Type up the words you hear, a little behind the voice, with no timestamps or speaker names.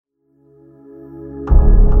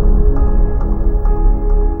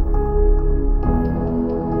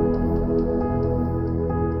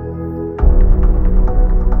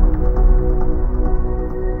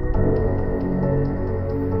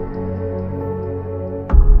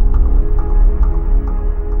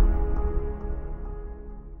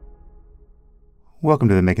Welcome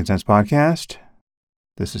to the Making Sense Podcast.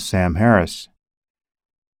 This is Sam Harris.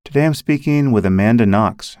 Today I'm speaking with Amanda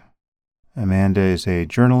Knox. Amanda is a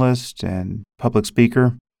journalist and public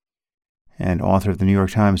speaker and author of the New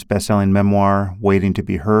York Times bestselling memoir, Waiting to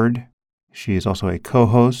be Heard. She is also a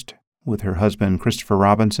co-host with her husband, Christopher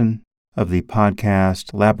Robinson, of the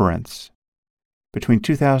podcast Labyrinths. Between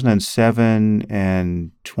 2007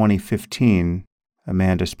 and 2015,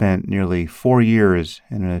 Amanda spent nearly 4 years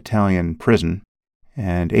in an Italian prison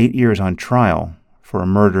and 8 years on trial for a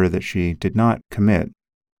murder that she did not commit.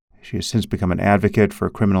 She has since become an advocate for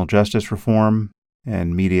criminal justice reform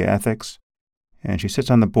and media ethics, and she sits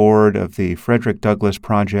on the board of the Frederick Douglass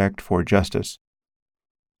Project for Justice.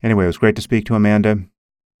 Anyway, it was great to speak to Amanda.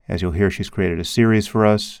 As you'll hear, she's created a series for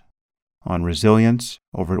us on resilience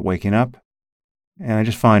over at Waking Up, and I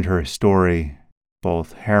just find her story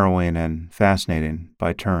both harrowing and fascinating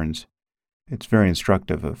by turns. It's very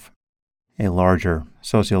instructive of a larger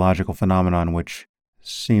sociological phenomenon which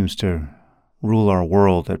seems to rule our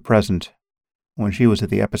world at present. When she was at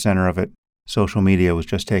the epicenter of it, social media was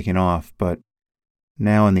just taking off, but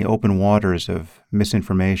now in the open waters of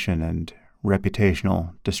misinformation and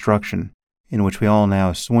reputational destruction in which we all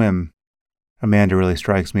now swim, Amanda really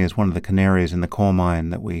strikes me as one of the canaries in the coal mine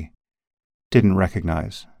that we didn't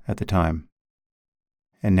recognize at the time.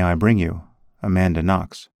 And now I bring you Amanda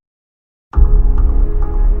Knox.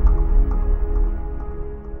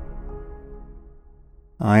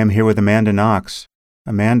 I am here with Amanda Knox.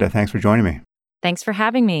 Amanda, thanks for joining me. Thanks for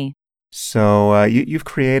having me. So you've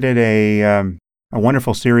created a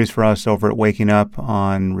wonderful series for us over at Waking Up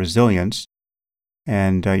on resilience,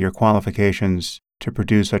 and your qualifications to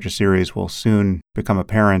produce such a series will soon become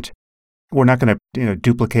apparent. We're not going to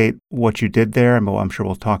duplicate what you did there, and I'm sure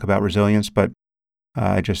we'll talk about resilience, but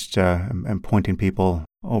I just am pointing people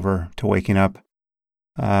over to Waking Up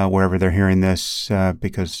wherever they're hearing this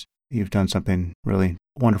because you've done something really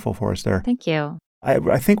wonderful for us there. Thank you.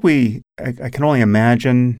 I think I can only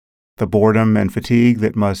imagine the boredom and fatigue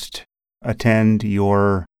that must attend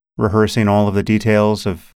your rehearsing all of the details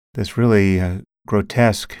of this really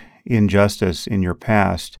grotesque injustice in your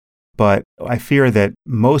past. But I fear that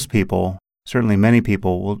most people, certainly many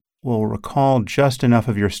people, will recall just enough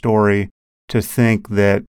of your story to think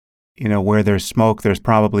that, where there's smoke, there's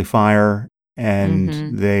probably fire.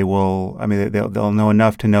 And they'll know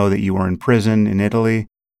enough to know that you were in prison in Italy,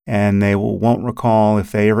 and they won't recall,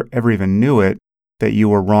 if they ever even knew it, that you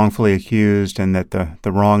were wrongfully accused and that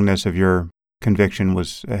the wrongness of your conviction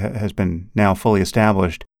has been now fully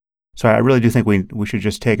established. So I really do think we should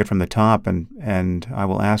just take it from the top, and I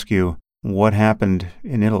will ask you, what happened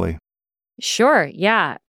in Italy? Sure,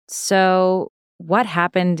 yeah. So what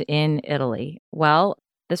happened in Italy? Well,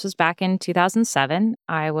 this was back in 2007.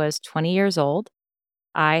 I was 20 years old.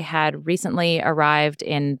 I had recently arrived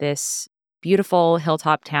in this beautiful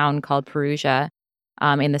hilltop town called Perugia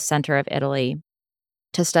in the center of Italy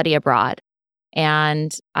to study abroad.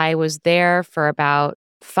 And I was there for about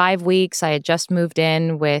 5 weeks. I had just moved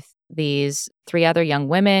in with these 3 other young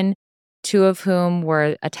women, 2 of whom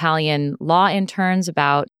were Italian law interns,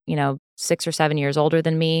 about 6 or 7 years older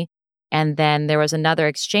than me. And then there was another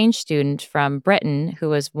exchange student from Britain who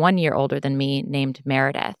was 1 year older than me, named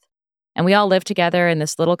Meredith. And we all lived together in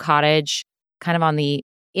this little cottage, kind of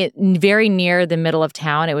very near the middle of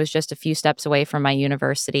town. It was just a few steps away from my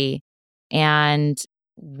university. And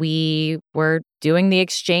we were doing the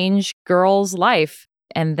exchange girl's life.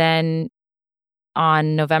 And then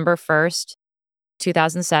on November 1st,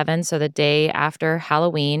 2007, so the day after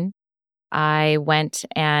Halloween, I went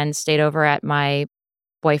and stayed over at my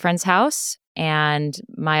boyfriend's house, and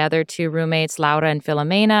my other 2 roommates, Laura and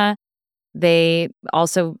Filomena, they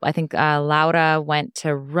also, I think Laura went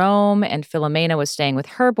to Rome and Filomena was staying with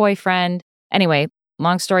her boyfriend. Anyway,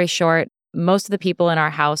 long story short, most of the people in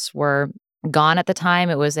our house were gone at the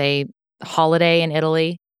time. It was a holiday in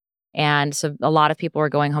Italy, and so a lot of people were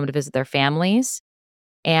going home to visit their families.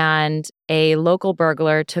 And a local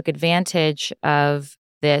burglar took advantage of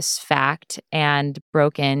this fact and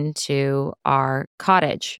broke into our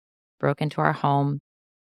cottage, broke into our home.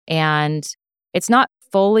 And it's not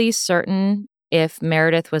fully certain if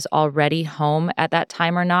Meredith was already home at that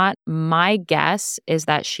time or not. My guess is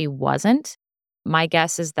that she wasn't. My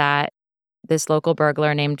guess is that this local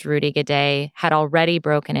burglar named Rudy Gade had already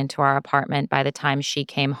broken into our apartment by the time she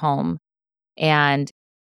came home. And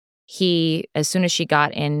he, as soon as she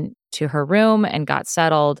got into her room and got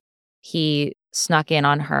settled, he snuck in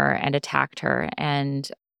on her and attacked her, and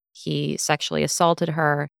he sexually assaulted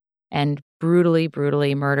her and brutally,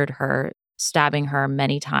 brutally murdered her, stabbing her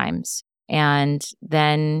many times. And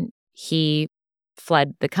then he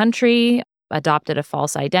fled the country adopted a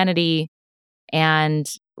false identity, and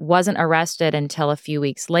wasn't arrested until a few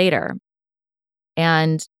weeks later.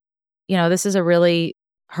 And, this is a really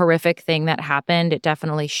horrific thing that happened. It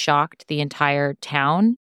definitely shocked the entire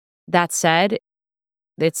town. That said,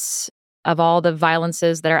 it's of all the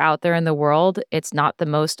violences that are out there in the world, it's not the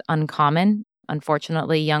most uncommon.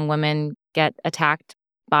 Unfortunately, young women get attacked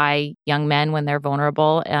by young men when they're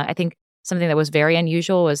vulnerable. I think something that was very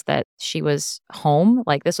unusual was that she was home.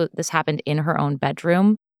 Like this happened in her own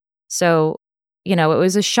bedroom. So, it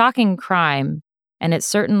was a shocking crime, and it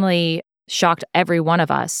certainly shocked every one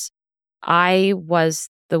of us. I was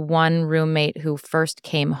the one roommate who first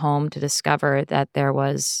came home to discover that there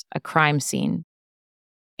was a crime scene.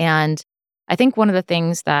 And I think one of the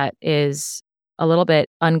things that is a little bit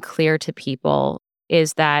unclear to people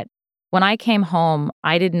is that when I came home,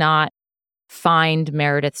 I did not find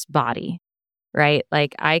Meredith's body, right?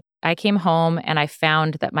 Like I came home and I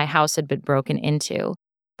found that my house had been broken into,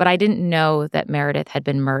 but I didn't know that Meredith had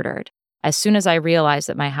been murdered. As soon as I realized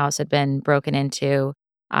that my house had been broken into,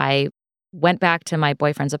 I went back to my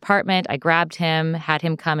boyfriend's apartment. I grabbed him, had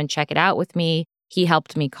him come and check it out with me. He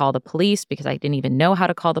helped me call the police because I didn't even know how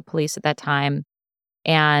to call the police at that time.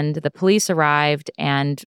 And the police arrived,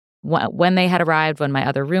 and when they had arrived, when my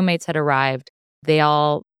other roommates had arrived, they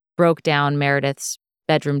all broke down Meredith's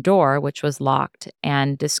bedroom door, which was locked,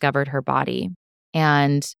 and discovered her body.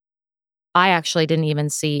 And I actually didn't even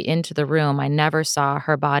see into the room. I never saw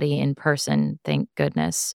her body in person, thank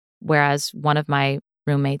goodness, whereas one of my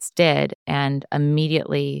roommates did and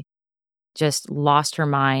immediately just lost her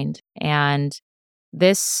mind. And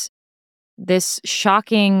this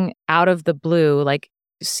shocking out of the blue, like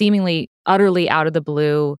seemingly utterly out of the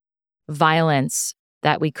blue violence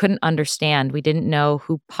that we couldn't understand. We didn't know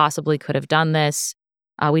who possibly could have done this.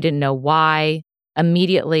 We didn't know why.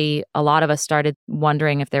 Immediately, a lot of us started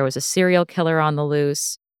wondering if there was a serial killer on the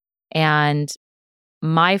loose. And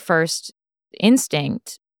my first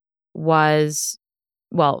instinct was,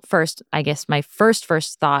 first, I guess my first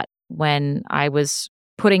thought when I was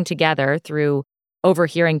putting together through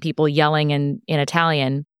overhearing people yelling in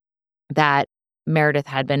Italian that Meredith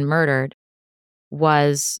had been murdered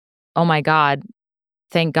was, oh my God,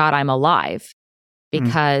 thank God I'm alive.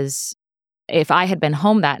 Because if I had been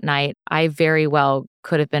home that night, I very well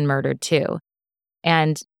could have been murdered too.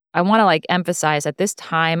 And I want to emphasize at this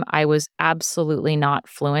time, I was absolutely not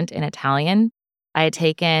fluent in Italian. I had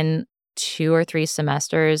taken 2 or 3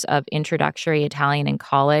 semesters of introductory Italian in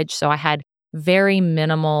college. So I had very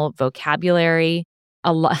minimal vocabulary.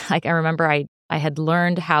 I remember I had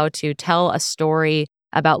learned how to tell a story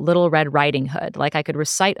about Little Red Riding Hood. I could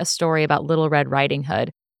recite a story about Little Red Riding Hood,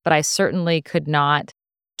 but I certainly could not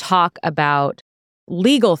talk about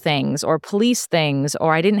legal things or police things,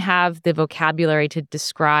 or I didn't have the vocabulary to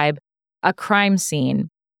describe a crime scene.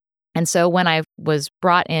 And so when I was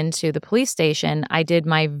brought into the police station, I did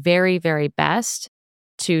my very, very best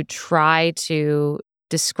to try to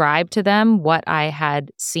describe to them what I had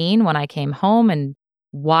seen when I came home and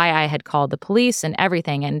why I had called the police and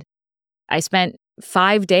everything. And I spent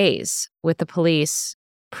 5 days with the police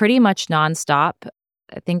pretty much nonstop.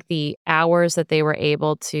 I think the hours that they were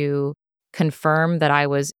able to confirm that I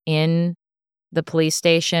was in the police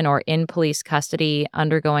station or in police custody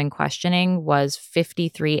undergoing questioning was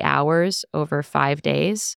 53 hours over 5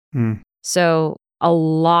 days. So a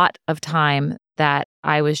lot of time that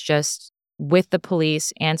I was just with the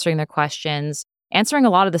police, answering their questions, answering a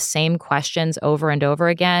lot of the same questions over and over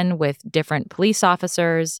again with different police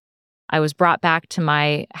officers. I was brought back to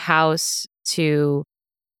my house to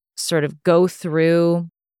sort of go through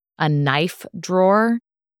a knife drawer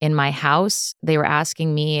in my house. They were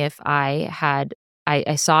asking me if I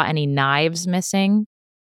saw any knives missing.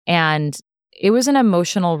 And it was an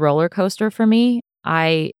emotional roller coaster for me.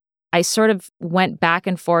 I sort of went back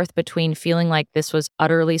and forth between feeling like this was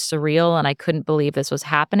utterly surreal and I couldn't believe this was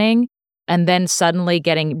happening, and then suddenly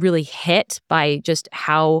getting really hit by just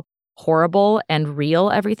how horrible and real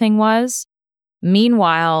everything was.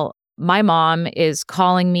 Meanwhile, my mom is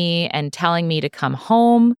calling me and telling me to come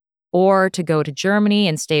home or to go to Germany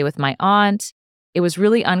and stay with my aunt. It was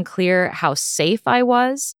really unclear how safe I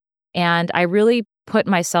was, and I really put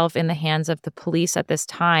myself in the hands of the police at this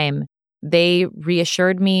time. They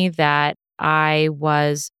reassured me that I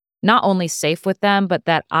was not only safe with them, but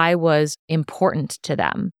that I was important to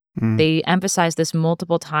them. They emphasized this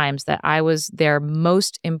multiple times, that I was their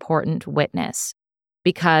most important witness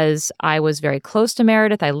because I was very close to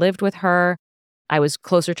Meredith. I lived with her. I was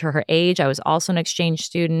closer to her age. I was also an exchange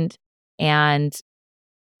student. And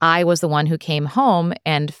I was the one who came home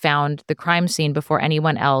and found the crime scene before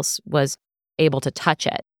anyone else was able to touch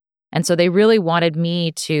it. And so they really wanted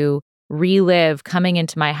me to relive coming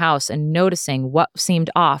into my house and noticing what seemed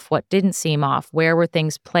off, what didn't seem off, where were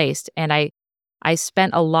things placed. And I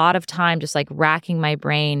spent a lot of time just like racking my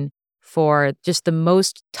brain for just the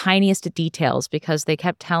most tiniest details because they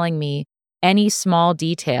kept telling me any small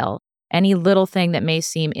detail, any little thing that may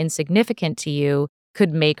seem insignificant to you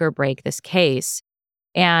could make or break this case.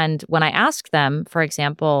 And when I asked them, for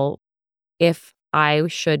example, if I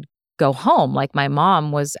should go home, like my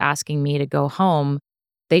mom was asking me to go home,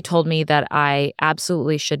 they told me that I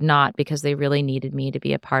absolutely should not because they really needed me to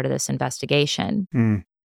be a part of this investigation. Mm.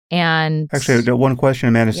 And actually, one question,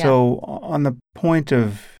 Amanda. Yeah. So on the point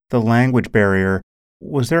of the language barrier,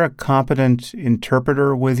 was there a competent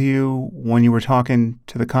interpreter with you when you were talking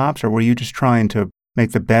to the cops, or were you just trying to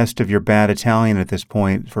make the best of your bad Italian at this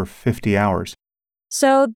point for 50 hours?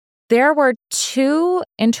 So there were 2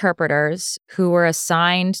 interpreters who were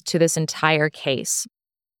assigned to this entire case,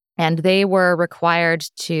 and they were required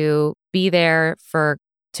to be there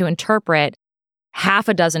to interpret half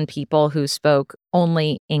a dozen people who spoke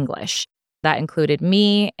only English. That included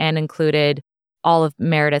me and included all of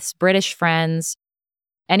Meredith's British friends.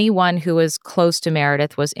 Anyone who was close to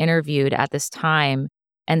Meredith was interviewed at this time.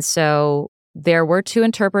 And so there were 2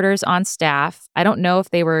 interpreters on staff. I don't know if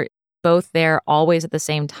they were both there always at the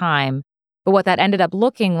same time. But what that ended up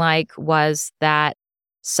looking like was that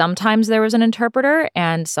sometimes there was an interpreter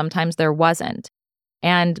and sometimes there wasn't.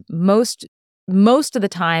 And most of the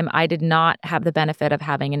time, I did not have the benefit of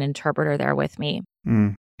having an interpreter there with me.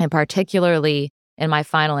 Mm. And particularly in my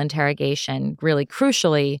final interrogation, really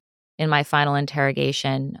crucially in my final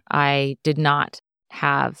interrogation, I did not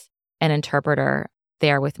have an interpreter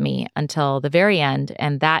there with me until the very end.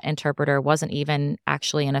 And that interpreter wasn't even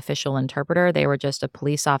actually an official interpreter. They were just a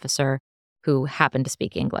police officer who happened to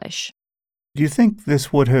speak English. Do you think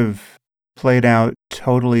this would have played out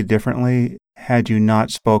totally differently had you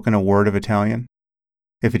not spoken a word of Italian?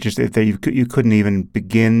 If you couldn't even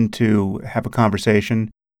begin to have a conversation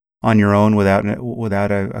on your own without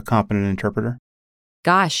a competent interpreter?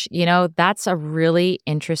 Gosh, that's a really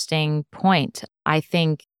interesting point. I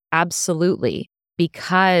think absolutely,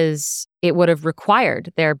 because it would have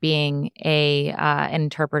required there being an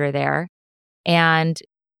interpreter there, and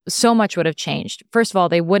so much would have changed. First of all,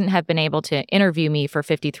 they wouldn't have been able to interview me for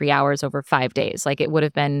 53 hours over 5 days. Like, it would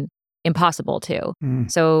have been impossible to.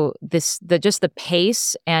 So just the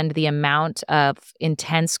pace and the amount of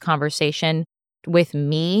intense conversation with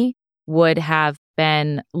me would have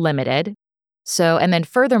been limited. So, and then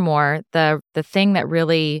furthermore, the thing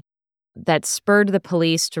that spurred the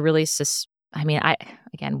police to really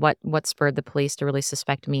what spurred the police to really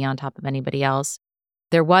suspect me on top of anybody else?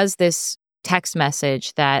 There was this text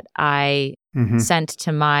message that I sent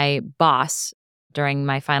to my boss during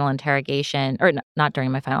my final interrogation, or not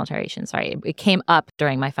during my final interrogation, sorry. It came up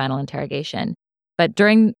during my final interrogation. But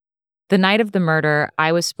during the night of the murder,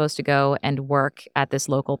 I was supposed to go and work at this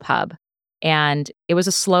local pub. And it was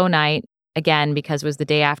a slow night, again, because it was the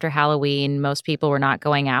day after Halloween. Most people were not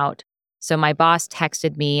going out. So my boss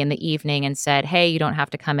texted me in the evening and said, "Hey, you don't have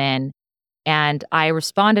to come in." And I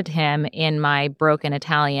responded to him in my broken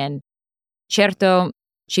Italian, "Certo,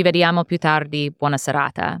 ci vediamo più tardi, buona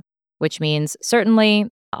serata," which means, "Certainly,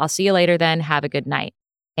 I'll see you later then, have a good night."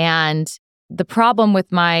 And the problem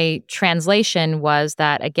with my translation was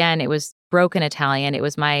that, again, it was broken Italian. It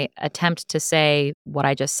was my attempt to say what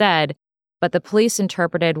I just said, but the police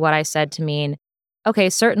interpreted what I said to mean, "Okay,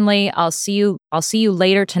 certainly, I'll see you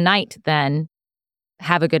later tonight then,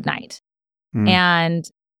 have a good night."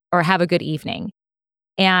 Or have a good evening.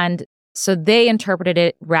 And so they interpreted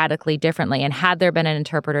it radically differently. And had there been an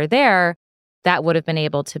interpreter there, that would have been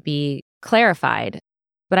able to be clarified.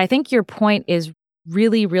 But I think your point is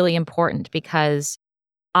really, really important, because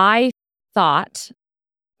I thought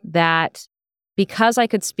that because I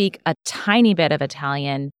could speak a tiny bit of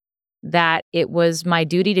Italian, that it was my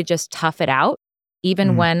duty to just tough it out,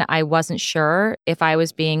 even when I wasn't sure if I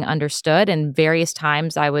was being understood. And various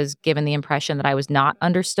times I was given the impression that I was not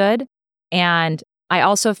understood. And I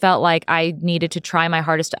also felt like I needed to try my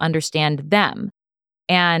hardest to understand them.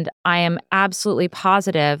 And I am absolutely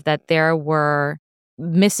positive that there were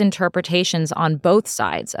misinterpretations on both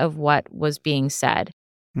sides of what was being said.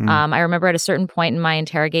 I remember at a certain point in my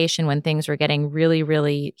interrogation, when things were getting really,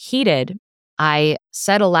 really heated, I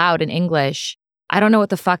said aloud in English, "I don't know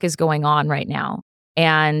what the fuck is going on right now."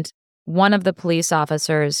 And one of the police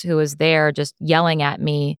officers who was there just yelling at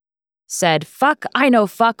me said, "Fuck, I know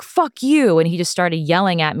fuck you." And he just started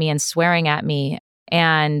yelling at me and swearing at me.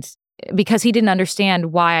 And because he didn't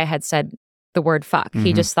understand why I had said the word fuck,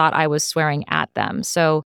 he just thought I was swearing at them.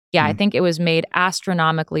 So Yeah, I think it was made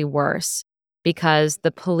astronomically worse because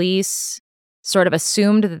the police sort of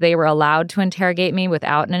assumed that they were allowed to interrogate me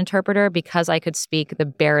without an interpreter because I could speak the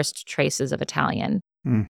barest traces of Italian.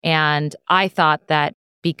 Mm. And I thought that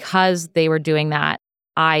because they were doing that,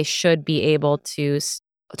 I should be able to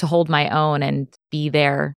hold my own and be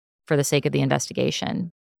there for the sake of the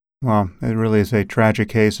investigation. Well, it really is a tragic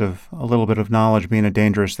case of a little bit of knowledge being a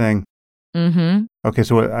dangerous thing. Mm-hmm. Okay,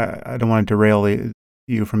 so I don't want to derail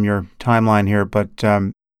you from your timeline here, but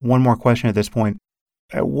one more question at this point.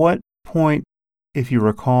 At what point, if you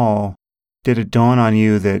recall, did it dawn on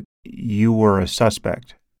you that you were a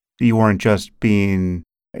suspect? You weren't just being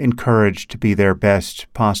encouraged to be their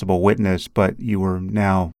best possible witness, but you were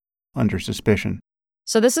now under suspicion?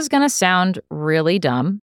 So this is going to sound really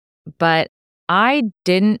dumb, but I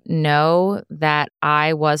didn't know that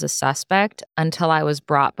I was a suspect until I was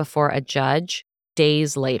brought before a judge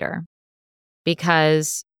days later.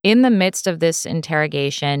 Because in the midst of this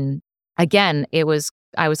interrogation, again,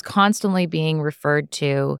 I was constantly being referred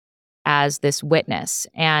to as this witness.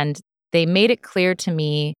 And they made it clear to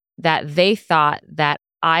me that they thought that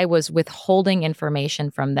I was withholding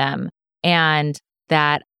information from them. And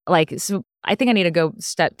that, so I think I need to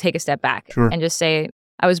take a step back Sure. and just say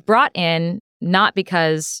I was brought in not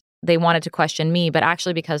because they wanted to question me, but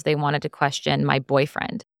actually because they wanted to question my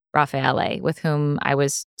boyfriend, Raffaele, with whom I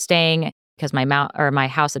was staying because my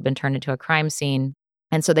house had been turned into a crime scene.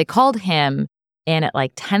 And so they called him in at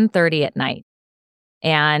like 10:30 at night.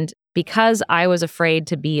 And because I was afraid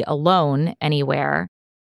to be alone anywhere,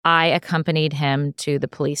 I accompanied him to the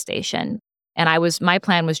police station. And my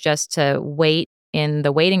plan was just to wait in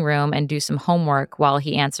the waiting room and do some homework while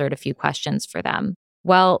he answered a few questions for them.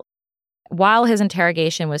 Well, while his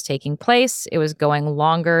interrogation was taking place, it was going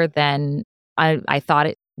longer than I thought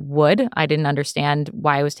it would. I didn't understand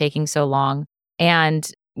why it was taking so long. And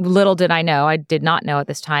little did I know, I did not know at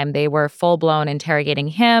this time, they were full-blown interrogating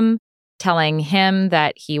him, telling him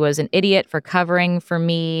that he was an idiot for covering for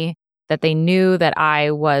me, that they knew that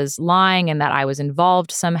I was lying and that I was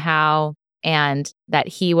involved somehow, and that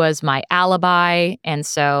he was my alibi. And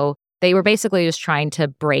so they were basically just trying to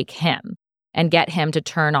break him and get him to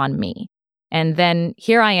turn on me. And then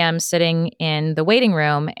here I am sitting in the waiting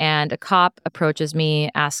room, and a cop approaches me,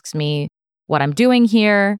 asks me what I'm doing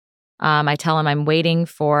here. I tell him I'm waiting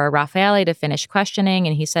for Raffaele to finish questioning.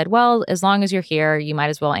 And he said, well, as long as you're here, you might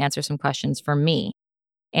as well answer some questions for me.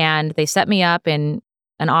 And they set me up in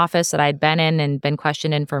an office that I'd been in and been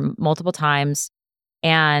questioned in for multiple times.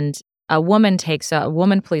 And a woman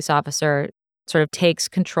police officer sort of takes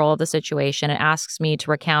control of the situation and asks me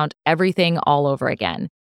to recount everything all over again.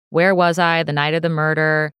 Where was I the night of the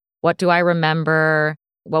murder? What do I remember?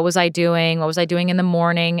 What was I doing? What was I doing in the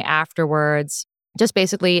morning afterwards? Just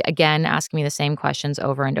basically, again, asking me the same questions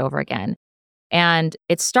over and over again. And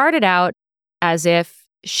it started out as if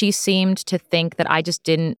she seemed to think that I just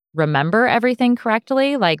didn't remember everything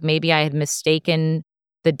correctly. Like maybe I had mistaken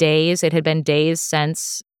the days. It had been days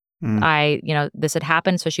since this had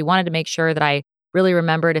happened. So she wanted to make sure that I really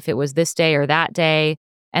remembered if it was this day or that day.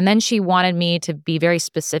 And then she wanted me to be very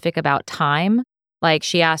specific about time. Like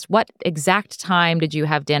she asked, what exact time did you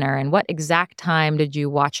have dinner? And what exact time did you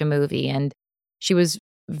watch a movie? And she was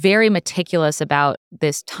very meticulous about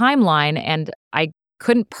this timeline. And I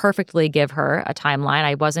couldn't perfectly give her a timeline.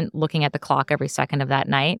 I wasn't looking at the clock every second of that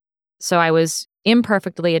night. So I was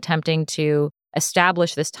imperfectly attempting to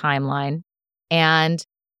establish this timeline. And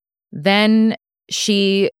then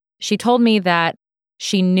she told me that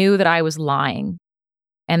she knew that I was lying,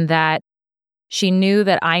 and that she knew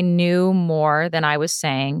that I knew more than I was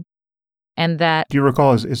saying, and that... Do you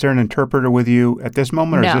recall, is there an interpreter with you at this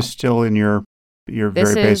moment, or No. is this still in your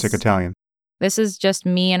very basic Italian? This is just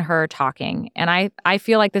me and her talking, and I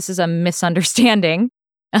feel like this is a misunderstanding.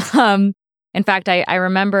 In fact, I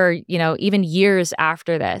remember, even years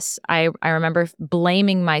after this, I remember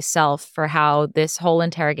blaming myself for how this whole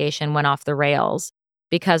interrogation went off the rails,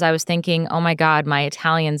 because I was thinking, oh my God, my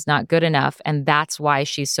Italian's not good enough, and that's why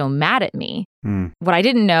she's so mad at me. What I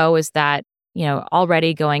didn't know is that,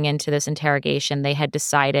 already going into this interrogation, they had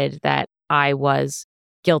decided that I was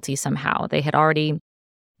guilty somehow. They had already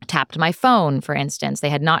tapped my phone, for instance. They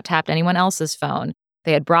had not tapped anyone else's phone.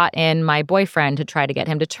 They had brought in my boyfriend to try to get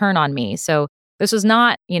him to turn on me. So this was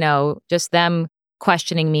not, just them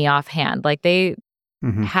questioning me offhand. Like they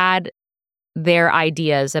had their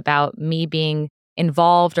ideas about me being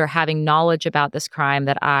involved or having knowledge about this crime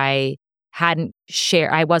that I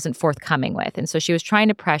wasn't forthcoming with. And so she was trying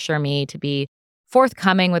to pressure me to be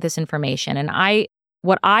forthcoming with this information. And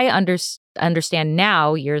what I understand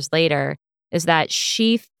now, years later, is that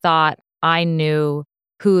she thought I knew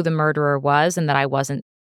who the murderer was and that I wasn't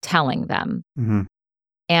telling them. Mm-hmm.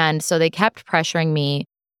 And so they kept pressuring me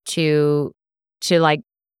to like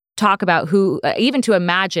talk about who, even to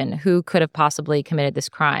imagine who could have possibly committed this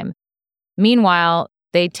crime. Meanwhile,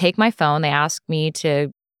 they take my phone. They ask me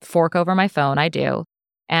to fork over my phone. I do.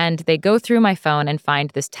 And they go through my phone and find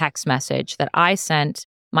this text message that I sent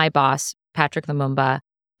my boss, Patrick Lumumba,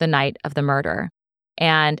 the night of the murder.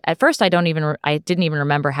 And at first, I didn't even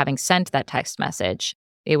remember having sent that text message.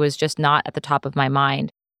 It was just not at the top of my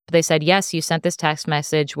mind. But they said, yes, you sent this text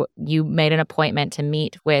message. You made an appointment to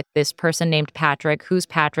meet with this person named Patrick. Who's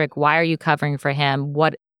Patrick? Why are you covering for him?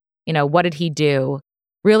 What did he do?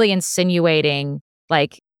 Really insinuating,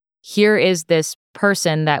 like, here is this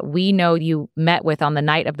person that we know you met with on the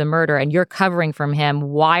night of the murder, and you're covering from him.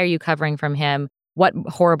 Why are you covering from him? What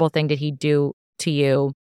horrible thing did he do to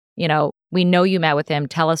you? We know you met with him.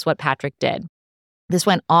 Tell us what Patrick did. This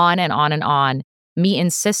went on and on and on, me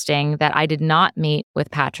insisting that I did not meet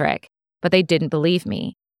with Patrick, but they didn't believe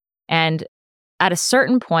me. And at a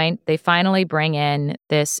certain point, they finally bring in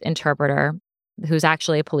this interpreter who's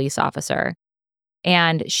actually a police officer.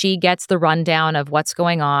 And she gets the rundown of what's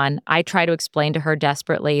going on. I try to explain to her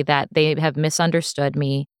desperately that they have misunderstood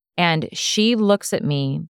me. And she looks at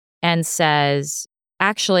me and says,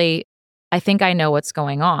 actually, I think I know what's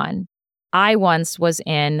going on. I once was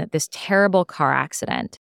in this terrible car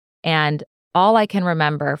accident, and all I can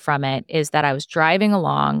remember from it is that I was driving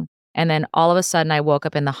along, and then all of a sudden I woke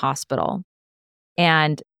up in the hospital.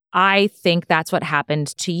 And I think that's what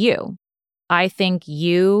happened to you. I think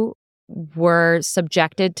you were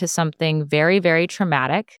subjected to something very, very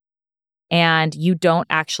traumatic, and you don't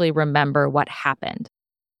actually remember what happened.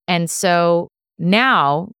 And so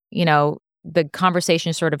now, the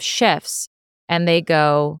conversation sort of shifts, and they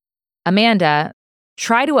go, Amanda,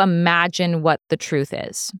 try to imagine what the truth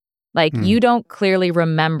is. Like, you don't clearly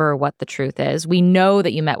remember what the truth is. We know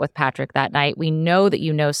that you met with Patrick that night. We know that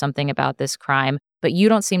you know something about this crime, but you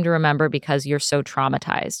don't seem to remember because you're so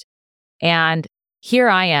traumatized. And here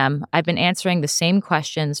I am. I've been answering the same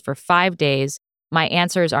questions for 5 days. My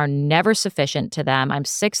answers are never sufficient to them. I'm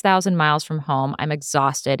 6,000 miles from home. I'm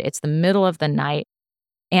exhausted. It's the middle of the night.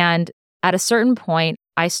 And at a certain point,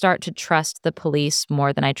 I start to trust the police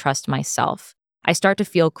more than I trust myself. I start to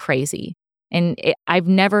feel crazy. And I've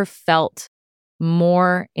never felt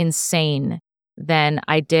more insane than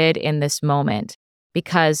I did in this moment,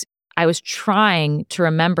 because I was trying to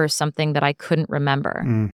remember something that I couldn't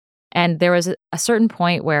remember. And there was a certain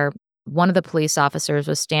point where one of the police officers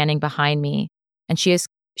was standing behind me, and she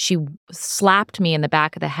slapped me in the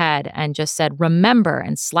back of the head and just said, remember,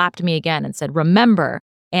 and slapped me again and said, remember.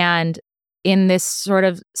 And in this sort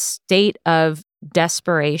of state of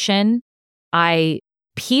desperation, I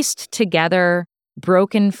pieced together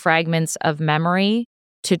broken fragments of memory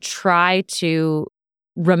to try to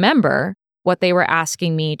remember what they were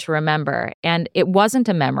asking me to remember. And it wasn't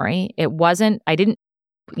a memory. I didn't,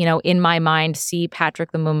 in my mind, see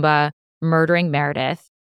Patrick Lumumba murdering Meredith.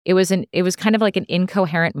 It was kind of like an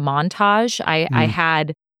incoherent montage. I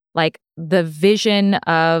had like the vision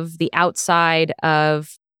of the outside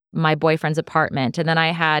of my boyfriend's apartment. And then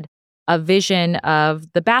I had a vision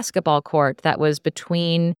of the basketball court that was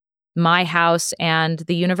between my house and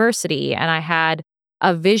the university. And I had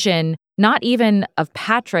a vision, not even of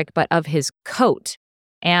Patrick, but of his coat.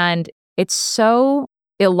 And it's so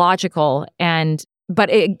illogical. But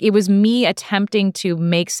it was me attempting to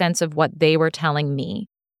make sense of what they were telling me.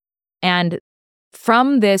 And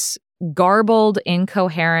from this garbled,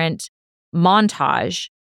 incoherent montage,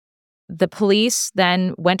 the police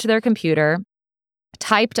then went to their computer,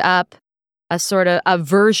 typed up a sort of a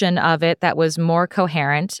version of it that was more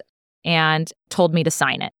coherent, and told me to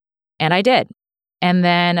sign it. And I did. And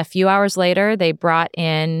then a few hours later, they brought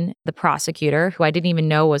in the prosecutor, who I didn't even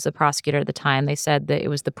know was the prosecutor at the time. They said that it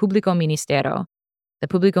was the Publico Ministero. The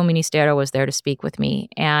Publico Ministero was there to speak with me.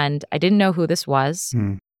 And I didn't know who this was.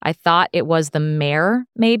 I thought it was the mayor,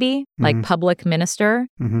 maybe, like public minister.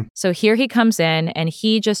 So here he comes in, and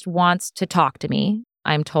he just wants to talk to me,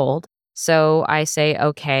 I'm told. So I say,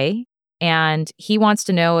 okay. And he wants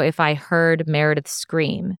to know if I heard Meredith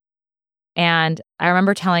scream. And I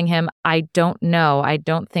remember telling him, I don't know. I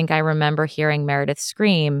don't think I remember hearing Meredith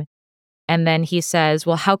scream. And then he says,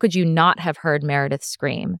 well, how could you not have heard Meredith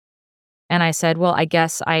scream? And I said, well, I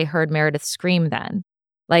guess I heard Meredith scream then.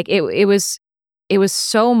 Like it was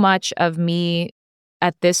so much of me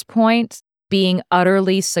at this point being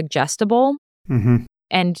utterly suggestible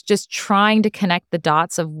and just trying to connect the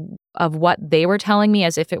dots of what they were telling me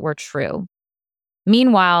as if it were true.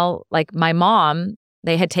 Meanwhile, like my mom,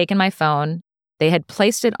 they had taken my phone, they had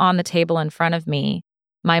placed it on the table in front of me,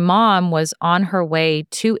 my mom was on her way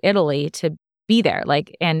to Italy to be there.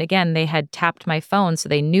 And again, they had tapped my phone, so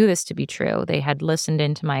they knew this to be true. They had listened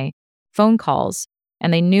into my phone calls,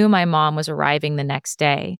 and they knew my mom was arriving the next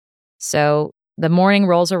day. So the morning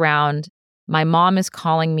rolls around. My mom is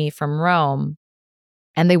calling me from Rome,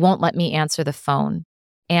 and they won't let me answer the phone.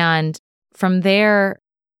 And from there,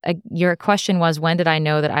 your question was, when did I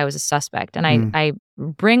know that I was a suspect? And I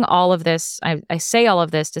bring all of this, I say all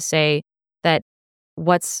of this to say that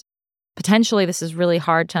potentially this is really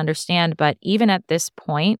hard to understand, but even at this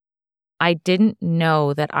point, I didn't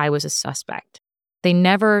know that I was a suspect. They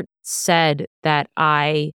never said that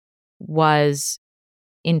I was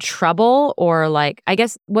in trouble, or I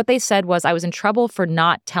guess what they said was I was in trouble for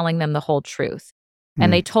not telling them the whole truth.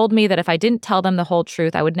 And they told me that if I didn't tell them the whole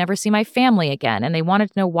truth, I would never see my family again. And they wanted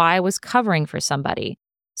to know why I was covering for somebody.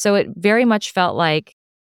 So it very much felt like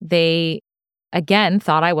they, again,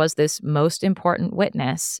 thought I was this most important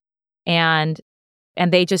witness. And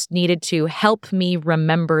they just needed to help me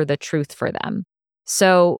remember the truth for them.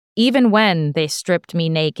 So even when they stripped me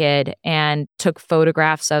naked and took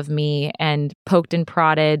photographs of me and poked and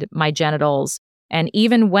prodded my genitals, and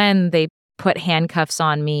even when they put handcuffs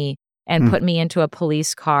on me and put me into a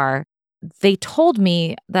police car, they told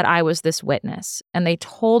me that I was this witness. And they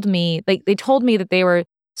told me that they were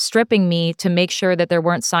stripping me to make sure that there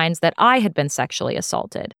weren't signs that I had been sexually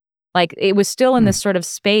assaulted. It was still in this sort of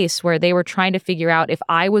space where they were trying to figure out if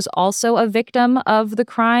I was also a victim of the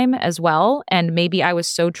crime as well. And maybe I was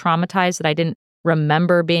so traumatized that I didn't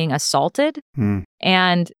remember being assaulted.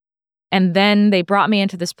 And then they brought me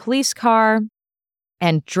into this police car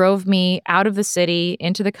and drove me out of the city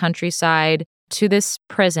into the countryside to this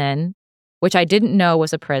prison, which I didn't know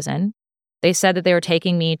was a prison. They said that they were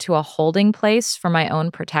taking me to a holding place for my own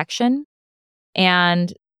protection.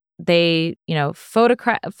 And they,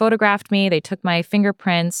 photographed me. They took my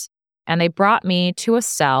fingerprints and they brought me to a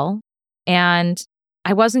cell. And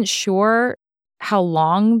I wasn't sure how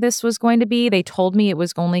long this was going to be. They told me it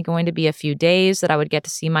was only going to be a few days, that I would get to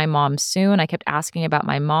see my mom soon. I kept asking about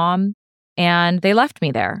my mom, and they left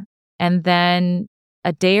me there. And then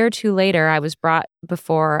a day or two later, I was brought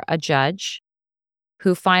before a judge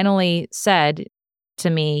who finally said to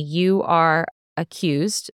me, "You are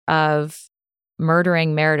accused of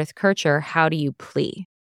murdering Meredith Kercher. How do you plea?"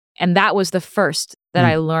 And that was the first that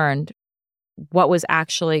I learned what was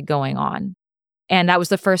actually going on. And that was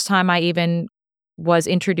the first time I even was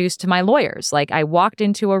introduced to my lawyers. I walked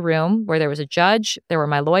into a room where there was a judge, there were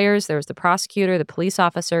my lawyers, there was the prosecutor, the police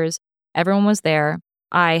officers, everyone was there.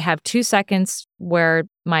 I have 2 seconds where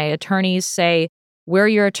my attorneys say, "We're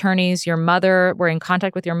your attorneys, we're in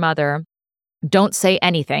contact with your mother. Don't say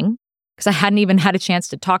anything," because I hadn't even had a chance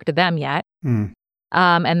to talk to them yet.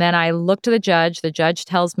 And then I look to the judge. The judge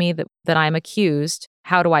tells me that I'm accused.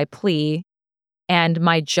 How do I plea? And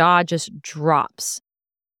my jaw just drops.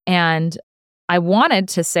 And I wanted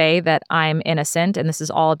to say that I'm innocent and this is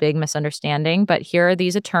all a big misunderstanding, but here are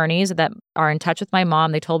these attorneys that are in touch with my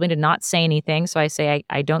mom. They told me to not say anything, so I say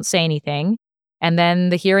I don't say anything. And then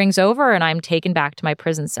the hearing's over and I'm taken back to my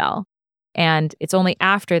prison cell. And it's only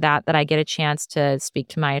after that that I get a chance to speak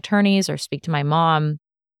to my attorneys or speak to my mom.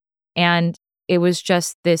 And it was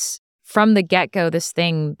just this, from the get-go, this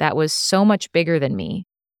thing that was so much bigger than me.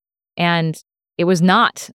 And it was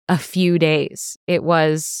not a few days. It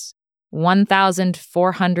was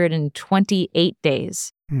 1,428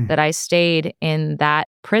 days that I stayed in that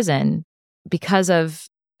prison because of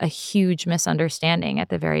a huge misunderstanding at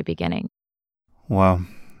the very beginning. Wow,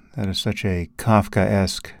 that is such a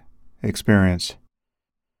Kafkaesque experience.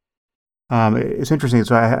 It's interesting.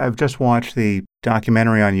 So I've just watched the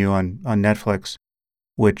documentary on you on Netflix,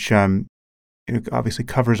 which it obviously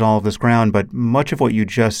covers all of this ground, but much of what you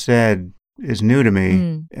just said is new to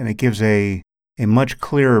me, and it gives a much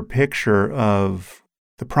clearer picture of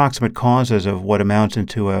the proximate causes of what amounts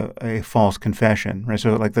into a false confession, right?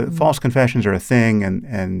 So the false confessions are a thing,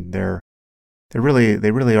 and they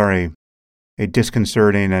really are a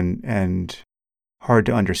disconcerting and hard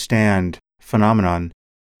to understand phenomenon.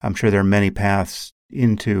 I'm sure there are many paths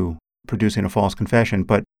into producing a false confession,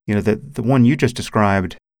 but the one you just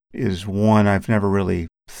described is one I've never really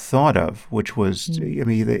thought of, which was,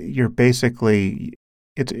 you're basically,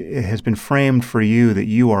 it has been framed for you that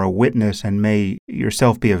you are a witness and may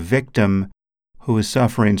yourself be a victim who is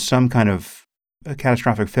suffering some kind of a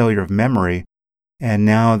catastrophic failure of memory. And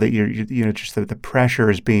now that just the pressure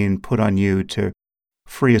is being put on you to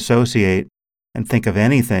free associate and think of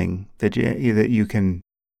anything that you can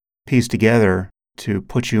piece together to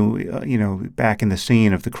put you, back in the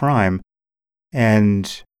scene of the crime.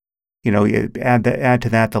 And, add to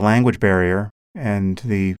that the language barrier, and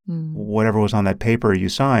the whatever was on that paper you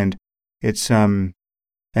signed. It's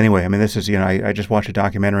anyway, I mean, this is, I just watched a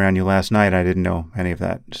documentary on you last night. I didn't know any of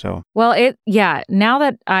that. So, well, now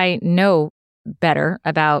that I know better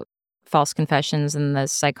about false confessions and the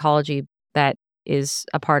psychology that is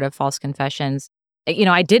a part of false confessions,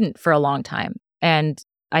 I didn't for a long time. And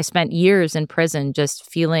I spent years in prison just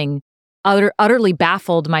feeling utterly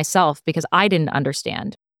baffled myself because I didn't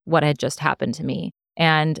understand what had just happened to me.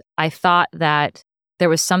 And I thought that there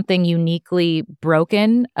was something uniquely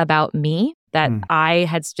broken about me, that I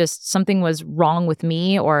had something was wrong with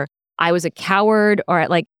me, or I was a coward, or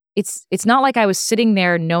it's not like I was sitting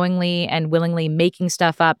there knowingly and willingly making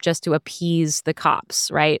stuff up just to appease the cops,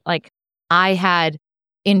 right? Like I had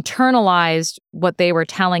internalized what they were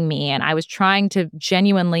telling me, and I was trying to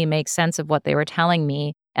genuinely make sense of what they were telling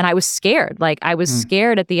me. And I was scared. Like I was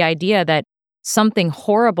scared at the idea that something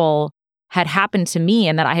horrible had happened to me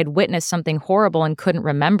and that I had witnessed something horrible and couldn't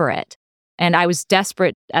remember it. And I was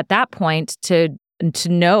desperate at that point to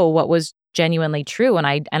know what was genuinely true. And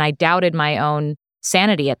I doubted my own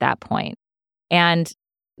sanity at that point. And,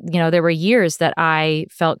 there were years that I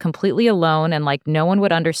felt completely alone and like no one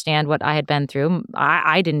would understand what I had been through.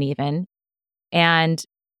 I didn't even. And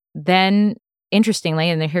then interestingly,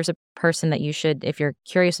 and here's a person that you should, if you're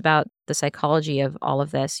curious about the psychology of all of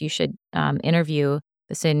this, you should interview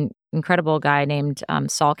this incredible guy named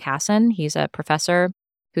Saul Kassin. He's a professor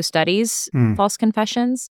who studies false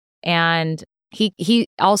confessions. And he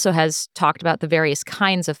also has talked about the various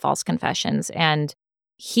kinds of false confessions. And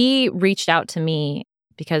he reached out to me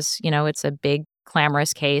because, it's a big,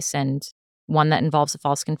 clamorous case and one that involves a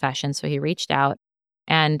false confession. So he reached out.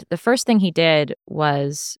 And the first thing he did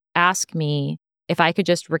was ask me if I could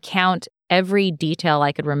just recount every detail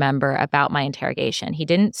I could remember about my interrogation. He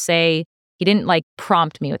didn't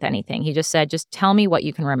prompt me with anything. He just said, just tell me what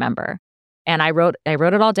you can remember. And I wrote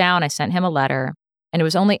it all down. I sent him a letter. And it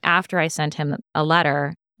was only after I sent him a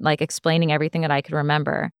letter, like explaining everything that I could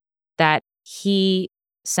remember, that he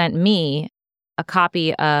sent me a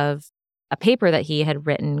copy of a paper that he had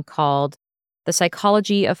written called The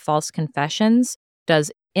Psychology of False Confessions.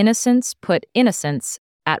 Does Innocence Put Innocence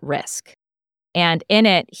at Risk? And in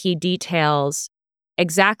it, he details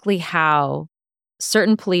exactly how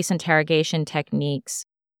certain police interrogation techniques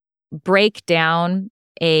break down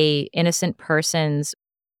a innocent person's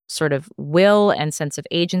sort of will and sense of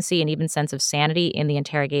agency and even sense of sanity in the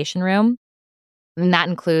interrogation room. And that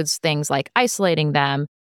includes things like isolating them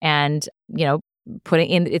and,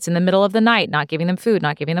 it's in the middle of the night, not giving them food,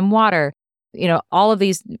 not giving them water, all of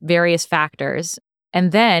these various factors.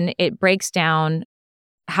 And then it breaks down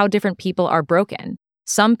how different people are broken.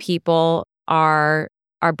 Some people are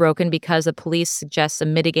broken because the police suggests a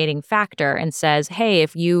mitigating factor and says, hey,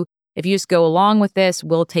 if you just go along with this,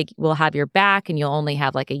 we'll have your back and you'll only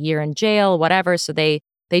have like a year in jail, whatever. So they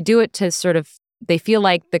do it to sort of, they feel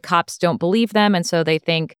like the cops don't believe them. And so they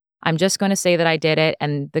think, I'm just going to say that I did it.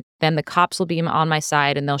 And then the cops will be on my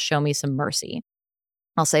side and they'll show me some mercy.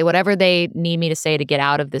 I'll say whatever they need me to say to get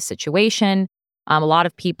out of this situation. A lot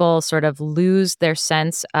of people sort of lose their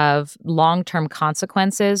sense of long-term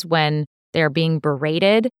consequences when they're being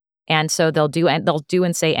berated. And so they'll do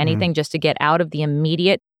and say anything just to get out of the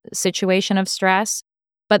immediate situation of stress.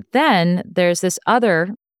 But then there's this other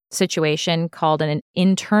situation called an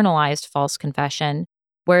internalized false confession,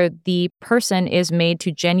 where the person is made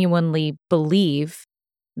to genuinely believe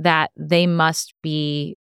that they must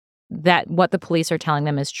be, that what the police are telling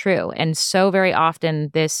them is true. And so very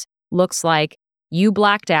often this looks like, you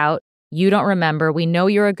blacked out, you don't remember, we know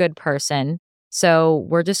you're a good person, so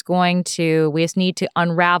we just need to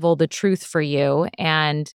unravel the truth for you,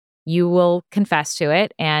 and you will confess to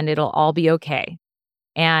it, and it'll all be okay.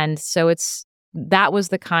 And so that was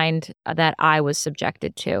the kind that I was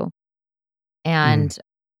subjected to. And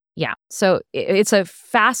yeah, so it's a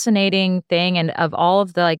fascinating thing. And of all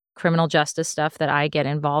of the criminal justice stuff that I get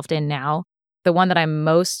involved in now, the one that I'm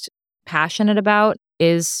most passionate about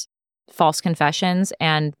is false confessions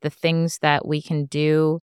and the things that we can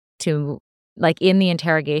do to, in the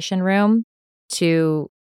interrogation room, to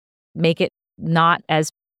make it not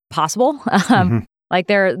as possible.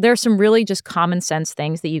 There's some really just common sense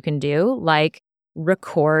things that you can do, like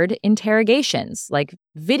record interrogations, like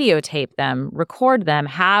videotape them, record them,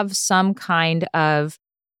 have some kind of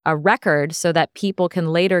a record so that people can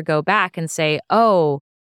later go back and say, oh,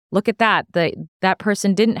 look at that. That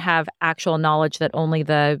person didn't have actual knowledge that only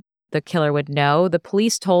the killer would know. The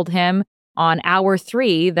police told him on hour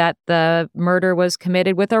 3 that the murder was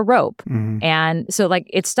committed with a rope. And so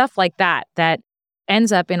it's stuff like that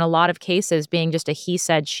ends up in a lot of cases being just a he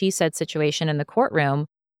said, she said situation in the courtroom,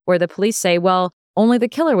 where the police say, well, only the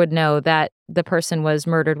killer would know that the person was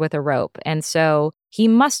murdered with a rope. And so he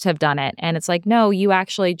must have done it. And it's like, no, you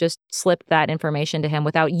actually just slipped that information to him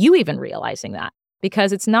without you even realizing that.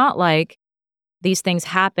 Because it's not like these things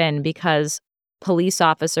happen because police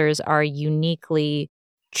officers are uniquely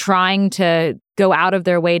trying to go out of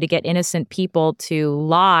their way to get innocent people to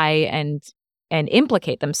lie and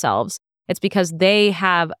implicate themselves. It's because they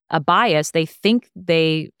have a bias. They think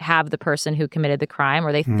they have the person who committed the crime,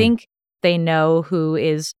 or they think they know who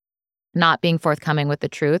is not being forthcoming with the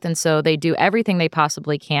truth. And so they do everything they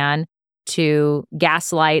possibly can to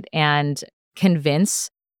gaslight and convince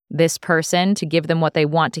this person to give them what they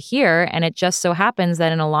want to hear. And it just so happens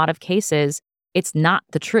that in a lot of cases, it's not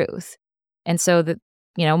the truth. And so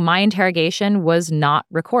my interrogation was not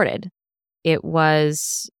recorded. It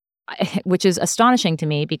was, which is astonishing to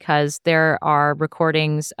me because there are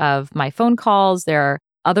recordings of my phone calls. There are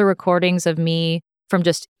other recordings of me from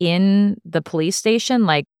just in the police station.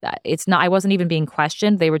 Like I wasn't even being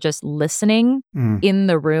questioned. They were just listening in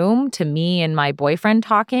the room to me and my boyfriend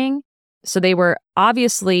talking. So they were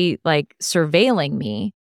obviously like surveilling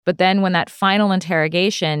me. But then when that final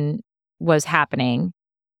interrogation was happening,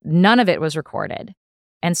 none of it was recorded.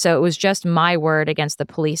 And so it was just my word against the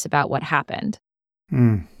police about what happened.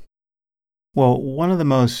 Well, one of the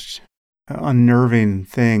most unnerving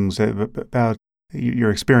things about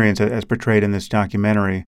your experience as portrayed in this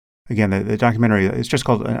documentary, again, the documentary, it's just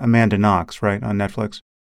called Amanda Knox, right, on Netflix?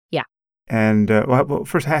 Yeah. And well,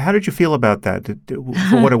 first, how did you feel about that?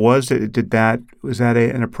 For what it was, was that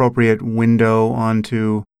an appropriate window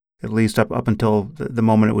onto, at least up until the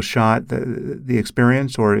moment it was shot, the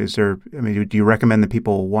experience? Or is there, do you recommend that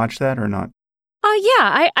people watch that or not?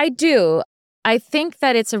 Yeah, I do. I think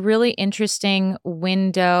that it's a really interesting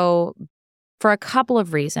window for a couple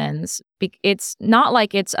of reasons. It's not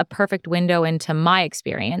like it's a perfect window into my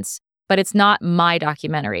experience, but it's not my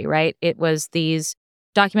documentary, right? It was these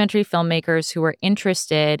documentary filmmakers who were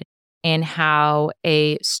interested in how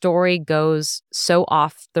a story goes so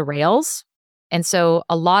off the rails. And so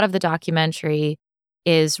a lot of the documentary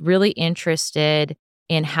is really interested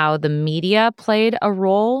in how the media played a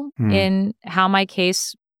role in how my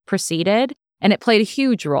case proceeded. And it played a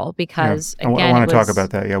huge role because, again, I want to talk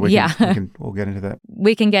about that. Yeah, we'll get into that.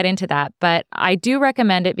 We can get into that. But I do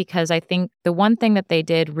recommend it because I think the one thing that they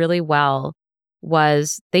did really well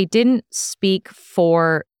was they didn't speak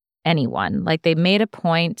for anyone. Like, they made a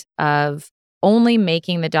point of only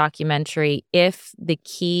making the documentary if the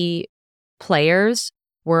key players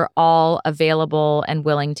were all available and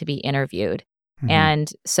willing to be interviewed.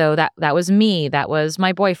 And so that was me, that was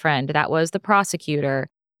my boyfriend, that was the prosecutor,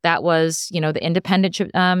 that was, the independent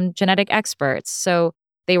genetic experts. So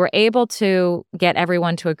they were able to get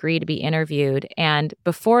everyone to agree to be interviewed. And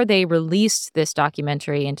before they released this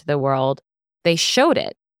documentary into the world, they showed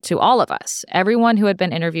it to all of us. Everyone who had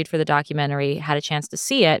been interviewed for the documentary had a chance to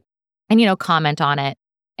see it and, comment on it.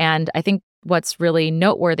 And I think what's really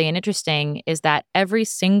noteworthy and interesting is that every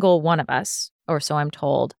single one of us, or so I'm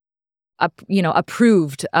told,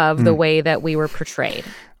 approved of the way that we were portrayed.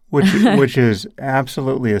 Which is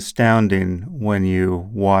absolutely astounding when you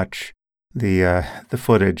watch the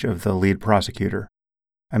footage of the lead prosecutor.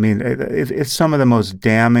 I mean, it's some of the most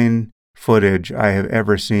damning footage I have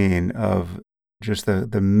ever seen of just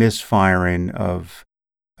the misfiring of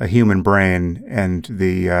a human brain and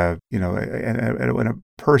and a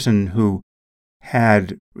person who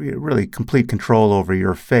had really complete control over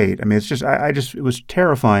your fate. I mean, it's just it was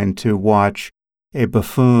terrifying to watch a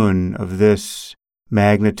buffoon of this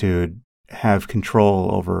magnitude have control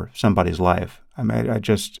over somebody's life. I mean,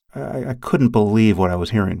 I couldn't believe what I was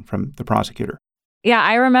hearing from the prosecutor. Yeah,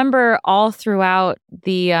 I remember all throughout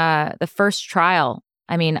the first trial.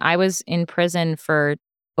 I mean, I was in prison for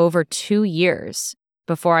over 2 years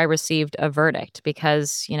before I received a verdict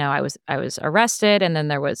because, I was arrested, and then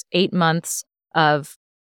there was 8 months of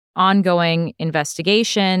ongoing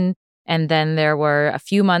investigation, and then there were a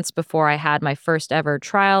few months before I had my first ever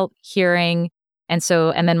trial hearing. And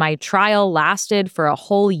then my trial lasted for a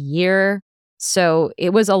whole year. So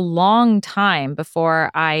it was a long time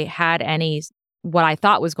before I had what I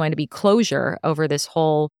thought was going to be closure over this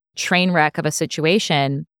whole train wreck of a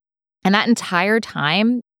situation. And that entire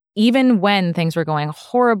time, even when things were going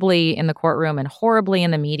horribly in the courtroom and horribly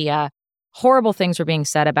in the media, horrible things were being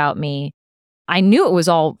said about me, I knew it was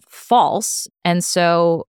all false. And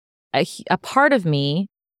so a part of me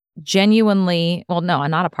genuinely, well, no,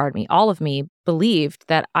 not a part of me, all of me believed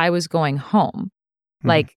that I was going home.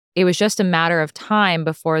 Like, it was just a matter of time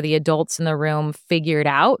before the adults in the room figured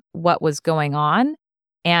out what was going on.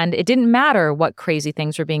 And it didn't matter what crazy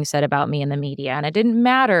things were being said about me in the media. And it didn't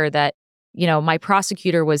matter that, my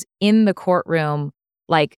prosecutor was in the courtroom,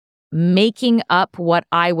 like making up what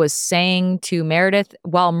I was saying to Meredith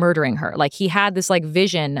while murdering her. Like he had this like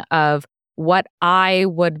vision of what I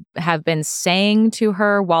would have been saying to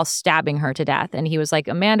her while stabbing her to death. And he was like,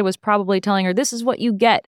 Amanda was probably telling her, this is what you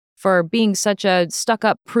get for being such a stuck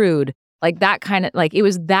up prude. Like that kind of, like it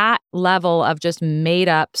was that level of just made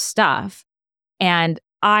up stuff. And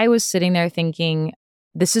I was sitting there thinking,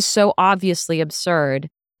 this is so obviously absurd.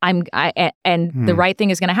 The right thing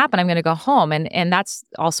is going to happen. I'm going to go home. And that's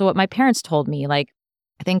also what my parents told me. Like,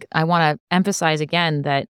 I think I want to emphasize again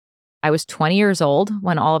that I was 20 years old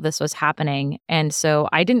when all of this was happening. And so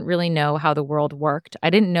I didn't really know how the world worked. I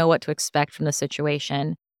didn't know what to expect from the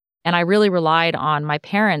situation. And I really relied on my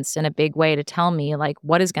parents in a big way to tell me, like,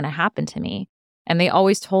 what is going to happen to me. And they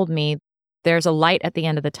always told me there's a light at the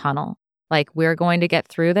end of the tunnel. Like, we're going to get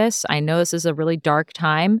through this. I know this is a really dark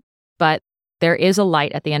time, but there is a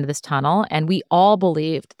light at the end of this tunnel. And we all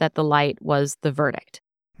believed that the light was the verdict.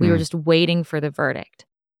 We were just waiting for the verdict.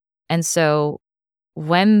 And so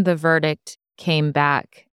when the verdict came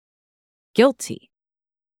back guilty,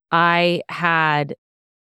 I had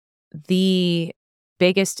the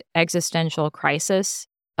biggest existential crisis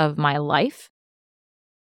of my life.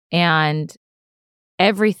 And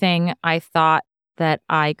everything I thought that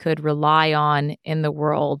I could rely on in the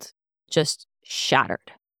world just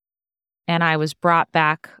shattered. And I was brought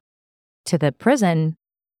back to the prison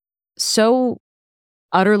so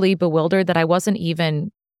utterly bewildered that I wasn't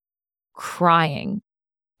even crying.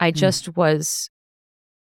 I just was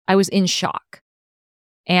in shock.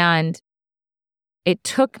 And it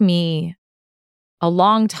took me a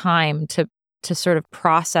long time to sort of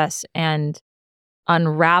process and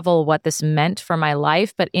unravel what this meant for my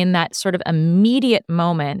life. But in that sort of immediate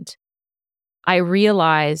moment, I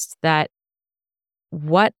realized that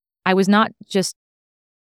I was not just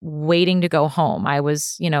waiting to go home. I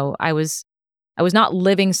was not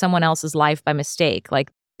living someone else's life by mistake.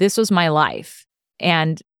 Like, this was my life.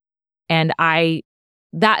 And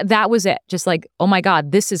that was it. Just like, oh my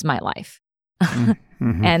God, this is my life.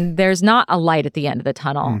 Mm-hmm. And there's not a light at the end of the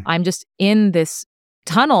tunnel. I'm just in this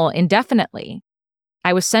tunnel indefinitely.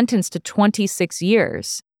 I was sentenced to 26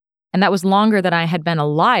 years, and that was longer than I had been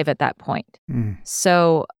alive at that point.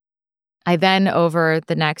 So I then, over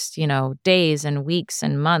the next, days and weeks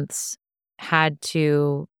and months, had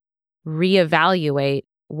to reevaluate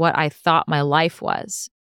what I thought my life was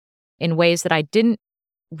in ways that I didn't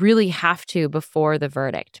really have to before the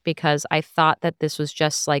verdict, because I thought that this was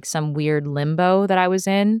just like some weird limbo that I was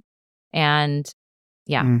in. And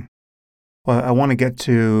yeah. Well, I want to get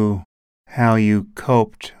to how you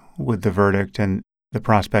coped with the verdict and the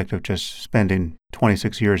prospect of just spending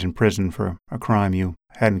 26 years in prison for a crime you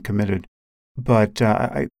hadn't committed. But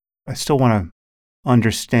I still want to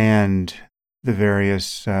understand the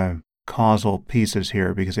various causal pieces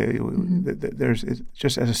here, because there's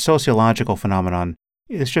just, as a sociological phenomenon,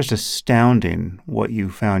 it's just astounding what you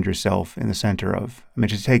found yourself in the center of. I mean,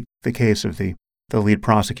 just take the case of the lead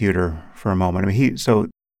prosecutor for a moment. I mean, so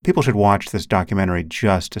people should watch this documentary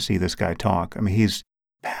just to see this guy talk. I mean, he's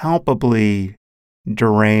palpably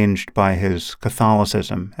deranged by his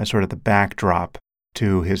Catholicism as sort of the backdrop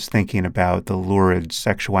to his thinking about the lurid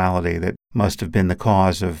sexuality that must have been the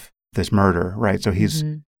cause of this murder, right? So he's,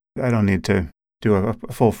 I don't need to do a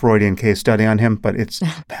full Freudian case study on him, but it's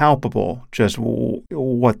palpable just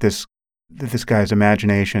what this guy's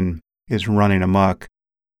imagination is running amok.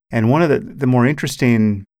 And one of the more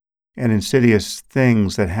interesting and insidious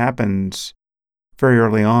things that happens very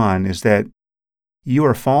early on is that you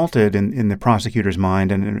are faulted in the prosecutor's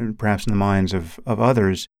mind and perhaps in the minds of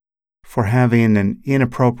others for having an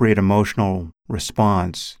inappropriate emotional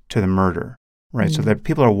response to the murder, right? So that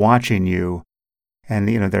people are watching you, and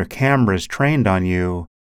their cameras trained on you,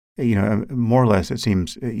 more or less, it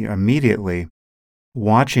seems, immediately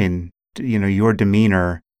watching your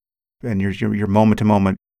demeanor and your moment to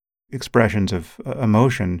moment expressions of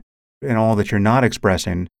emotion and all that you're not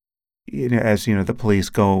expressing, as the police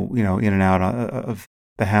go in and out of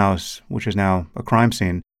the house, which is now a crime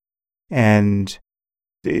scene. And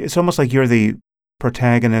it's almost like you're the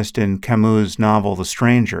protagonist in Camus' novel The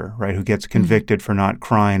Stranger, right, who gets convicted for not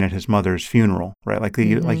crying at his mother's funeral, right? Like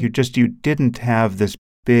you didn't have this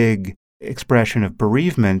big expression of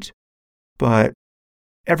bereavement, but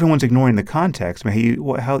everyone's ignoring the context. I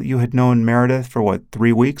mean, how you had known Meredith for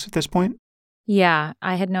 3 weeks at this point? Yeah,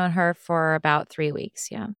 I had known her for about 3 weeks,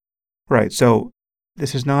 yeah. Right. So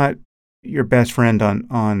this is not your best friend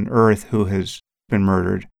on earth who has been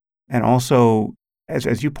murdered. And also,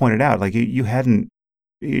 as you pointed out, like you hadn't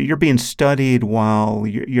you're being studied while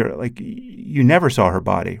you're like, you never saw her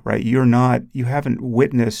body, right? You haven't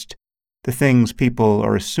witnessed the things people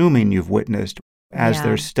are assuming you've witnessed as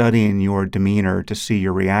they're Yeah. studying your demeanor to see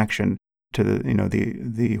your reaction to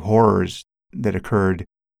the horrors that occurred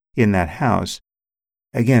in that house.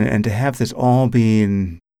 Again, and to have this all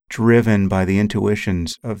being driven by the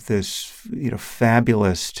intuitions of this,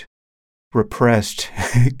 fabulous, repressed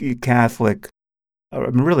Catholic,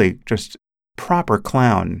 really just proper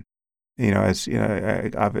clown.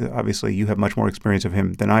 Obviously you have much more experience of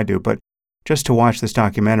him than I do, but just to watch this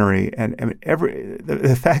documentary and I mean,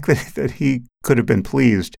 the fact that he could have been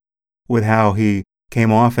pleased with how he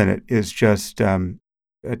came off in it is just a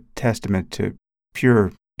testament to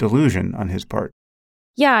pure delusion on his part.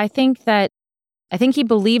 Yeah, I think he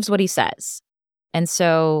believes what he says. And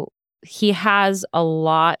so he has a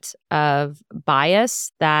lot of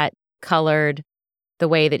bias that colored the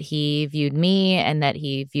way that he viewed me and that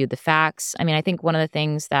he viewed the facts. I mean, I think one of the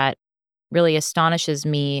things that really astonishes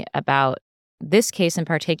me about this case in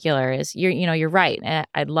particular is you're right. And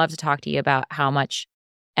I'd love to talk to you about how much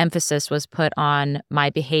emphasis was put on my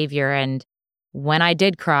behavior and when I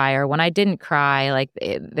did cry or when I didn't cry. Like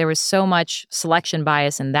there was so much selection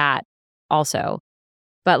bias in that also.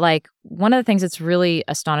 But like one of the things that's really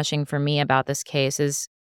astonishing for me about this case is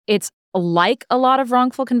it's like a lot of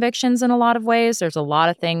wrongful convictions in a lot of ways. There's a lot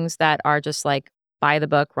of things that are just like by the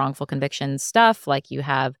book wrongful convictions stuff. Like you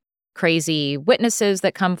have crazy witnesses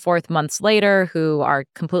that come forth months later who are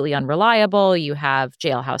completely unreliable. You have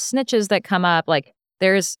jailhouse snitches that come up. Like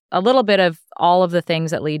there's a little bit of all of the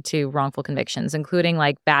things that lead to wrongful convictions, including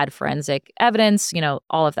like bad forensic evidence,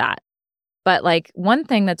 all of that. But like one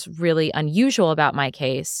thing that's really unusual about my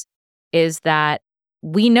case is that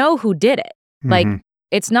we know who did it. Like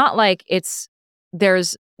it's not like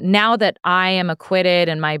there's now that I am acquitted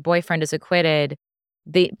and my boyfriend is acquitted,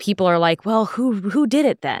 the people are like, well, who did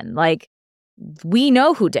it then? Like we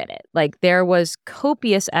know who did it. Like there was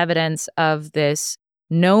copious evidence of this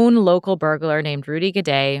known local burglar named Rudy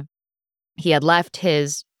Gaudet. He had left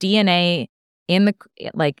his DNA in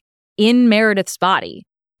Meredith's body.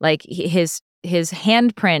 Like his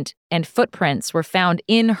handprint and footprints were found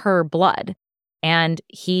in her blood. And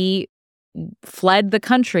he fled the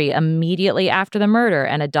country immediately after the murder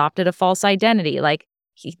and adopted a false identity. Like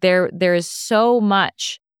there is so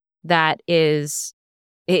much that it's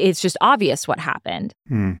just obvious what happened.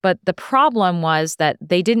 But the problem was that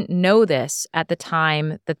they didn't know this at the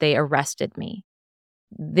time that they arrested me.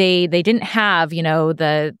 They didn't have,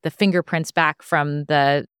 the fingerprints back from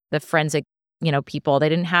the forensic, people. They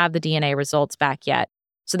didn't have the DNA results back yet.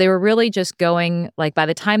 So they were really just going, like, by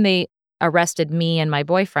the time they arrested me and my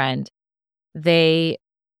boyfriend, they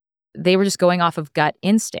were just going off of gut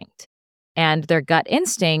instinct. And their gut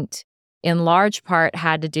instinct, in large part,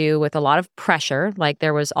 had to do with a lot of pressure. Like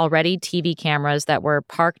there was already TV cameras that were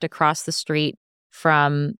parked across the street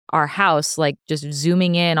from our house, like just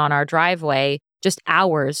zooming in on our driveway just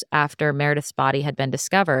hours after Meredith's body had been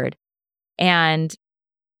discovered. And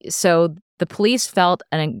so the police felt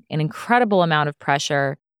an incredible amount of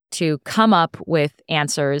pressure to come up with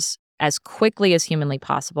answers as quickly as humanly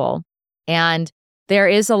possible. And there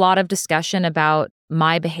is a lot of discussion about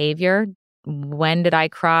my behavior. When did I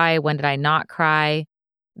cry? When did I not cry?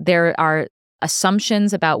 There are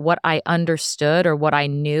assumptions about what I understood or what I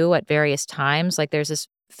knew at various times. Like there's this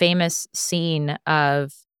famous scene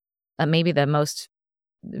of maybe the most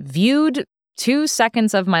viewed 2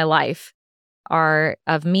 seconds of my life are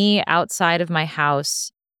of me outside of my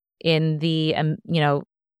house in the,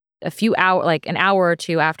 a few hours, like an hour or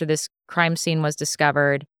two after this crime scene was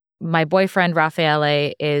discovered. My boyfriend,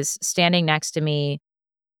 Raffaele, is standing next to me,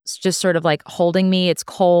 just sort of like holding me. It's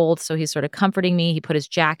cold, so he's sort of comforting me. He put his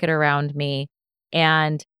jacket around me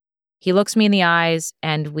and he looks me in the eyes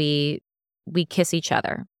and we kiss each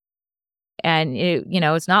other. And,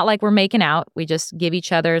 it's not like we're making out. We just give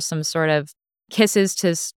each other some sort of kisses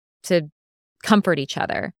to comfort each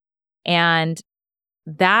other. And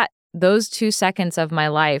those 2 seconds of my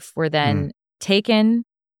life were then taken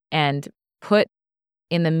and put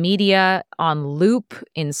in the media on loop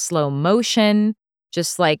in slow motion,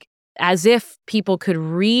 just like as if people could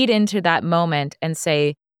read into that moment and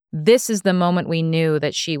say, this is the moment we knew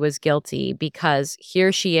that she was guilty because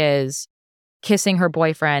here she is kissing her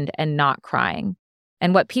boyfriend and not crying.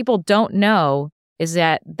 And what people don't know is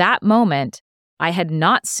that moment I had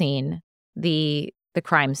not seen the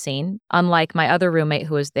crime scene, unlike my other roommate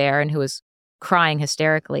who was there and who was crying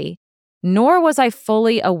hysterically, nor was I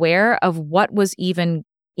fully aware of what was even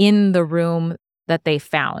in the room that they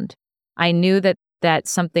found. I knew that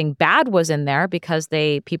something bad was in there because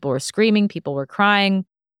people were screaming, people were crying.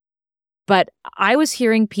 But I was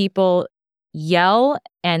hearing people yell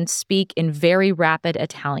and speak in very rapid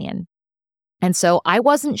Italian. And so I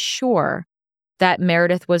wasn't sure that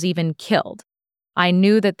Meredith was even killed. I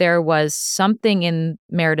knew that there was something in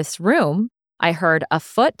Meredith's room. I heard a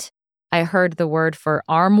foot. I heard the word for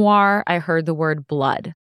armoire. I heard the word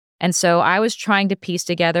blood. And so I was trying to piece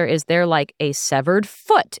together, is there like a severed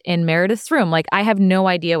foot in Meredith's room? Like, I have no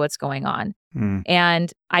idea what's going on.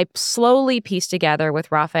 And I slowly pieced together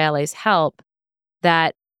with Raffaele's help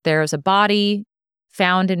that there's a body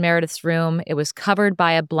found in Meredith's room. It was covered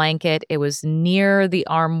by a blanket. It was near the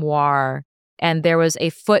armoire. And there was a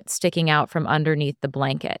foot sticking out from underneath the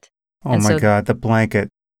blanket. Oh my God, the blanket.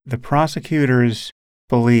 The prosecutor's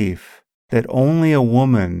belief that only a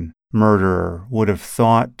woman murderer would have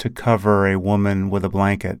thought to cover a woman with a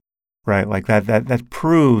blanket, right? Like that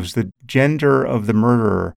proves the gender of the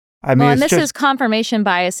murderer. I mean, and this is confirmation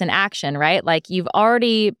bias in action, right? Like, you've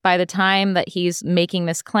already, by the time that he's making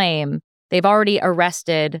this claim, they've already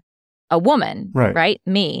arrested a woman, right?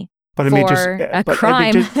 Me. But I mean, a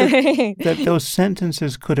crime. That those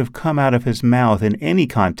sentences could have come out of his mouth in any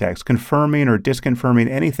context, confirming or disconfirming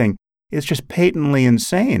anything. It's just patently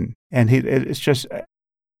insane. And it's just...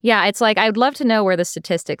 Yeah, it's like, I'd love to know where the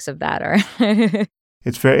statistics of that are.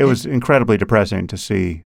 It was incredibly depressing to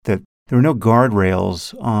see that there were no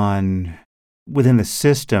guardrails within the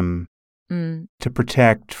system to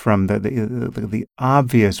protect from the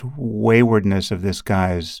obvious waywardness of this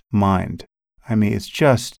guy's mind. I mean, it's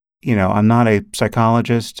just, I'm not a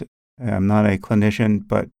psychologist, I'm not a clinician,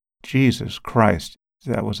 but Jesus Christ,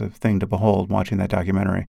 that was a thing to behold watching that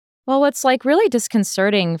documentary. Well, what's like really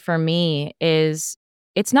disconcerting for me is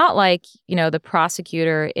it's not like, the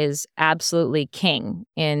prosecutor is absolutely king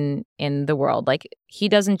in the world. Like, he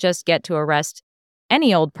doesn't just get to arrest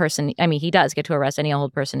any old person. I mean, he does get to arrest any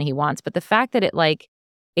old person he wants. But the fact that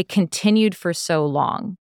it continued for so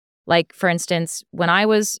long. Like, for instance, when I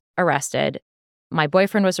was arrested, my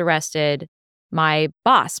boyfriend was arrested, my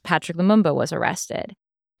boss, Patrick Lumumba, was arrested.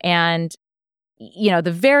 And,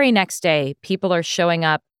 the very next day, people are showing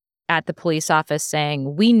up at the police office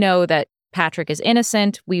saying, we know that Patrick is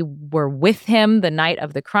innocent. We were with him the night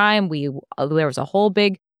of the crime. There was a whole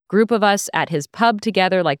big group of us at his pub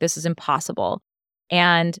together. Like, this is impossible.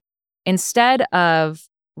 And instead of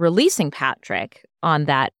releasing Patrick on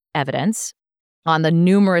that evidence, on the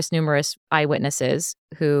numerous eyewitnesses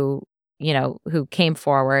who came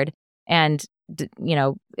forward, and,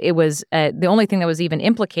 it was the only thing that was even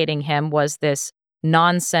implicating him was this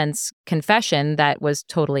nonsense confession that was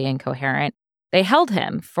totally incoherent. They held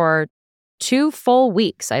him for 2 full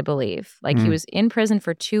weeks, I believe. Like, he was in prison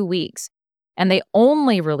for 2 weeks. And they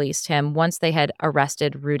only released him once they had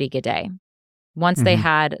arrested Rudy Guede. Once they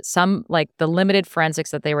had some, like, the limited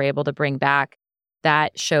forensics that they were able to bring back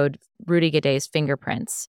that showed Rudy Guede's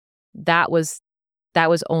fingerprints. That was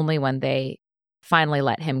only when they finally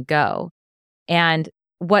let him go. And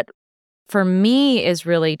what for me is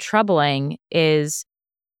really troubling is,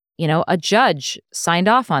 a judge signed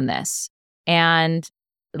off on this. And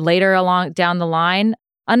later down the line,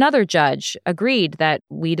 another judge agreed that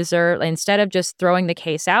we deserve, instead of just throwing the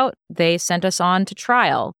case out, they sent us on to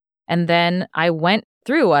trial. And then I went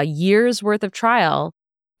through a year's worth of trial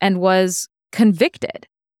and was convicted.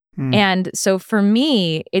 And so for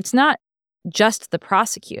me, it's not just the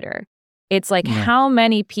prosecutor. It's like how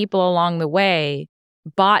many people along the way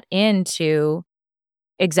bought into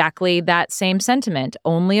exactly that same sentiment.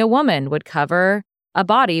 Only a woman would cover a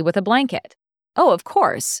body with a blanket. Oh, of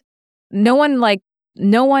course. No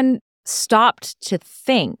one stopped to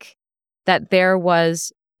think that there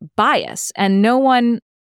was bias, and no one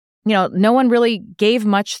really gave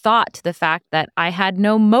much thought to the fact that I had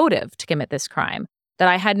no motive to commit this crime, that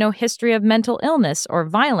I had no history of mental illness or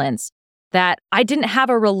violence, that I didn't have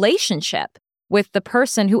a relationship with the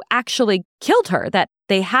person who actually killed her, that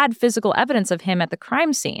they had physical evidence of him at the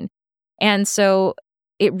crime scene. And so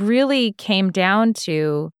it really came down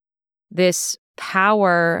to this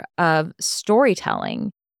power of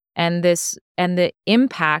storytelling and the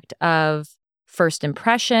impact of first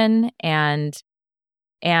impression and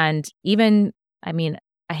even, I mean,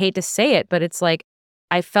 I hate to say it, but it's like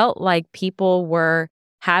I felt like people were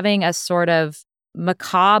having a sort of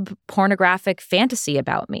macabre pornographic fantasy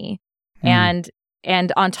about me. And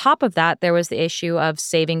on top of that, there was the issue of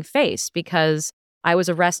saving face, because I was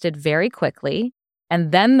arrested very quickly.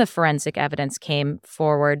 And then the forensic evidence came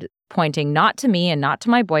forward pointing not to me and not to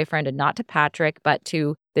my boyfriend and not to Patrick, but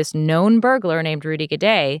to this known burglar named Rudy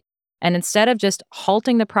Guede. And instead of just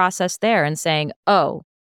halting the process there and saying, oh,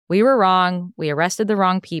 we were wrong, we arrested the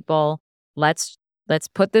wrong people, let's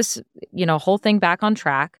put this, whole thing back on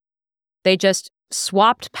track, they just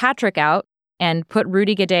swapped Patrick out and put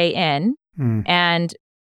Rudy Gaudet in and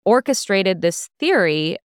orchestrated this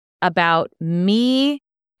theory about me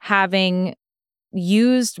having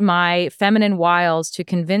used my feminine wiles to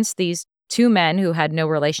convince these two men who had no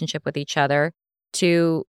relationship with each other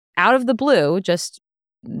to, out of the blue, just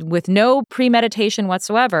with no premeditation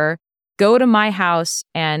whatsoever, go to my house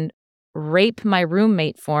and rape my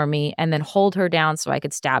roommate for me and then hold her down so I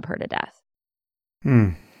could stab her to death.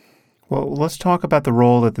 Well, let's talk about the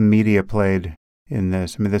role that the media played in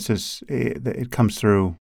this. I mean, it comes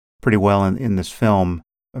through pretty well in this film.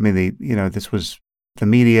 I mean, this was the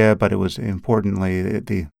media, but it was importantly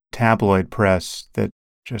the tabloid press that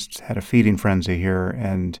just had a feeding frenzy here.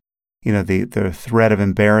 And, the threat of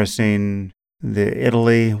embarrassing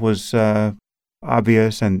Italy was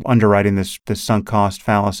obvious, and underwriting this sunk cost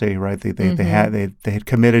fallacy, right? They had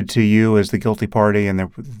committed to you as the guilty party, and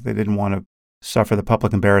they didn't want to suffer the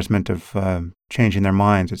public embarrassment of changing their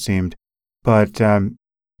minds, it seemed. But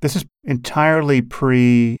this is entirely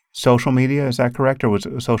pre-social media, is that correct? Or was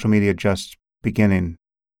social media just beginning?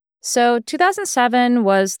 So 2007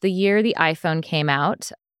 was the year the iPhone came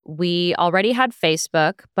out. We already had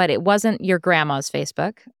Facebook, but it wasn't your grandma's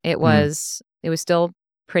Facebook. It was still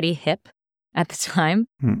pretty hip at the time.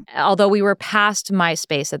 Although we were past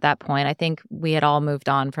MySpace at that point. I think we had all moved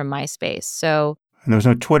on from MySpace. So, and there was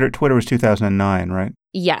no Twitter. Twitter was 2009, right?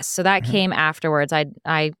 Yes. So that came afterwards.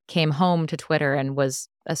 I came home to Twitter and was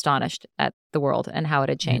astonished at the world and how it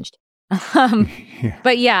had changed.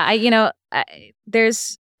 But yeah,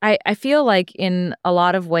 I feel like in a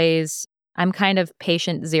lot of ways, I'm kind of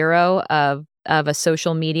patient zero of a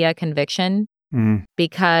social media conviction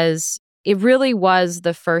because it really was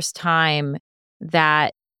the first time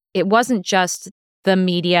that it wasn't just the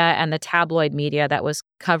media and the tabloid media that was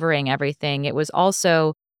covering everything. It was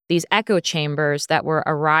also these echo chambers that were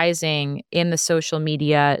arising in the social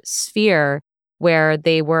media sphere where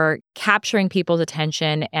they were capturing people's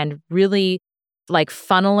attention and really like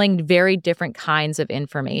funneling very different kinds of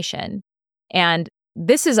information. And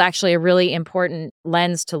this is actually a really important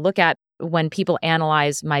lens to look at when people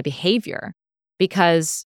analyze my behavior,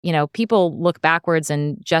 because, people look backwards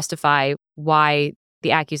and justify why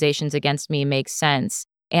the accusations against me make sense.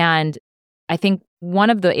 And I think one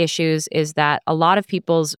of the issues is that a lot of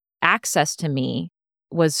people's access to me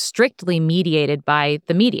was strictly mediated by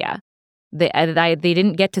the media. They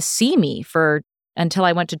didn't get to see me until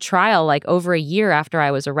I went to trial, like over a year after I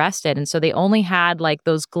was arrested. And so they only had like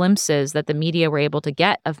those glimpses that the media were able to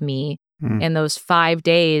get of me in those 5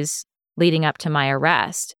 days leading up to my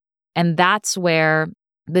arrest. And that's where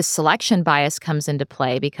this selection bias comes into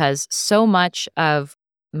play, because so much of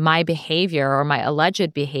my behavior or my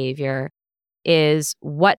alleged behavior is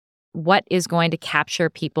what is going to capture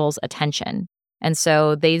people's attention. And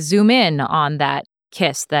so they zoom in on that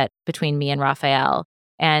kiss that between me and Raphael,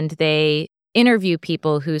 and they interview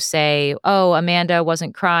people who say, oh, Amanda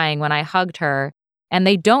wasn't crying when I hugged her. And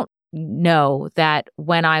they don't know that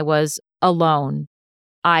when I was alone,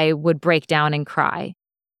 I would break down and cry.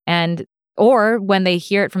 Or when they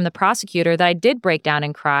hear it from the prosecutor that I did break down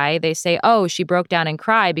and cry, they say, oh, she broke down and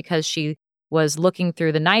cried because she was looking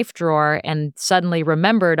through the knife drawer and suddenly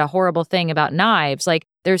remembered a horrible thing about knives. Like,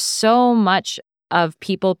 there's so much of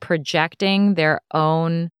people projecting their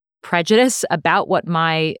own prejudice about what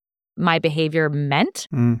my behavior meant.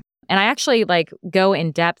 And I actually go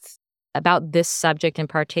in depth about this subject in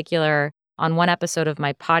particular on one episode of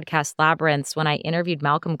my podcast Labyrinths when I interviewed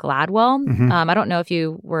Malcolm Gladwell. I don't know if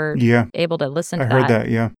you were able to listen to that. I heard that,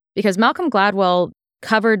 yeah. Because Malcolm Gladwell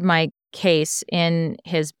covered my case in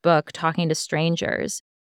his book, Talking to Strangers.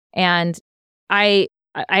 And I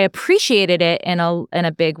appreciated it in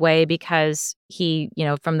a big way because he,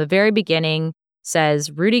 from the very beginning says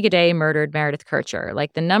Rudy Gaudet murdered Meredith Kercher.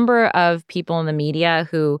 Like, the number of people in the media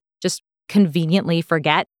who just conveniently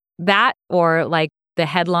forget that, or like the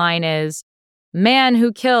headline is "Man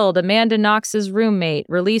who killed Amanda Knox's roommate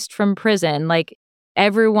released from prison." Like,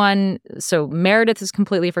 everyone, so Meredith is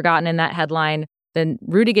completely forgotten in that headline. Then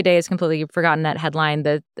Rudy Gaudet is completely forgotten in that headline.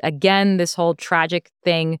 Again, this whole tragic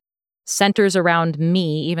thing centers around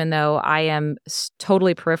me, even though I am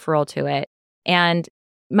totally peripheral to it. And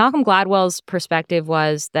Malcolm Gladwell's perspective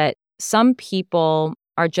was that some people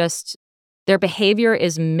are just, their behavior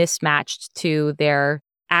is mismatched to their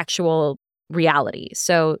actual reality.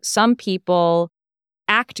 So some people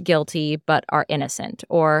act guilty but are innocent,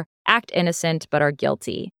 or act innocent but are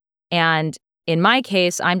guilty. And in my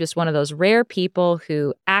case, I'm just one of those rare people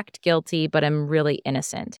who act guilty but am really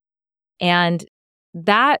innocent. And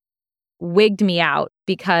that wigged me out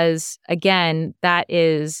because, again, that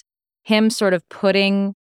is him sort of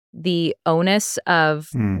putting the onus of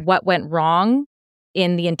what went wrong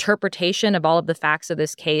in the interpretation of all of the facts of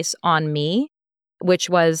this case on me, which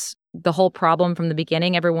was the whole problem from the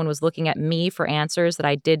beginning. Everyone was looking at me for answers that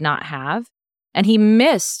I did not have. And he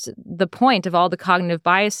missed the point of all the cognitive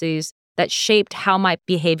biases that shaped how my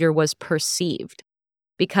behavior was perceived,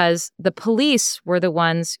 because the police were the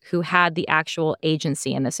ones who had the actual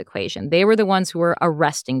agency in this equation. They were the ones who were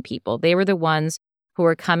arresting people. They were the ones who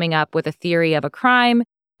were coming up with a theory of a crime.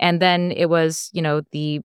 And then it was,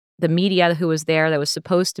 the media who was there that was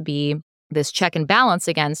supposed to be this check and balance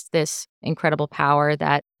against this incredible power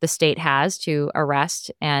that the state has to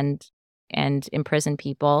arrest and imprison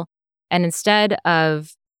people. And instead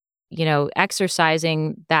of,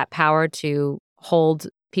 exercising that power to hold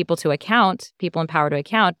people in power to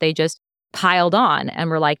account, they just piled on and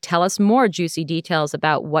were like, tell us more juicy details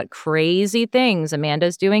about what crazy things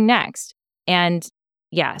Amanda's doing next. And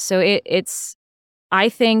yeah, so I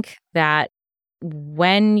think that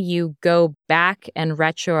when you go back and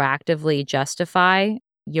retroactively justify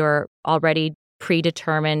your already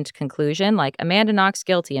predetermined conclusion, like Amanda Knox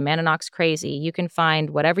guilty, Amanda Knox crazy, you can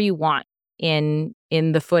find whatever you want in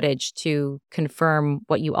the footage to confirm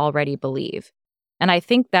what you already believe. And I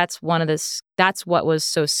think that's what was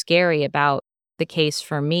so scary about the case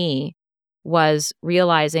for me, was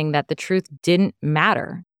realizing that the truth didn't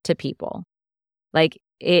matter to people. Like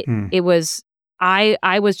it was,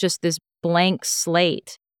 I was just this blank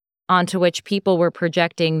slate onto which people were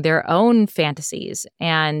projecting their own fantasies.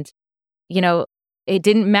 And, it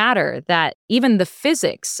didn't matter that even the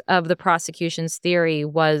physics of the prosecution's theory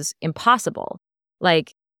was impossible.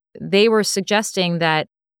 Like, they were suggesting that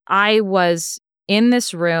I was in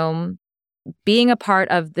this room being a part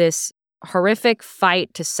of this horrific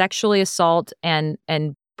fight to sexually assault and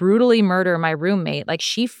brutally murder my roommate. Like,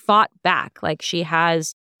 she fought back. Like, she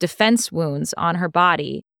has defense wounds on her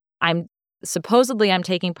body. I'm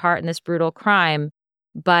taking part in this brutal crime,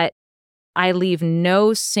 but I leave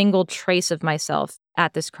no single trace of myself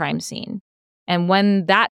at this crime scene. And when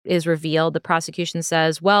that is revealed, the prosecution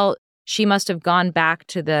says, well, she must have gone back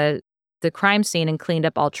to the crime scene and cleaned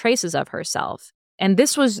up all traces of herself. And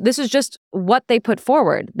this is just what they put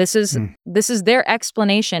forward. This is their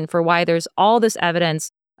explanation for why there's all this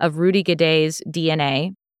evidence of Rudy Guede's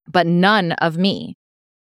DNA, but none of me.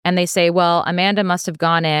 And they say, well, Amanda must have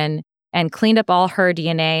gone in and cleaned up all her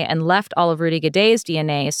DNA and left all of Rudy Guede's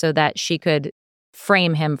DNA so that she could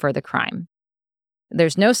frame him for the crime.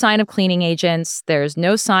 There's no sign of cleaning agents. There's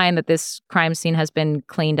no sign that this crime scene has been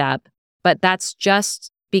cleaned up. But that's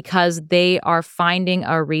just because they are finding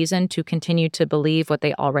a reason to continue to believe what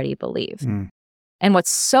they already believe. And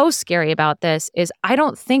what's so scary about this is I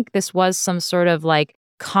don't think this was some sort of like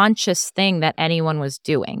conscious thing that anyone was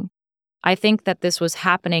doing. I think that this was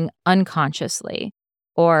happening unconsciously.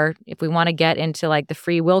 Or if we want to get into like the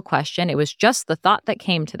free will question, it was just the thought that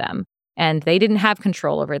came to them and they didn't have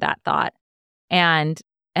control over that thought. And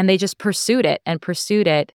they just pursued it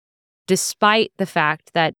despite the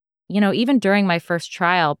fact that, even during my first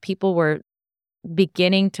trial, people were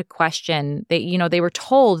beginning to question. They were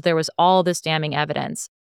told there was all this damning evidence.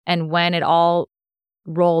 And when it all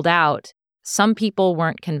rolled out, some people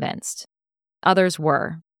weren't convinced. Others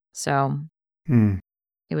were. So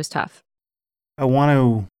it was tough. I want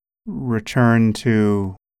to return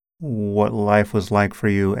to what life was like for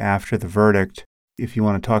you after the verdict, if you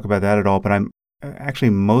want to talk about that at all. But I'm actually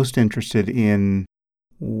most interested in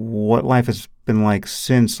what life has been like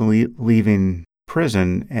since leaving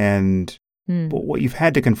prison and what you've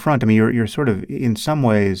had to confront. I mean, you're sort of, in some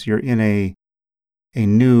ways, you're in a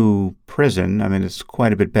new prison. I mean, it's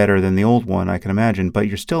quite a bit better than the old one, I can imagine, but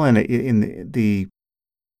you're still in the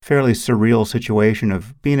fairly surreal situation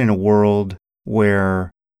of being in a world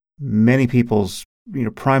where many people's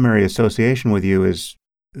primary association with you is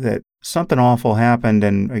that something awful happened,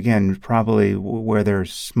 and again, probably where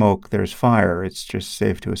there's smoke, there's fire. It's just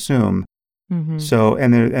safe to assume. So,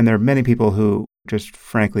 and there are many people who just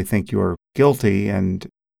frankly think you're guilty, and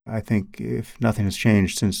I think if nothing has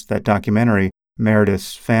changed since that documentary,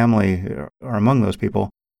 Meredith's family are among those people.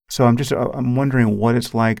 So I'm wondering what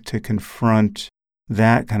it's like to confront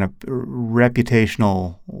that kind of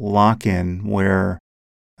reputational lock-in where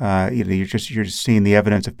you're just seeing the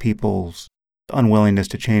evidence of people's unwillingness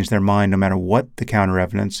to change their mind no matter what the counter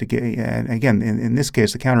evidence. And again, in this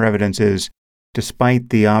case, the counter evidence is,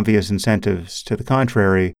 despite the obvious incentives to the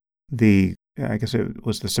contrary, I guess it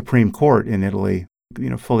was the Supreme Court in Italy,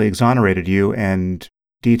 fully exonerated you and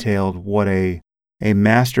detailed what a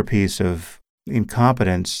masterpiece of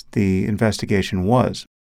incompetence the investigation was.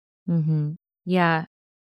 Yeah,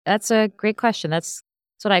 that's a great question. That's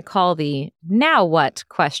It's what I call the now what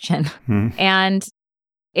question. Hmm. And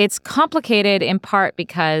it's complicated in part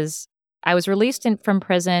because I was released from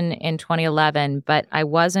prison in 2011, but I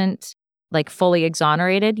wasn't like fully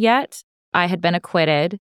exonerated yet. I had been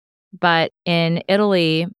acquitted, but in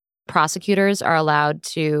Italy, prosecutors are allowed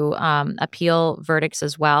to appeal verdicts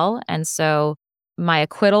as well. And so my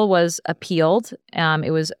acquittal was appealed.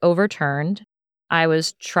 It was overturned. I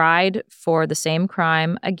was tried for the same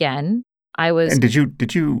crime again. I was And you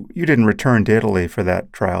didn't return to Italy for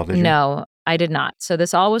that trial, did you? No, I did not. So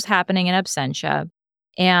this all was happening in absentia.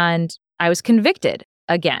 And I was convicted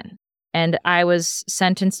again. And I was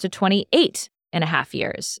sentenced to 28 and a half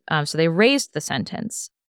years. So they raised the sentence.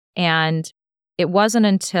 And it wasn't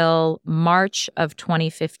until March of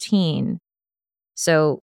 2015,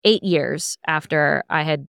 so 8 years after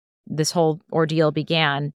this whole ordeal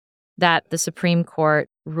began, that the Supreme Court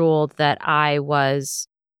ruled that I was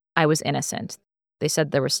innocent. They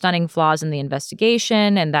said there were stunning flaws in the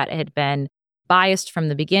investigation and that it had been biased from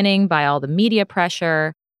the beginning by all the media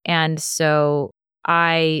pressure. And so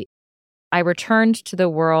I returned to the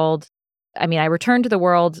world. I returned to the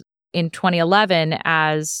world in 2011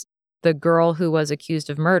 as the girl who was accused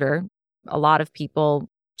of murder. A lot of people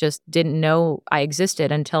just didn't know I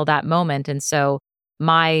existed until that moment. And so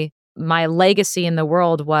my legacy in the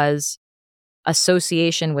world was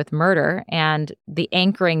association with murder, and the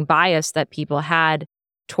anchoring bias that people had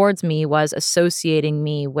towards me was associating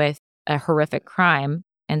me with a horrific crime.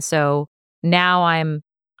 And so now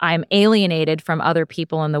I'm alienated from other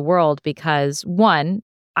people in the world because, one,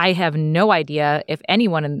 I have no idea if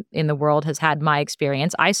anyone in the world has had my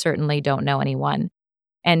experience. I certainly don't know anyone.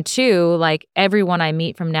 And two, like, everyone I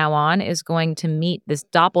meet from now on is going to meet this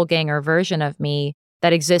doppelganger version of me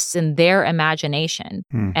that exists in their imagination.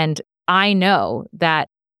 And I know that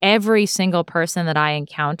every single person that I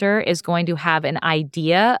encounter is going to have an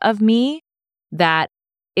idea of me that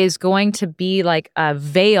is going to be like a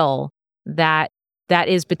veil that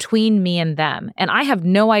is between me and them. And I have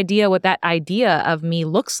no idea what that idea of me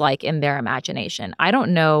looks like in their imagination. I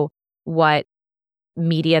don't know what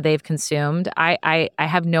media they've consumed. I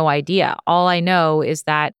have no idea. All I know is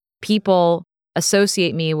that people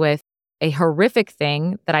associate me with a horrific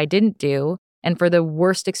thing that I didn't do and for the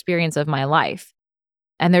worst experience of my life.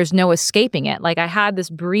 And there's no escaping it. Like, I had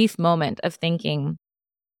this brief moment of thinking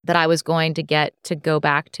that I was going to get to go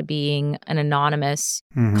back to being an anonymous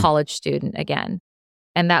college student again.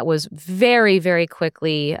 And that was very, very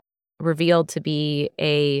quickly revealed to be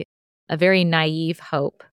a very naive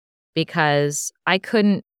hope, because I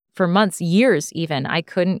couldn't, for months, years even, I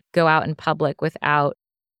couldn't go out in public without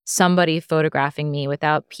somebody photographing me,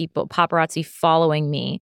 without paparazzi following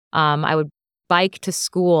me. I would bike to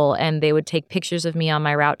school and they would take pictures of me on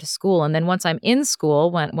my route to school. And then once I'm in school,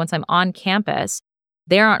 once I'm on campus,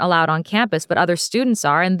 they aren't allowed on campus, but other students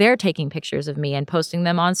are, and they're taking pictures of me and posting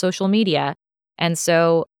them on social media. And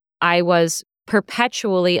so I was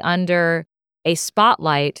perpetually under a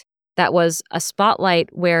spotlight that was a spotlight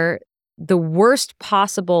where the worst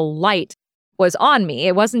possible light was on me.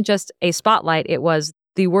 It wasn't just a spotlight, it was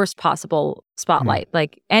the worst possible spotlight.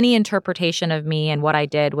 Like, any interpretation of me and what I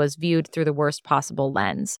did was viewed through the worst possible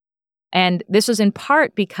lens. And this was in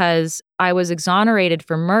part because I was exonerated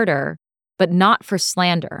for murder, but not for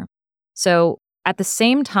slander. So at the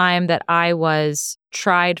same time that I was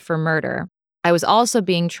tried for murder, I was also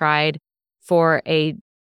being tried for a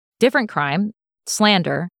different crime,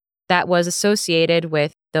 slander, that was associated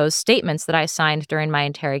with those statements that I signed during my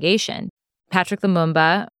interrogation. Patrick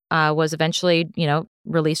Lumumba was eventually,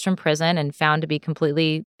 released from prison and found to be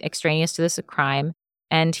completely extraneous to this crime,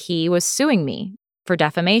 and he was suing me for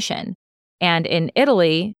defamation. And in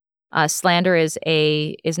Italy, slander is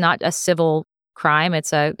not a civil crime;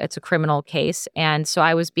 it's a criminal case. And so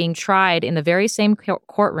I was being tried in the very same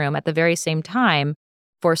courtroom at the very same time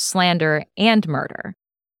for slander and murder,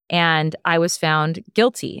 and I was found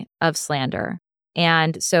guilty of slander.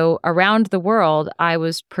 And so around the world, I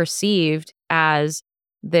was perceived as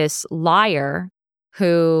this liar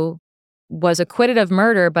who was acquitted of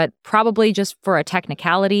murder, but probably just for a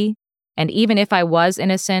technicality. And even if I was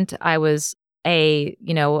innocent, I was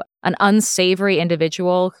an unsavory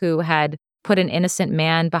individual who had put an innocent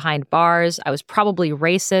man behind bars. I was probably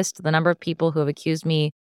racist. The number of people who have accused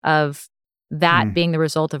me of that being the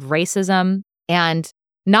result of racism, and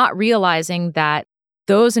not realizing that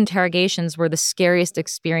those interrogations were the scariest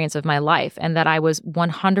experience of my life and that I was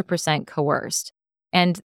 100% coerced.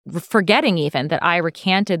 And forgetting even that I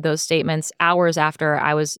recanted those statements hours after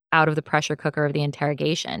I was out of the pressure cooker of the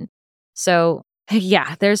interrogation. So,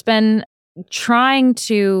 yeah, there's been trying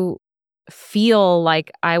to feel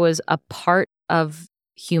like I was a part of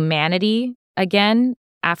humanity again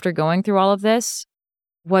after going through all of this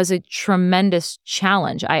was a tremendous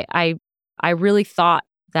challenge. I really thought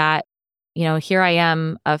that, here I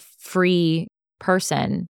am, a free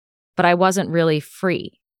person, but I wasn't really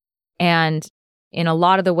free. And in a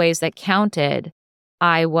lot of the ways that counted,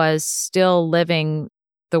 I was still living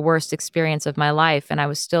the worst experience of my life, and I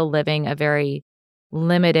was still living a very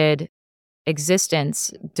limited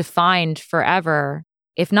existence, defined forever,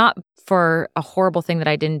 if not for a horrible thing that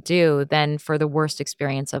I didn't do, then for the worst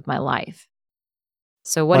experience of my life.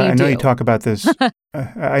 So what do you do? I know you talk about this.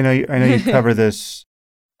 I know you cover this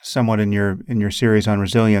somewhat in your series on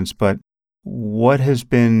resilience, but what has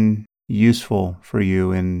been useful for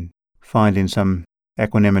you in finding some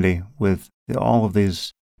equanimity with all of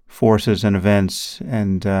these forces and events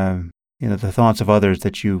and the thoughts of others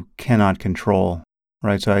that you cannot control,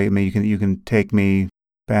 right? So I mean, you can take me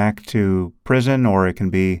back to prison, or it can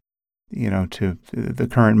be to the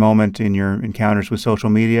current moment in your encounters with social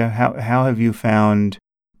media. How have you found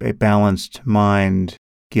a balanced mind,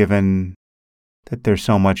 given that there's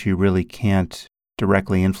so much you really can't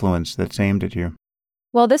directly influence that's aimed at you?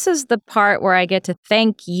 Well, this is the part where I get to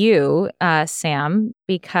thank you, Sam,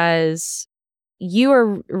 because you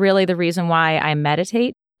are really the reason why I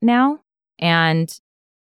meditate now. And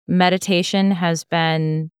meditation has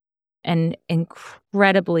been an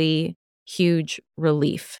incredibly huge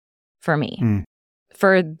relief for me.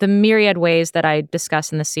 For the myriad ways that I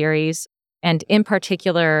discuss in the series, and in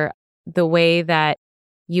particular, the way that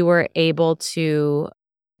you were able to,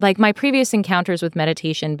 like my previous encounters with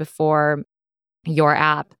meditation before your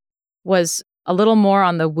app was a little more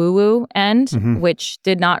on the woo-woo end, which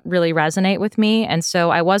did not really resonate with me. And so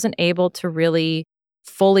I wasn't able to really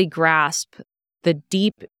fully grasp the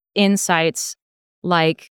deep insights,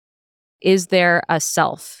 like, is there a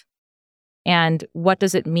self? And what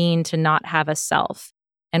does it mean to not have a self?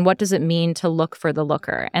 And what does it mean to look for the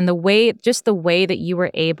looker? And the way that you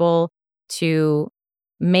were able to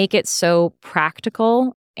make it so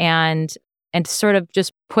practical and sort of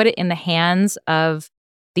just put it in the hands of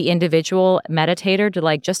the individual meditator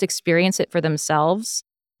to just experience it for themselves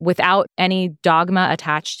without any dogma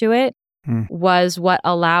attached to it was what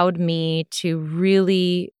allowed me to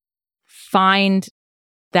really find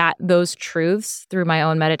those truths through my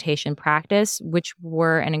own meditation practice, which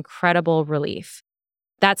were an incredible relief.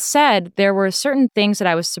 That said, there were certain things that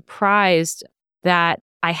I was surprised that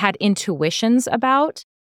I had intuitions about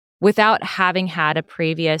without having had a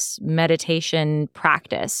previous meditation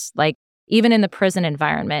practice. Like, even in the prison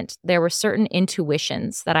environment, there were certain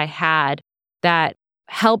intuitions that I had that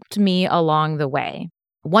helped me along the way.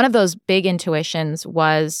 One of those big intuitions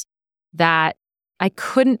was that I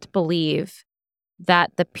couldn't believe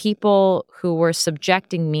that the people who were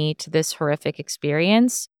subjecting me to this horrific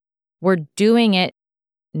experience were doing it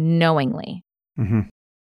knowingly.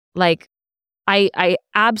 Like, I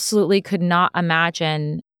absolutely could not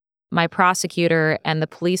imagine my prosecutor and the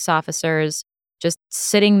police officers just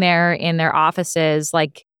sitting there in their offices,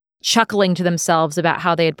 chuckling to themselves about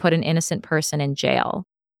how they had put an innocent person in jail.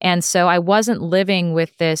 And so I wasn't living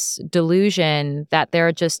with this delusion that there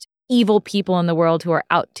are just evil people in the world who are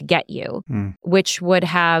out to get you, which would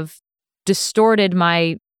have distorted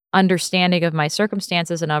my understanding of my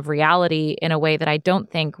circumstances and of reality in a way that I don't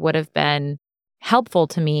think would have been helpful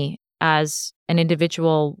to me as an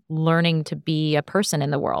individual learning to be a person in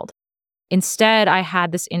the world. Instead, I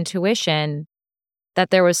had this intuition that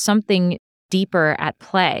there was something deeper at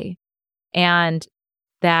play and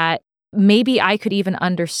that maybe I could even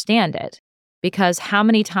understand it, because how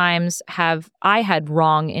many times have I had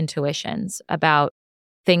wrong intuitions about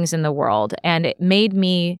things in the world, and it made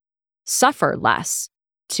me suffer less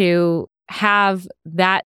to have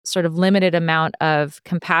that sort of limited amount of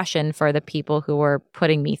compassion for the people who were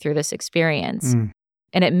putting me through this experience.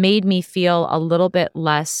 And it made me feel a little bit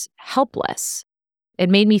less helpless. It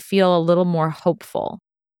made me feel a little more hopeful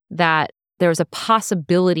that there was a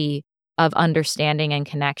possibility of understanding and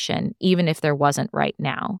connection, even if there wasn't right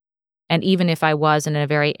now. And even if I was in a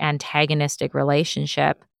very antagonistic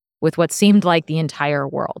relationship with what seemed like the entire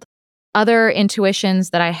world. Other intuitions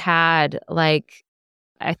that I had, I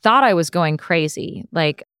thought I was going crazy.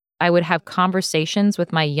 I would have conversations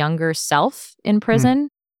with my younger self in prison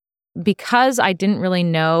because I didn't really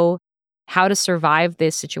know how to survive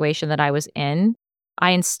this situation that I was in.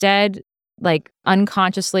 I instead,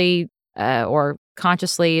 unconsciously or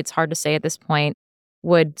consciously, it's hard to say at this point,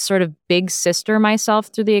 would sort of big sister myself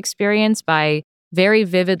through the experience by very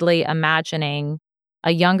vividly imagining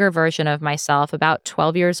a younger version of myself, about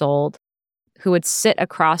 12 years old, who would sit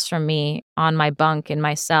across from me on my bunk in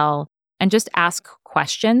my cell and just ask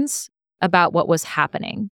questions about what was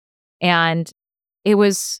happening. And it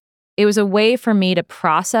was a way for me to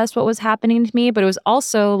process what was happening to me, but it was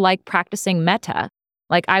also like practicing metta.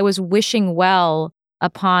 Like I was wishing well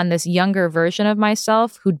upon this younger version of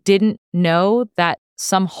myself who didn't know that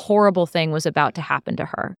some horrible thing was about to happen to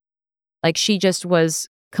her. Like she just was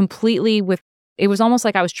completely it was almost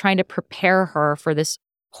like I was trying to prepare her for this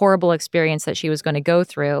horrible experience that she was going to go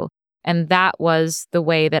through. And that was the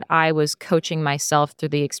way that I was coaching myself through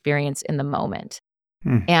the experience in the moment.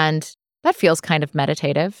 And that feels kind of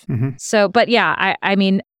meditative. So, but yeah, I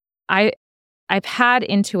mean, I've had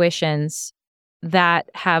intuitions that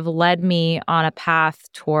have led me on a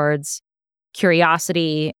path towards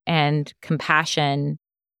curiosity and compassion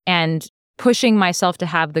and pushing myself to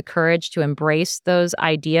have the courage to embrace those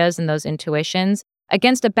ideas and those intuitions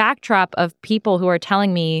against a backdrop of people who are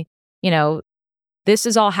telling me, this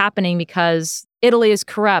is all happening because Italy is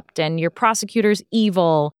corrupt and your prosecutor's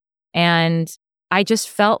evil. And I just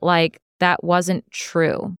felt like that wasn't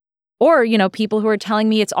true. Or, people who are telling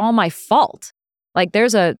me it's all my fault. Like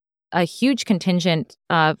there's a huge contingent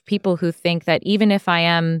of people who think that even if I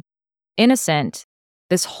am innocent,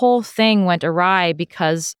 this whole thing went awry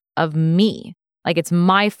because of me. Like it's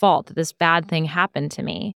my fault that this bad thing happened to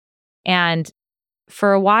me. And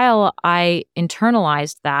for a while, I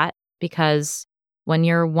internalized that because when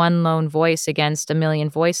you're one lone voice against a million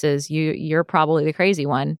voices, you're probably the crazy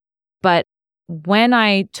one. But when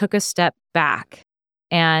I took a step back,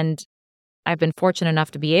 and I've been fortunate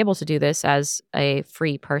enough to be able to do this as a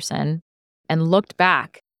free person, and looked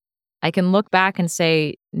back, I can look back and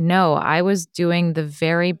say, no, I was doing the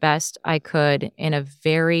very best I could in a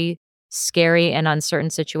very scary and uncertain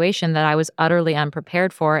situation that I was utterly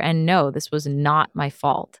unprepared for. And no, this was not my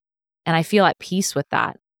fault. And I feel at peace with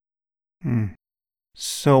that.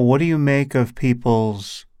 So what do you make of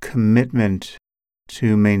people's commitment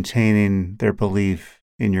to maintaining their belief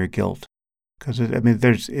in your guilt? Because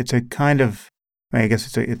it's a kind of, I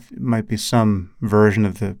guess it might be some version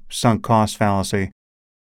of the sunk cost fallacy.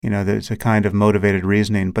 There's a kind of motivated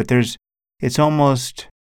reasoning, but it's almost,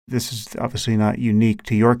 this is obviously not unique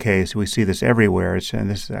to your case. We see this everywhere. And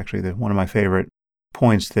this is actually one of my favorite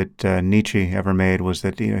points that Nietzsche ever made was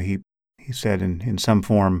that, he said in some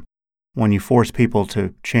form, when you force people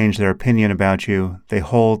to change their opinion about you, they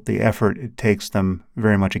hold the effort it takes them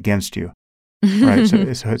very much against you. Right? So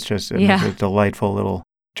it's just a delightful little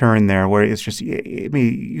turn there where it's just,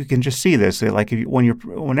 you can just see this. Like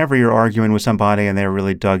whenever you're arguing with somebody and they're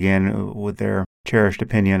really dug in with their cherished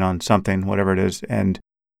opinion on something, whatever it is, and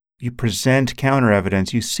you present counter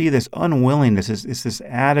evidence, you see this unwillingness, it's this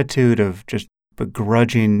attitude of just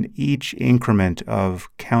begrudging each increment of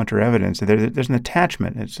counter evidence. There's an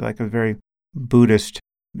attachment. It's like a very Buddhist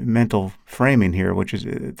mental framing here,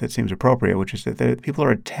 that seems appropriate, which is that people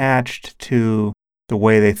are attached to the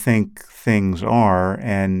way they think things are,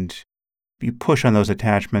 and you push on those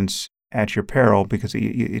attachments at your peril because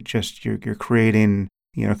you're creating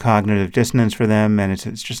cognitive dissonance for them, and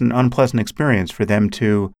it's just an unpleasant experience for them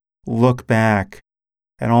to look back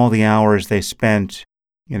at all the hours they spent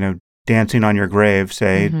dancing on your grave,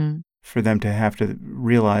 say, for them to have to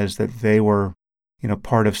realize that they were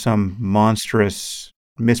part of some monstrous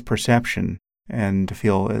misperception and to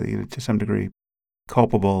feel to some degree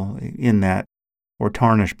culpable in that or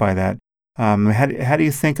tarnished by that. How do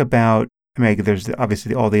you think about, there's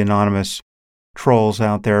obviously all the anonymous trolls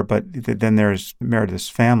out there, but then there's Meredith's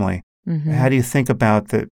family. How do you think about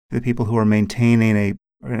the people who are maintaining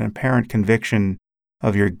an apparent conviction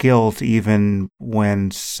of your guilt even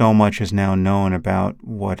when so much is now known about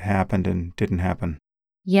what happened and didn't happen?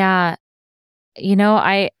 Yeah.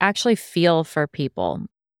 I actually feel for people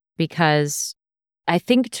because I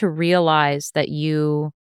think to realize that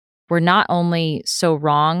you were not only so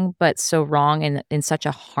wrong, but so wrong in such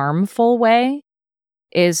a harmful way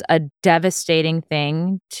is a devastating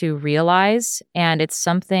thing to realize. And it's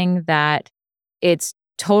something that it's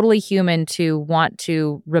totally human to want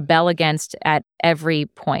to rebel against at every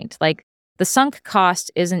point. Like the sunk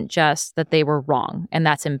cost isn't just that they were wrong, and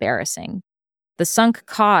that's embarrassing. The sunk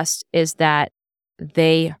cost is that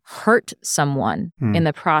they hurt someone in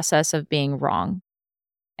the process of being wrong.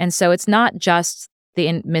 And so it's not just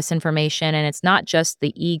the misinformation, and it's not just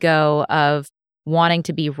the ego of wanting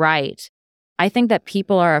to be right. I think that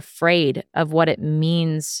people are afraid of what it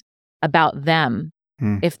means about them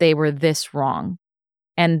if they were this wrong.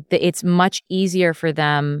 And it's much easier for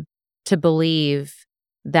them to believe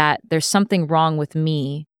that there's something wrong with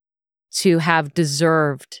me to have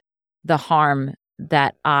deserved the harm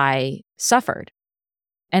that I suffered.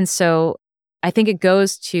 And so I think it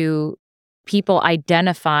goes to people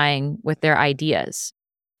identifying with their ideas.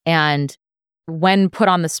 And when put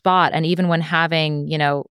on the spot, and even when having,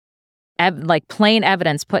 like plain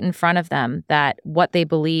evidence put in front of them that what they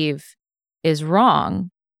believe is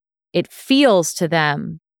wrong, it feels to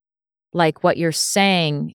them like what you're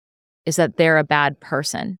saying is that they're a bad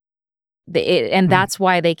person. And that's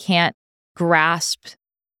why they can't grasp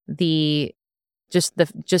just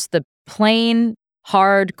the plain,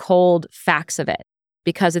 hard, cold facts of it,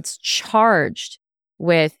 because it's charged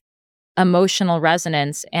with emotional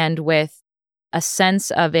resonance and with a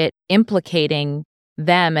sense of it implicating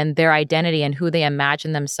them and their identity and who they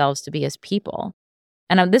imagine themselves to be as people.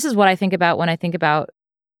 And this is what I think about when I think about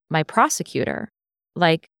my prosecutor.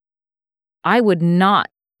 Like, I would not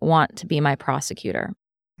want to be my prosecutor.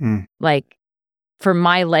 Like, for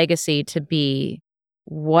my legacy to be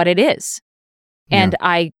what it is. Yeah. And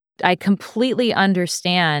I completely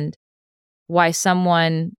understand why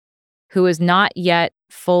someone who is not yet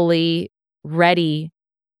fully ready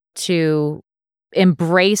to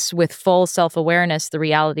embrace with full self-awareness the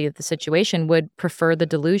reality of the situation would prefer the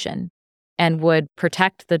delusion and would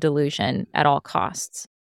protect the delusion at all costs.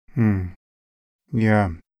 Yeah.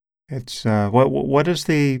 It's what is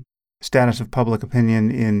the status of public opinion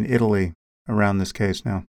in Italy around this case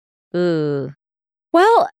now? Ooh.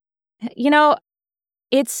 Well,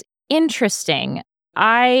 it's interesting.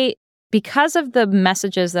 Because of the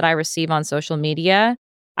messages that I receive on social media,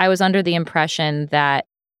 I was under the impression that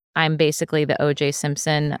I'm basically the O.J.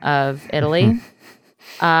 Simpson of Italy.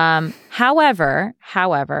 However,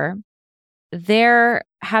 there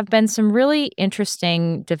have been some really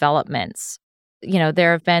interesting developments.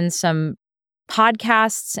 There have been some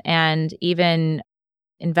podcasts and even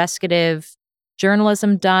investigative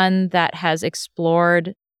journalism done that has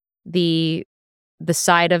explored the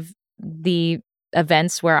side of the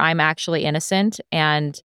events where I'm actually innocent,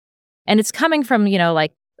 and it's coming from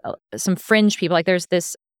some fringe people. Like, there's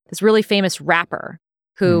this really famous rapper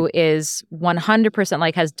who is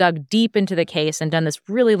 100% has dug deep into the case and done this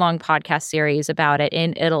really long podcast series about it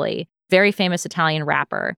in Italy. Very famous Italian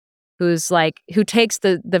rapper who takes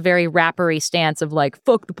the very rappery stance of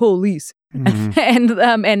fuck the police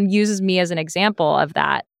and uses me as an example of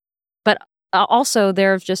that. But also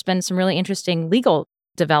there have just been some really interesting legal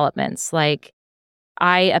developments. Like,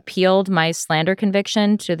 I appealed my slander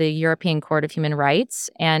conviction to the European Court of Human Rights,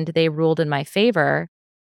 and they ruled in my favor.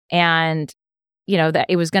 And that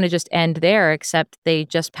it was going to just end there, except they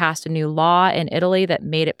just passed a new law in Italy that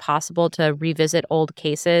made it possible to revisit old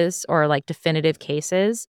cases or definitive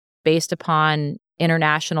cases based upon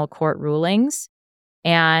international court rulings.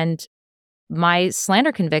 And my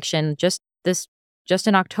slander conviction just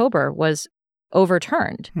in October was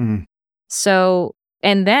overturned. So,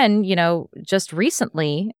 and then, just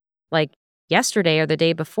recently, yesterday or the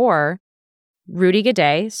day before, Rudy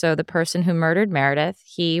Guede, so the person who murdered Meredith,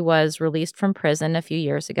 he was released from prison a few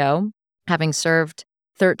years ago, having served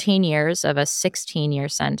 13 years of a 16-year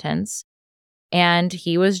sentence. And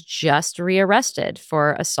he was just rearrested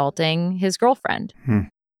for assaulting his girlfriend.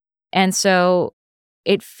 And so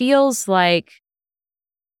it feels like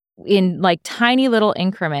in tiny little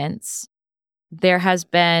increments, there has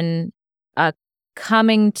been a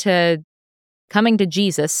coming to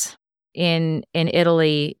Jesus in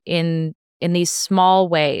Italy in these small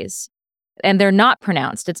ways. And they're not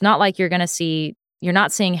pronounced. It's not like you're not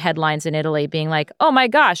seeing headlines in Italy being like, oh my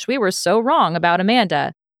gosh, we were so wrong about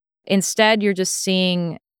Amanda. Instead, you're just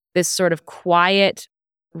seeing this sort of quiet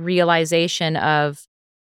realization of,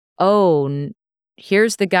 oh,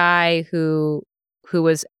 here's the guy who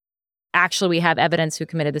was actually, we have evidence, who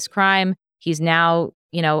committed this crime. He's now,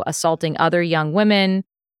 assaulting other young women.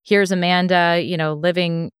 Here's Amanda,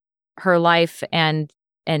 living her life and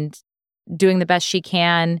doing the best she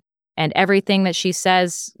can. And everything that she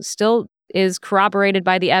says still is corroborated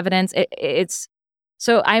by the evidence.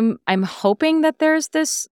 So I'm hoping that there's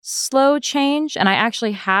this slow change. And I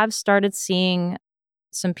actually have started seeing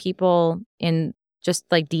some people in just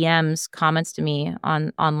DMs, comments to me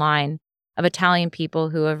online of Italian people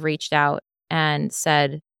who have reached out and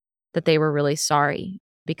said that they were really sorry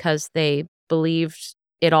because they believed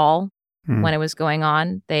it all when it was going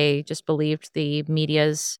on. They just believed the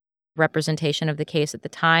media's representation of the case at the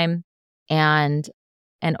time. And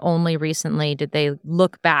only recently did they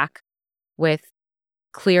look back with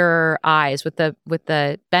clearer eyes, with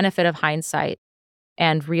the benefit of hindsight,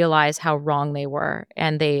 and realize how wrong they were.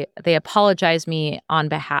 And they apologized to me on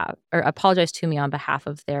behalf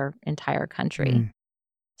of their entire country.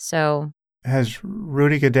 So, has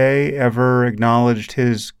Rudy Guede ever acknowledged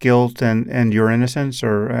his guilt and your innocence?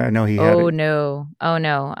 Or I know he had. Oh no.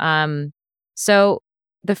 So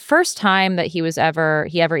the first time that he ever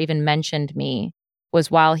even mentioned me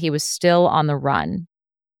was while he was still on the run.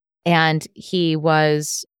 And he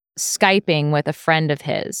was Skyping with a friend of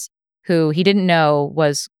his who he didn't know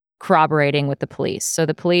was corroborating with the police. So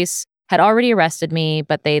the police had already arrested me,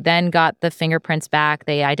 but they then got the fingerprints back.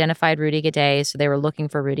 They identified Rudy Guede, so they were looking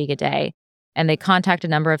for Rudy Guede. And they contacted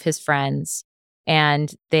a number of his friends.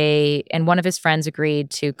 And one of his friends agreed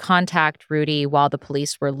to contact Rudy while the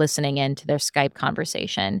police were listening in to their Skype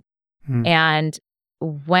conversation. And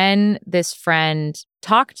when this friend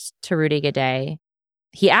talked to Rudy Guede,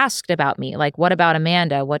 he asked about me, like, what about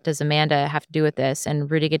Amanda? What does Amanda have to do with this?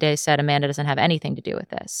 And Rudy Guede said, Amanda doesn't have anything to do with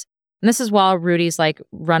this. And this is while Rudy's like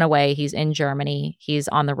run away. He's in Germany. He's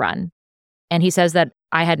on the run. And he says that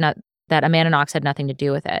that Amanda Knox had nothing to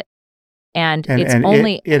do with it. And it's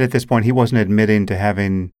only at this point, he wasn't admitting to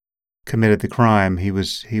having committed the crime. He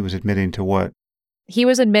was admitting to what? He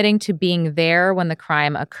was admitting to being there when the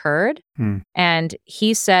crime occurred. And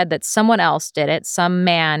he said that someone else did it. Some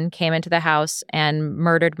man came into the house and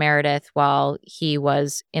murdered Meredith while he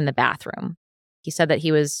was in the bathroom. He said that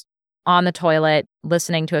he was on the toilet,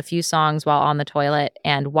 listening to a few songs while on the toilet.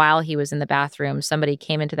 And while he was in the bathroom, somebody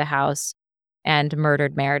came into the house and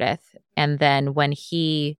murdered Meredith. And then when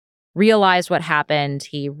he realized what happened,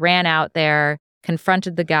 he ran out there,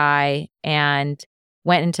 confronted the guy, and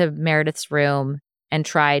went into Meredith's room and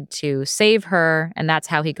tried to save her. And that's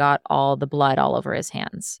how he got all the blood all over his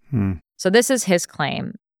hands. So this is his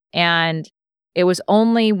claim. And it was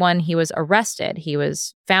only when he was arrested, he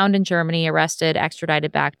was found in Germany, arrested,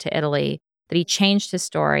 extradited back to Italy, that he changed his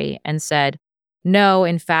story and said, no,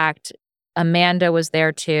 in fact, Amanda was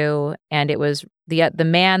there too. And it was the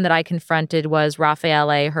man that I confronted was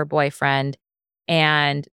Raffaele, her boyfriend.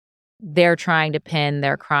 And they're trying to pin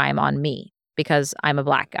their crime on me because I'm a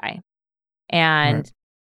Black guy. And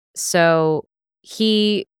so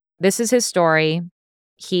this is his story.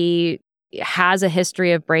 He has a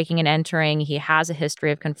history of breaking and entering. He has a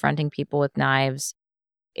history of confronting people with knives.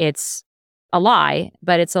 It's a lie,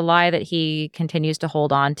 but it's a lie that he continues to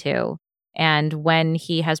hold on to. And when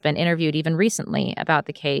he has been interviewed even recently about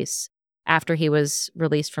the case, after he was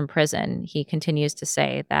released from prison, he continues to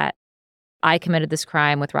say that I committed this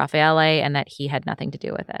crime with Raffaele and that he had nothing to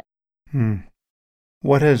do with it.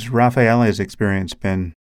 What has Raffaele's experience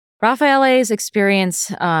been? Raffaele's experience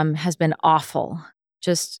has been awful,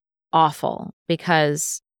 just awful,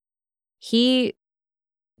 because he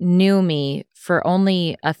knew me for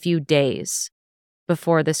only a few days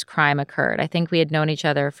before this crime occurred. I think we had known each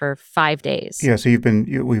other for 5 days. Yeah, so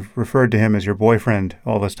we've referred to him as your boyfriend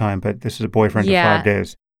all this time, but this is a boyfriend for 5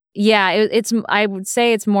 days. Yeah, I would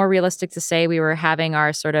say it's more realistic to say we were having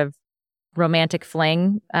our sort of romantic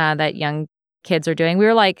fling that young kids are doing. We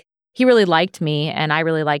were like, he really liked me and I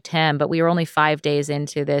really liked him, but we were only 5 days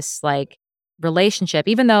into this like relationship,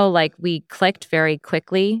 even though like we clicked very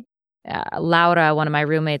quickly. Laura, one of my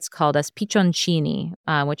roommates, called us piccioncini,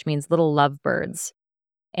 which means little lovebirds.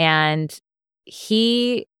 And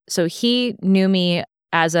he knew me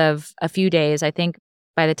as of a few days. I think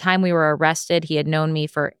by the time we were arrested, he had known me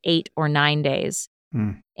for 8 or 9 days.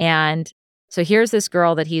 And so here's this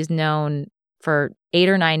girl that he's known for 8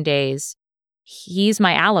 or 9 days. He's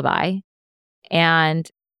my alibi. And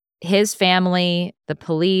his family, the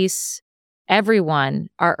police, everyone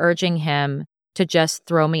are urging him to just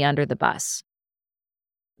throw me under the bus.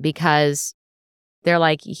 Because they're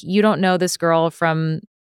like, you don't know this girl from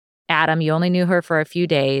Adam. You only knew her for a few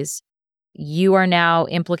days. You are now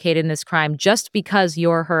implicated in this crime just because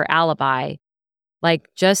you're her alibi. Like,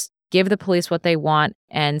 just give the police what they want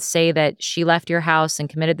and say that she left your house and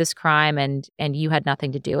committed this crime and you had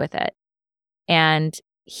nothing to do with it. And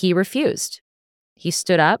he refused. He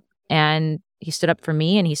stood up, and he stood up for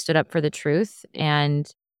me, and he stood up for the truth, and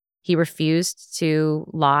he refused to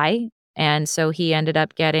lie. And so he ended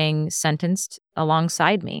up getting sentenced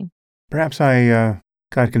alongside me. Perhaps I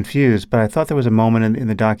got confused, but I thought there was a moment in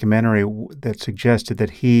the documentary that suggested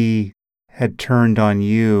that he had turned on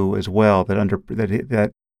you as well,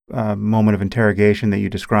 that moment of interrogation that you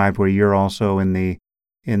described where you're also in the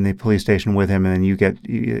police station with him, and then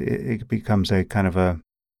it becomes a kind of a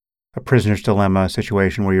prisoner's dilemma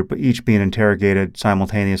situation where you're each being interrogated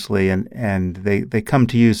simultaneously, and they come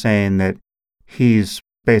to you saying that he's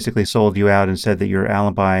basically sold you out and said that your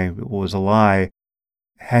alibi was a lie.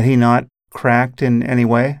 Had he not cracked in any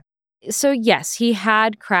way? So yes, he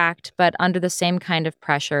had cracked, but under the same kind of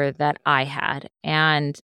pressure that I had.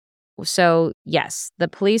 And so yes, the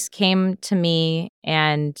police came to me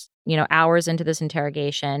and, hours into this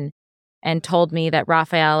interrogation and told me that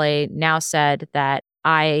Raffaele now said that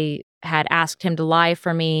I had asked him to lie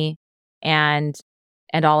for me and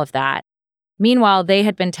all of that. Meanwhile, they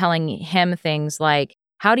had been telling him things like,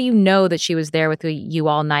 how do you know that she was there with you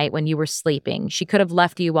all night when you were sleeping? She could have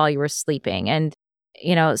left you while you were sleeping. And,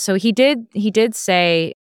 so he did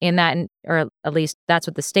say in that, or at least that's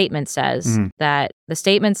what the statement says, that the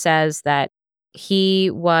statement says that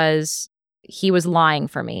he was lying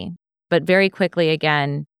for me. But very quickly,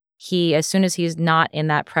 again, as soon as he's not in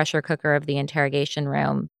that pressure cooker of the interrogation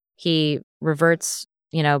room, he reverts,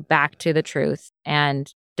 back to the truth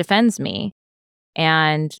and defends me,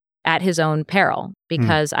 and at his own peril,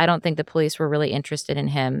 because I don't think the police were really interested in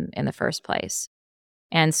him in the first place.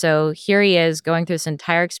 And so here he is going through this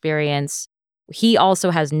entire experience. He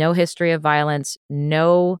also has no history of violence,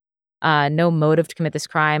 no motive to commit this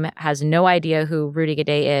crime, has no idea who Rudy Guede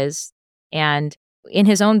is. And in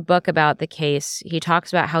his own book about the case, he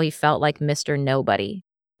talks about how he felt like Mr. Nobody,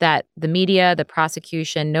 that the media, the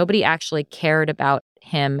prosecution, nobody actually cared about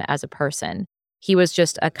him as a person. He was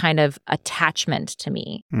just a kind of attachment to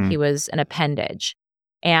me. He was an appendage.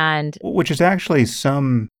 And which is actually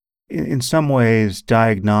in some ways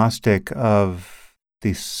diagnostic of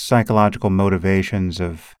the psychological motivations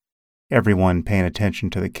of everyone paying attention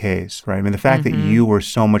to the case, right? I mean, the fact that you were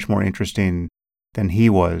so much more interesting than he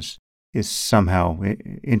was is somehow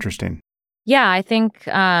interesting. Yeah, I think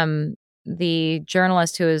the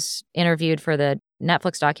journalist who was interviewed for the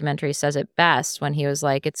Netflix documentary says it best when he was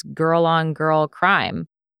like, it's girl on girl crime.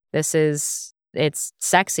 It's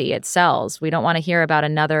sexy. It sells. We don't want to hear about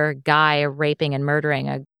another guy raping and murdering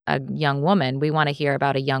a young woman. We want to hear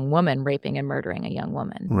about a young woman raping and murdering a young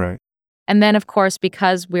woman. Right. And then, of course,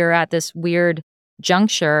 because we're at this weird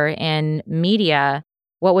juncture in media,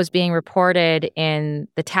 what was being reported in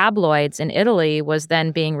the tabloids in Italy was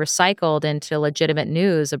then being recycled into legitimate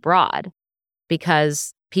news abroad,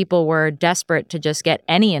 because people were desperate to just get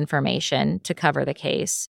any information to cover the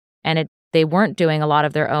case. And they weren't doing a lot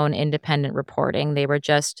of their own independent reporting. They were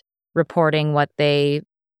just reporting what they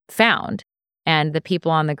found. And the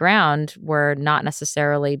people on the ground were not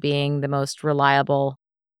necessarily being the most reliable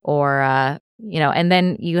or, and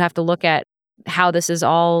then you have to look at how this is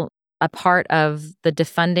all a part of the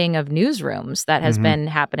defunding of newsrooms that has been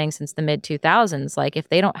happening since the mid-2000s. Like, if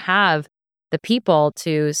they don't have the people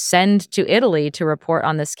to send to Italy to report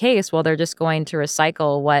on this case, well, they're just going to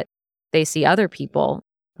recycle what they see other people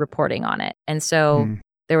reporting on it. And so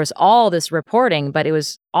there was all this reporting, but it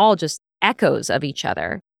was all just echoes of each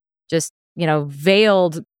other, just,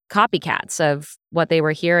 veiled copycats of what they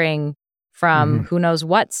were hearing from who knows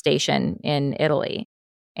what station in Italy.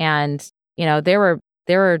 And, there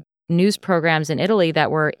were news programs in Italy that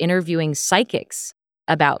were interviewing psychics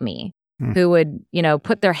about me, who would,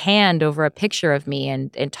 put their hand over a picture of me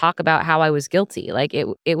and talk about how I was guilty. Like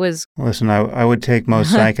it was. Listen, I would take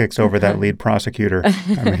most psychics over that lead prosecutor.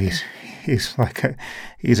 I mean,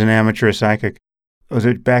 he's an amateur psychic.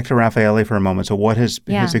 Back to Raffaele for a moment. So what has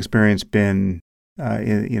his experience been,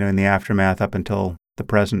 in the aftermath up until the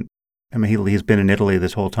present? I mean, he's been in Italy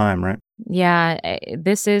this whole time, right? Yeah,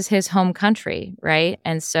 this is his home country, right?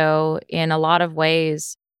 And so in a lot of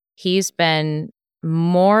ways, he's been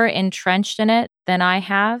more entrenched in it than I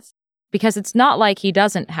have, because it's not like he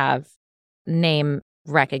doesn't have name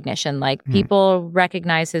recognition. Like, people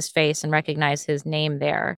recognize his face and recognize his name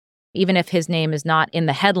there, even if his name is not in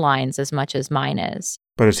the headlines as much as mine is.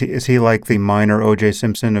 But is he like the minor O.J.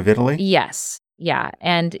 Simpson of Italy? Yes. Yeah.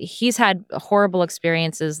 And he's had horrible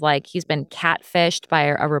experiences, like he's been catfished by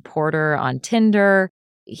a reporter on Tinder.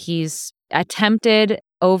 He's attempted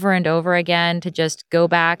over and over again to just go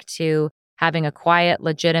back to having a quiet,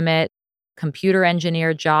 legitimate computer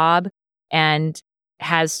engineer job, and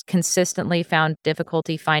has consistently found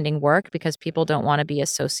difficulty finding work because people don't want to be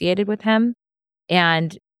associated with him.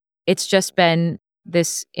 And it's just been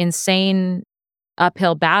this insane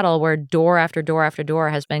uphill battle where door after door after door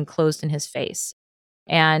has been closed in his face.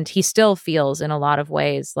 And he still feels in a lot of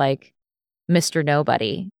ways like Mr.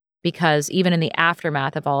 Nobody, because even in the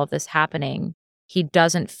aftermath of all of this happening, he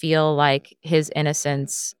doesn't feel like his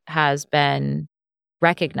innocence has been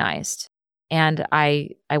recognized. And I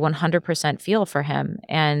 100% feel for him.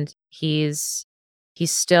 And he's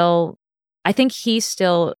still, I think he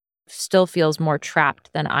still feels more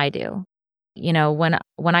trapped than I do.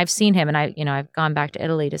 When I've seen him, and I've gone back to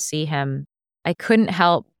Italy to see him, I couldn't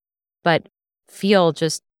help but feel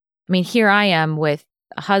here I am with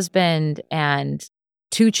a husband and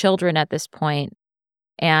 2 children at this point.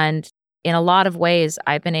 And in a lot of ways,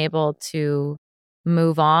 I've been able to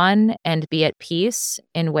move on and be at peace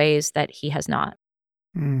in ways that he has not.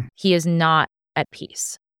 He is not at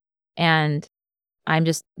peace. And I'm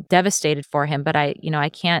just devastated for him, but I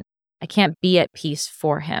can't be at peace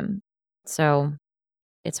for him. So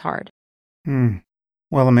it's hard. Hmm.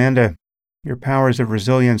 Well, Amanda, your powers of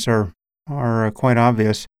resilience are quite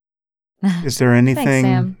obvious. Is there Thanks, anything?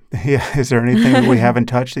 Sam. Yeah. Is there anything that we haven't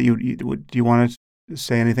touched that do you want to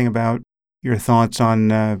say anything about your thoughts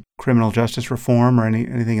on criminal justice reform or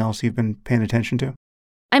anything else you've been paying attention to?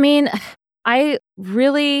 I mean, I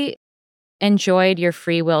really enjoyed your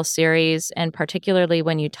free will series, and particularly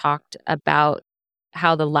when you talked about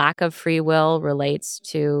how the lack of free will relates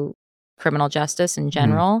to criminal justice in Mm,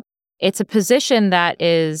 general. It's a position that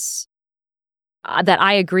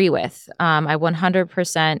I agree with. I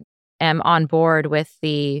 100% am on board with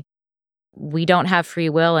the we don't have free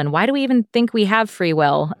will, and why do we even think we have free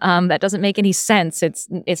will? That doesn't make any sense.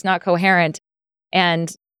 It's not coherent,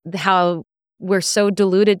 and how we're so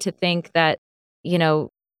deluded to think that you know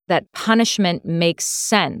that punishment makes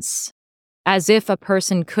sense, as if a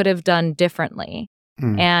person could have done differently.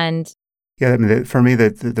 mm. And Yeah, I mean, for me,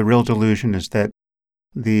 the real delusion is that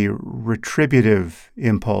the retributive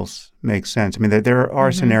impulse makes sense. I mean, there are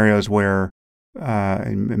mhm, scenarios where,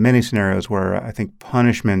 in many scenarios where I think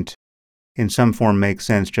punishment in some form makes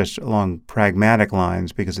sense just along pragmatic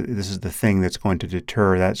lines because this is the thing that's going to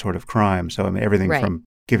deter that sort of crime. So, I mean, everything right, from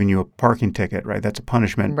giving you a parking ticket, right? That's a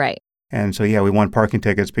punishment. right, And so, yeah, we want parking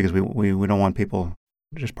tickets because we don't want people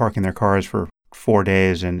just parking their cars for 4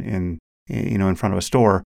 days in front of a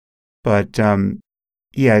store. But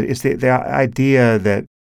yeah, it's the idea that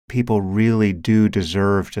people really do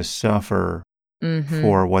deserve to suffer mhm.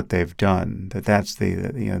 for what they've done. That's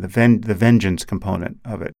the vengeance component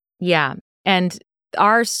of it. Yeah. And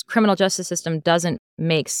our criminal justice system doesn't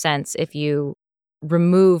make sense if you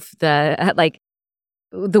remove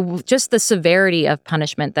just the severity of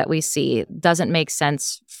punishment that we see doesn't make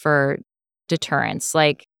sense for deterrence.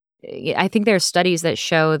 I think there are studies that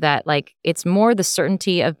show that it's more the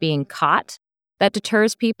certainty of being caught that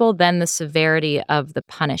deters people than the severity of the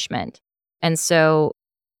punishment. And so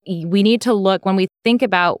we need to look when we think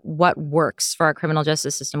about what works for our criminal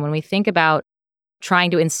justice system, when we think about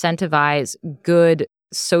trying to incentivize good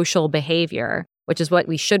social behavior, which is what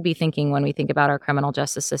we should be thinking when we think about our criminal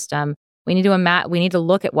justice system. We need to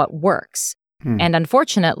look at what works. Hmm. And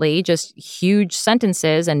unfortunately, just huge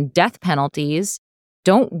sentences and death penalties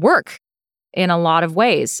don't work in a lot of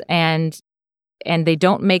ways. And they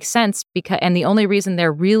don't make sense and the only reason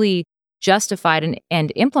they're really justified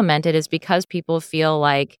and implemented is because people feel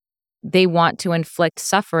like they want to inflict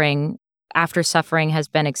suffering after suffering has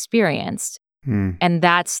been experienced. Hmm. And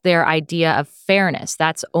that's their idea of fairness.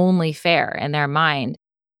 That's only fair in their mind.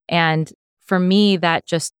 And for me,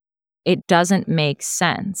 it doesn't make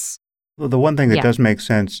sense. Well, the one thing that Yeah. does make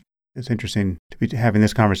sense, it's interesting to be having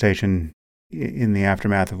this conversation in the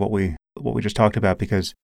aftermath of what we just talked about,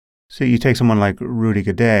 because so you take someone like Rudy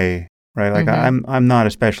Gaudet, right? Like Hmm. I'm not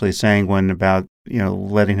especially sanguine about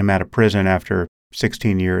letting him out of prison after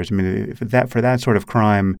 16 years. I mean, for that sort of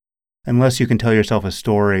crime, unless you can tell yourself a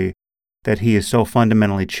story that he is so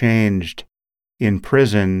fundamentally changed in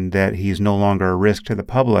prison that he's no longer a risk to the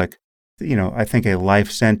public, I think a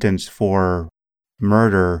life sentence for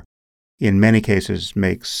murder in many cases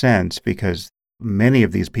makes sense because many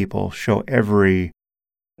of these people show every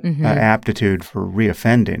Hmm. aptitude for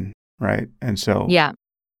reoffending, right? And so, Yeah.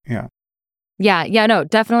 yeah. Yeah. Yeah. No,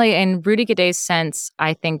 definitely. In Rudy Gaday's sense,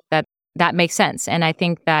 I think that makes sense. And I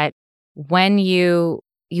think that when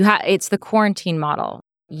it's the quarantine model.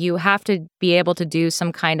 You have to be able to do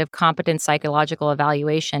some kind of competent psychological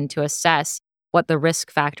evaluation to assess what the risk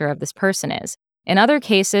factor of this person is. In other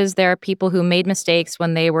cases, there are people who made mistakes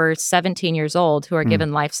when they were 17 years old who are Mm,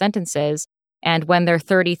 given life sentences. And when they're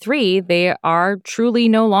 33, they are truly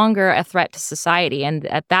no longer a threat to society. And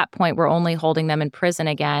at that point, we're only holding them in prison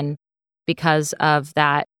again because of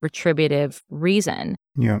that retributive reason.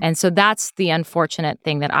 yeah. And so that's the unfortunate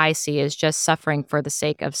thing that I see is just suffering for the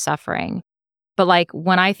sake of suffering. But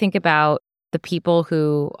when I think about the people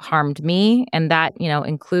who harmed me, and that,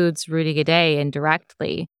 includes Rudy Gaudet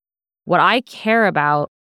indirectly, what I care about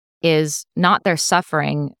is not their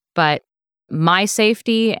suffering, but my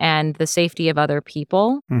safety and the safety of other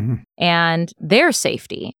people Hmm. and their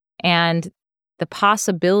safety and the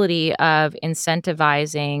possibility of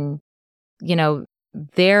incentivizing, you know,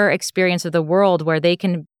 their experience of the world where they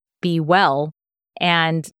can be well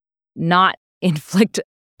and not inflict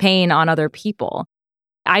pain on other people.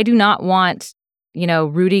 I do not want,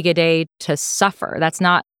 Rudy Gaudet to suffer. That's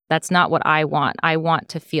not what I want. I want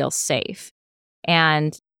to feel safe.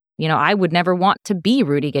 And, I would never want to be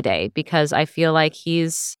Rudy Gaudet because I feel like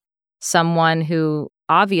he's someone who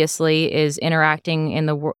obviously is interacting in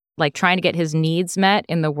the world, like trying to get his needs met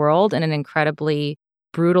in the world in an incredibly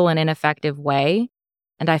brutal and ineffective way.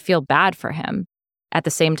 And I feel bad for him. at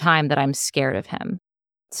the same time that I'm scared of him.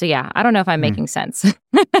 So yeah, I don't know if I'm making sense.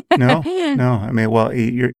 No. I mean, well,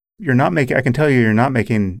 you're not making. I can tell you're not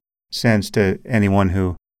making sense to anyone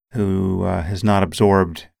who has not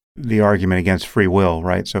absorbed the argument against free will,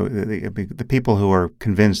 right? So the people who are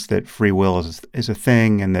convinced that free will is a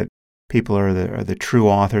thing, and that people are the true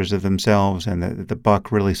authors of themselves, and that the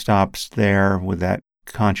buck really stops there with that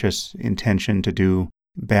conscious intention to do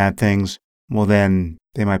bad things, well, then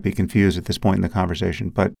they might be confused at this point in the conversation.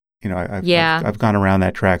 But I've gone around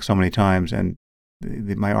that track so many times, and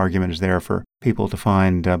my argument is there for people to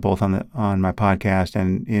find both on my podcast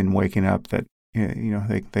and in Waking Up, that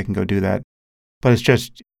they can go do that. But it's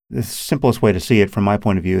just the simplest way to see it from my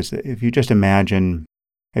point of view is that if you just imagine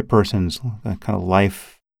a person's kind of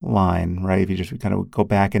lifeline, right? If you just kind of go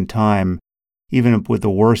back in time, even with the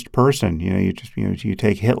worst person, you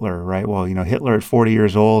take Hitler, right? Well, Hitler at 40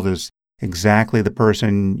 years old is exactly the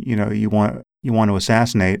person you want to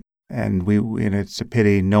assassinate, and it's a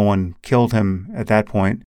pity no one killed him at that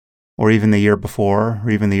point, or even the year before, or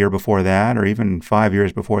even the year before that, or even 5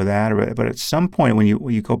 years before that. But at some point, when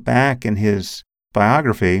you go back in his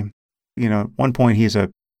biography, at one point he's a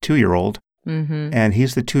 2-year-old, and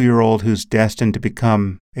he's the 2-year-old who's destined to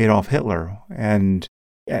become Adolf Hitler. And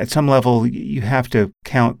at some level, you have to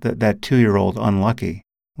count that 2-year-old unlucky,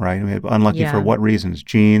 right? I mean, unlucky for what reasons?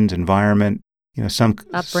 Genes, environment, some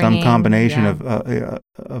combination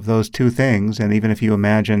of those two things. And even if you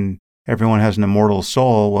imagine everyone has an immortal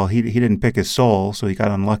soul, well, he didn't pick his soul, so he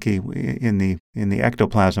got unlucky in the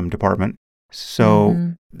ectoplasm department.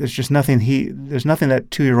 So there's just nothing that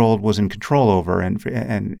 2-year-old was in control over,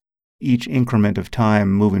 and each increment of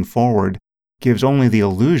time moving forward gives only the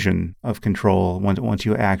illusion of control once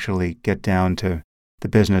you actually get down to the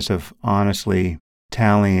business of honestly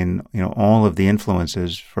tallying, all of the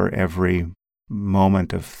influences for every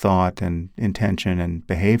moment of thought and intention and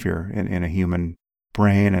behavior in a human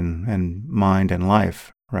brain and mind and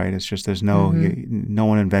life, right? It's just there's no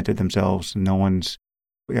one invented themselves. No one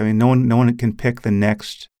can pick the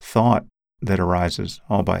next thought that arises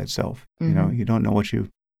all by itself. You don't know what you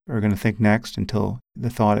are going to think next until the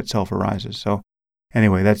thought itself arises. So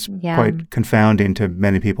anyway, that's quite confounding to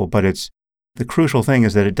many people, but the crucial thing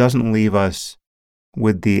is that it doesn't leave us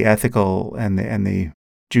with the ethical and the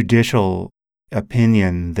judicial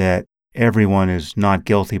opinion that everyone is not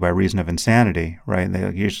guilty by reason of insanity, right?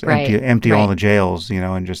 They just empty all the jails,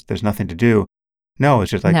 and just there's nothing to do. No,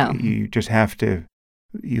 it's just like you just have to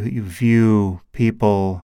you view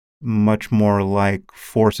people much more like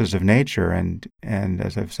forces of nature, and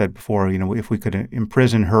as I've said before, if we could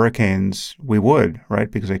imprison hurricanes, we would, right?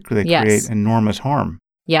 Because they create enormous harm.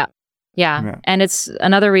 Yeah. And it's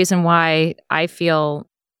another reason why I feel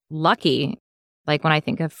lucky. Like when I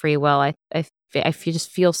think of free will, I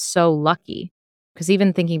just feel so lucky, because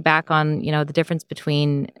even thinking back on the difference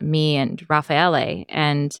between me and Raffaele,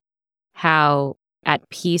 and how at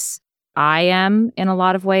peace I am in a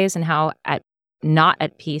lot of ways, and how not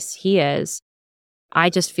at peace he is, I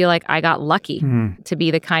just feel like I got lucky to be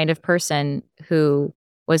the kind of person who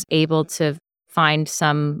was able to find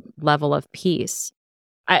some level of peace.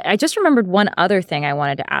 I just remembered one other thing I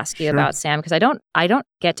wanted to ask you about, Sam, because I don't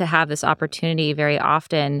get to have this opportunity very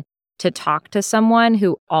often to talk to someone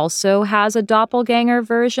who also has a doppelganger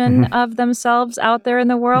version of themselves out there in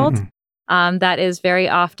the world that is very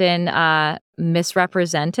often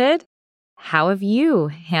misrepresented. How have you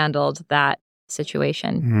handled that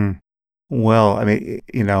situation? Well, I mean,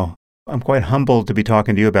 I'm quite humbled to be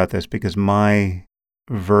talking to you about this, because my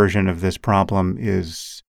version of this problem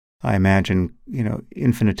is, I imagine,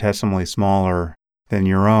 infinitesimally smaller than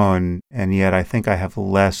your own, and yet I think I have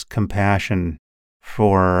less compassion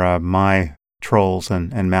for my trolls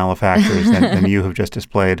and malefactors than you have just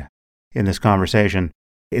displayed in this conversation.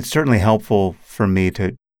 It's certainly helpful for me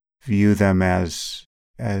to view them as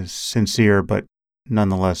sincere, but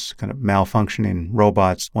nonetheless kind of malfunctioning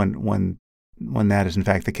robots when that is in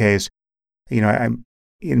fact the case. I'm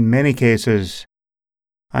in many cases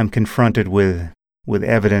I'm confronted with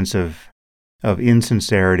evidence of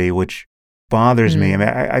insincerity, which bothers me. I mean,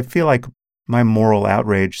 I feel like my moral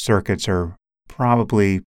outrage circuits are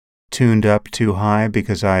probably tuned up too high,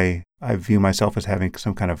 because I view myself as having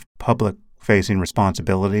some kind of public-facing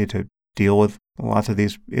responsibility to deal with lots of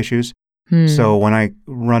these issues. So when I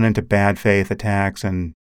run into bad faith attacks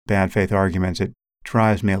and bad faith arguments, it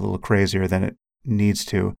drives me a little crazier than it needs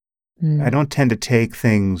to. I don't tend to take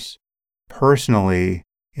things personally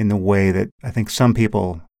in the way that I think some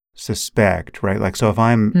people suspect, right? Like, so if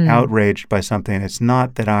I'm outraged by something, it's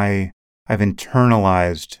not that I've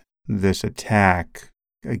internalized this attack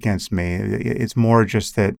against me. It's more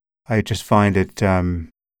just that I just find it,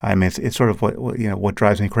 it's sort of what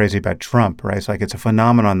drives me crazy about Trump, right? It's like it's a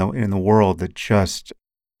phenomenon in the world that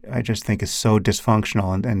I just think is so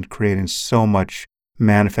dysfunctional and creating so much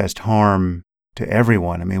manifest harm to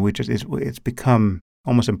everyone. I mean, it's become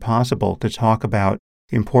almost impossible to talk about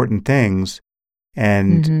important things,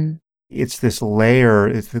 and Mm-hmm. it's this layer,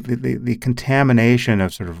 it's the contamination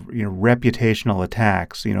of sort of reputational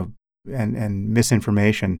attacks, and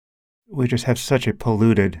misinformation. We just have such a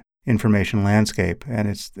polluted information landscape, and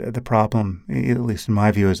it's the problem, at least in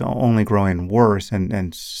my view, is only growing worse,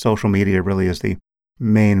 and social media really is the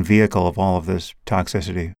main vehicle of all of this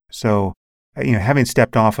toxicity. So, having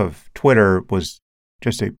stepped off of Twitter was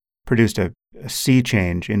just produced a sea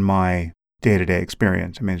change in my day-to-day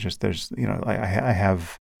experience. I mean, it's just I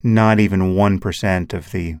have not even 1%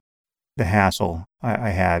 of the hassle I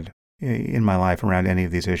had in my life around any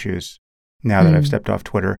of these issues now that I've stepped off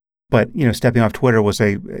Twitter. But, stepping off Twitter was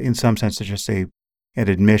in some sense, just an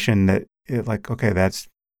admission that okay, that's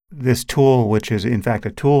this tool, which is in fact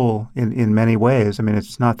a tool in many ways. I mean,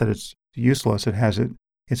 it's not that it's useless. It has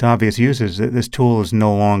its obvious uses. This tool is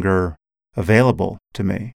no longer available to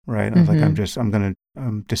me, right? I was like,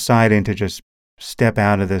 I'm deciding to just step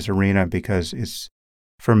out of this arena because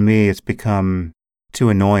for me, it's become too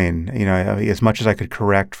annoying. As much as I could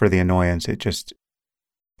correct for the annoyance,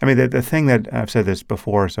 the thing that I've said this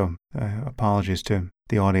before, so apologies to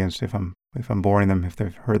the audience if I'm boring them, if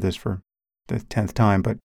they've heard this for the 10th time,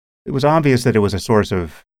 but it was obvious that it was a source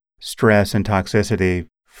of stress and toxicity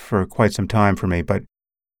for quite some time for me. But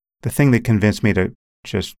the thing that convinced me to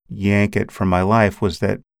just yank it from my life was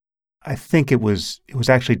that I think it was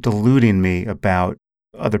actually deluding me about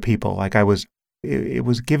other people. Like it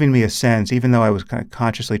was giving me a sense, even though I was kind of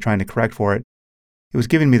consciously trying to correct for it, it was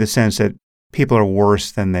giving me the sense that people are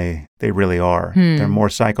worse than they really are. They're more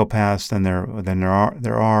psychopaths than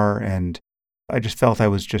there are, and I just felt I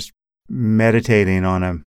was just meditating on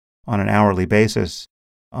an hourly basis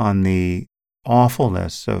on the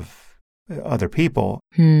awfulness of other people.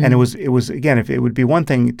 And it was again, if it would be one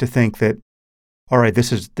thing to think that, all right,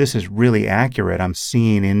 this is really accurate. I'm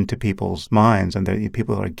seeing into people's minds, and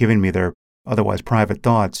people are giving me their otherwise private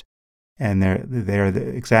thoughts, and they're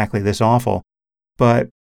exactly this awful. But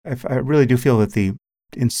I really do feel that the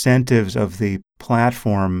incentives of the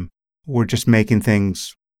platform were just making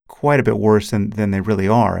things quite a bit worse than they really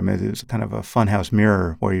are. I mean, it's kind of a funhouse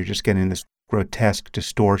mirror where you're just getting this grotesque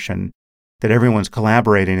distortion that everyone's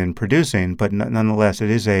collaborating and producing, but nonetheless,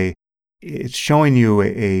 it's showing you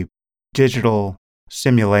a digital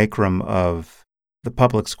simulacrum of the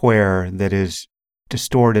public square that is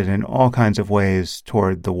distorted in all kinds of ways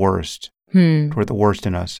toward the worst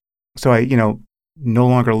in us. So I, no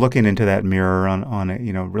longer looking into that mirror on it,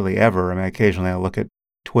 really ever. I mean, occasionally I look at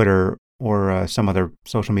Twitter or some other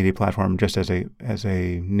social media platform just as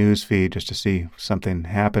a news feed, just to see something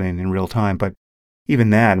happening in real time. But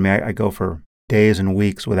even that, I mean, I go for days and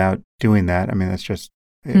weeks without doing that. I mean, that's just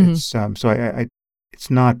it's so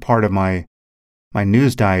it's not part of my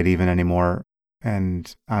news diet even anymore.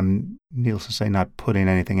 And I'm, needless to say, not putting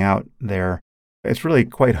anything out there. It's really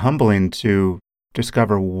quite humbling to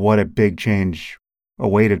discover what a big change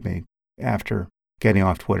awaited me after getting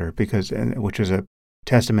off Twitter, which is a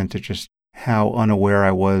testament to just how unaware I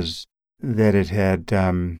was that it had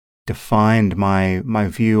defined my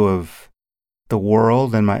view of the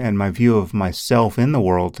world and my view of myself in the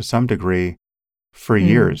world to some degree for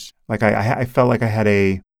years. Like I felt like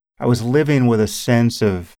I was living with a sense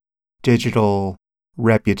of digital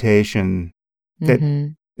reputation that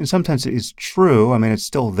in some sense is true. I mean, it's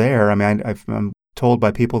still there. I mean, I'm told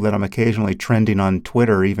by people that I'm occasionally trending on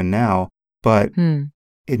Twitter even now, but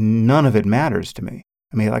none of it matters to me.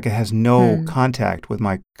 I mean, like it has no contact with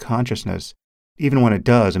my consciousness. Even when it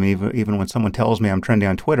does, I mean, even when someone tells me I'm trending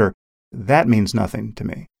on Twitter, that means nothing to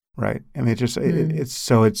me, right? I mean, it was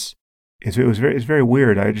very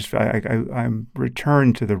weird. I'm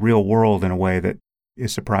returned to the real world in a way that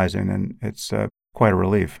is surprising, and it's quite a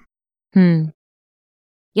relief.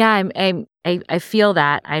 Yeah, I feel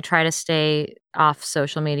that. I try to stay off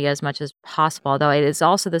social media as much as possible, though it is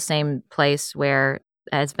also the same place where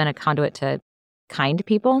it's been a conduit to kind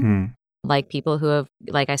people, like people who have,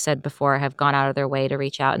 like I said before, have gone out of their way to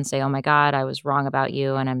reach out and say, oh my God, I was wrong about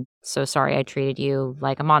you, and I'm so sorry I treated you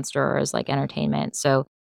like a monster or as like entertainment. So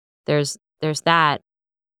there's that.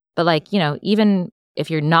 But like, even if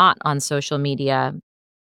you're not on social media,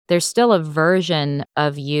 there's still a version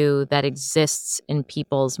of you that exists in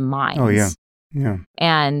people's minds. Oh, yeah. Yeah.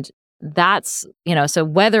 And that's, so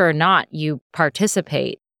whether or not you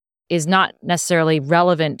participate is not necessarily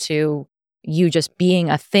relevant to you just being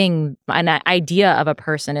a thing, an idea of a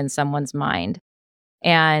person in someone's mind.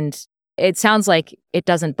 And it sounds like it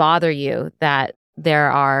doesn't bother you that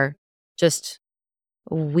there are just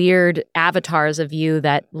weird avatars of you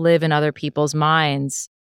that live in other people's minds.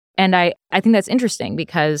 And I think that's interesting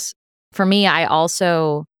because for me, I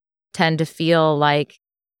also tend to feel like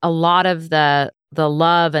a lot of the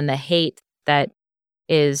love and the hate that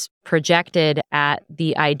is projected at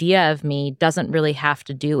the idea of me doesn't really have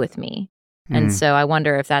to do with me. And so I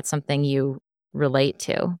wonder if that's something you relate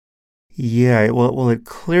to. Yeah, well, it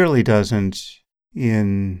clearly doesn't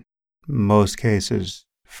in most cases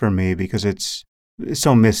for me because it's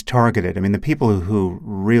so mistargeted. I mean, the people who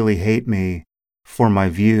really hate me for my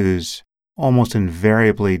views almost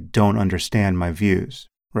invariably don't understand my views,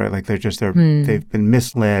 right? Like they've been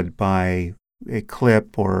misled by a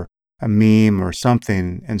clip or a meme or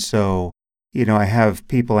something. And so, I have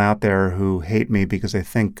people out there who hate me because they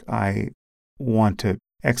think I want to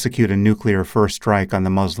execute a nuclear first strike on the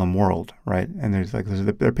Muslim world, right? And there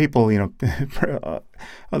are people,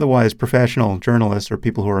 otherwise professional journalists or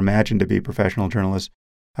people who are imagined to be professional journalists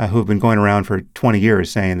who have been going around for 20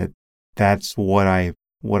 years saying that that's what I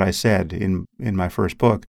said in my first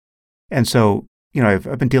book. And so,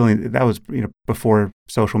 I've been dealing, that was, before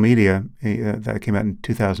social media, that came out in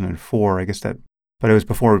 2004, I guess but it was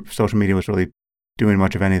before social media was really doing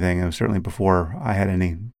much of anything. It was certainly before I had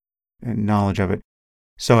any knowledge of it.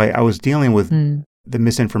 So I was dealing with the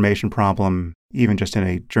misinformation problem, even just in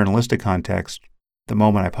a journalistic context, the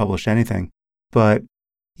moment I published anything. But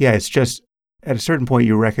yeah, it's just at a certain point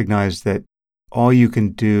you recognize that all you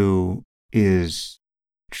can do is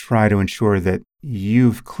try to ensure that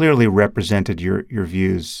you've clearly represented your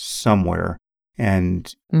views somewhere.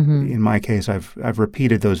 And in my case, I've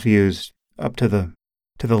repeated those views up to the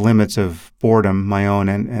limits of boredom, my own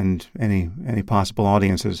and any possible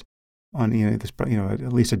audiences, on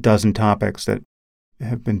at least a dozen topics that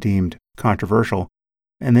have been deemed controversial.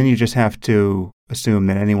 And then you just have to assume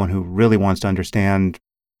that anyone who really wants to understand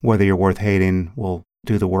whether you're worth hating will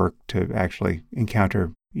do the work to actually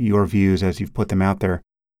encounter your views as you've put them out there.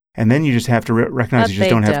 And then you just have to recognize you just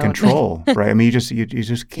don't have control, right? I mean, you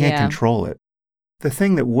just can't control it. The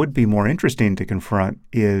thing that would be more interesting to confront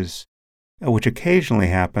is, which occasionally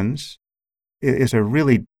happens, is a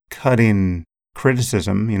really cutting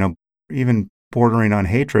criticism, even bordering on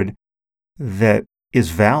hatred, that is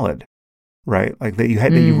valid, right? Like that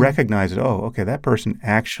you recognize that, oh, okay, that person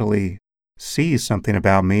actually sees something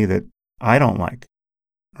about me that I don't like,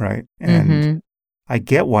 right? And I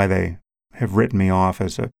get why they have written me off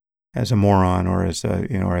as a moron or as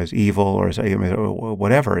or as evil or as or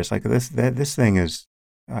whatever. It's like this thing is.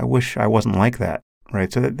 I wish I wasn't like that,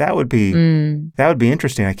 right? So that would be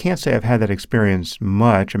interesting. I can't say I've had that experience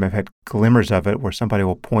much. I mean, I've had glimmers of it where somebody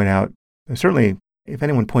will point out. Certainly, if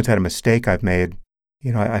anyone points out a mistake I've made,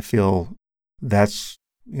 I feel that's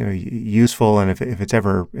useful, and if it's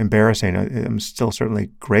ever embarrassing, I'm still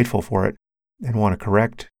certainly grateful for it and want to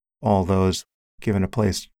correct all those, given a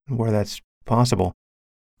place where that's possible.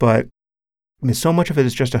 But I mean, so much of it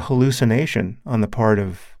is just a hallucination on the part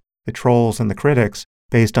of the trolls and the critics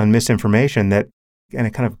based on misinformation and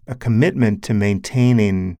a kind of a commitment to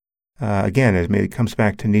maintaining, again, it comes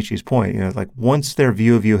back to Nietzsche's point, like once their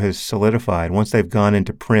view of you has solidified, once they've gone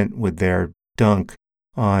into print with their dunk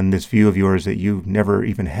on this view of yours that you've never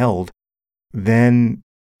even held, then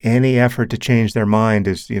any effort to change their mind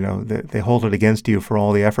is, they hold it against you for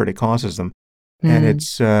all the effort it causes them. And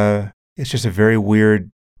it's just a very weird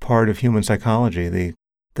part of human psychology,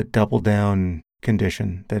 the double down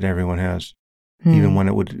condition that everyone has, even when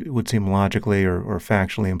it would seem logically or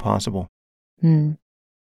factually impossible.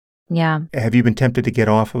 Yeah. Have you been tempted to get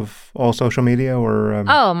off of all social media or?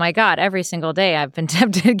 Oh my God, every single day I've been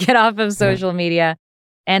tempted to get off of social media,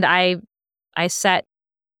 and I set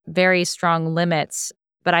very strong limits,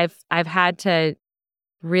 but I've had to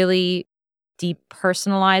really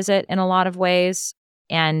depersonalize it in a lot of ways,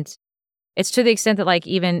 and it's to the extent that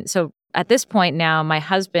even so at this point now, my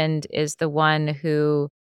husband is the one who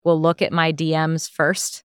will look at my DMs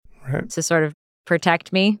first to sort of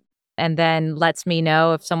protect me, and then lets me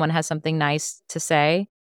know if someone has something nice to say.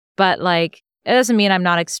 But it doesn't mean I'm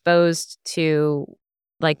not exposed to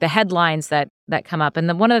the headlines that come up. And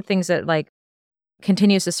then one of the things that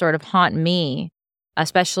continues to sort of haunt me,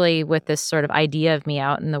 especially with this sort of idea of me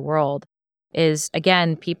out in the world, is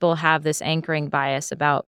again, people have this anchoring bias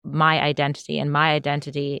about my identity, and my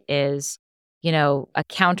identity is, a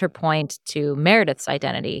counterpoint to Meredith's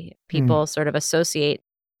identity. People sort of associate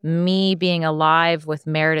me being alive with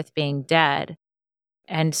Meredith being dead.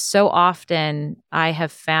 And so often I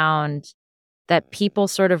have found that people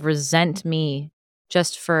sort of resent me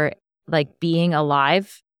just for like being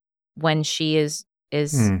alive when she is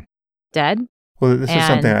Mm. dead. Well, this is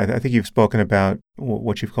something And I think you've spoken about,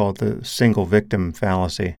 what you've called the single victim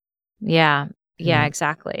fallacy. yeah, Yeah.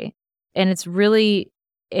 exactly. And it's really,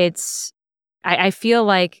 it's, I feel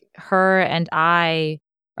like her and I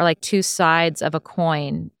are like two sides of a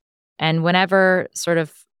coin. And whenever sort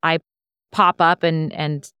of I pop up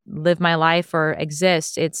and live my life or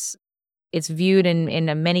exist, it's viewed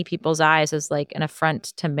in many people's eyes as like an affront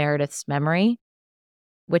to Meredith's memory,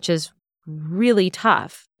 which is really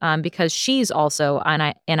tough because she's also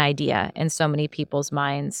an idea in so many people's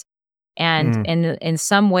minds. And Mm. in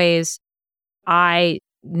some ways, I,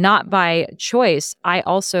 not by choice, I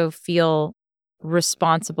also feel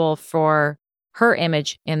responsible for her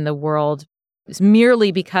image in the world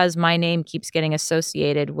merely because my name keeps getting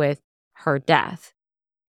associated with her death.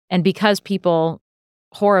 And because people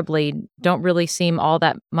horribly don't really seem all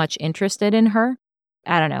that much interested in her.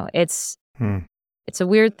 I don't know. Mm. It's a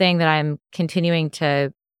weird thing that I'm continuing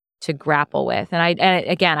to grapple with. And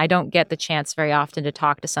again, I don't get the chance very often to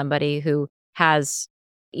talk to somebody who has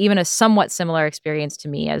even a somewhat similar experience to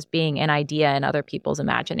me as being an idea in other people's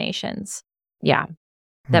imaginations. Yeah.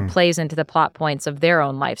 That Mm. plays into the plot points of their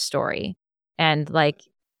own life story. And like,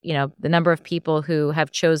 the number of people who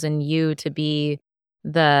have chosen you to be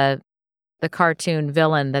the cartoon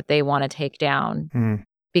villain that they want to take down Mm.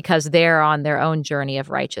 because they're on their own journey of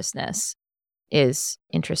righteousness is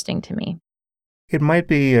interesting to me. It might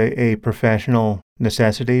be a professional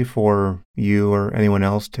necessity for you or anyone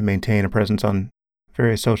else to maintain a presence on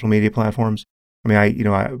various social media platforms. I mean,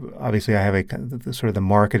 obviously I have the sort of the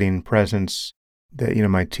marketing presence that,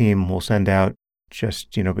 my team will send out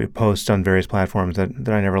just, posts on various platforms that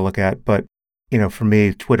I never look at. But, for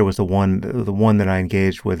me, Twitter was the one that I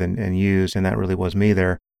engaged with and used, and that really was me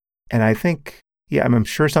there. And I think, I'm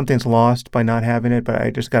sure something's lost by not having it, but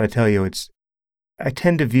I just got to tell you, I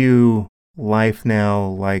tend to view life now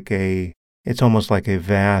like it's almost like a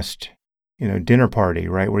vast, dinner party,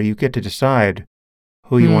 right? Where you get to decide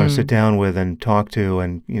who you want to sit down with and talk to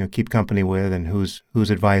and, keep company with, and whose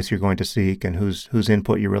advice you're going to seek, and whose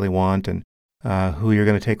input you really want, and who you're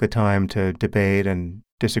going to take the time to debate and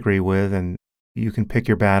disagree with, and you can pick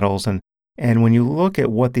your battles. And when you look at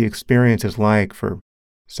what the experience is like for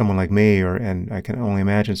someone like me, and I can only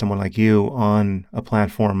imagine someone like you on a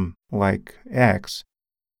platform like X,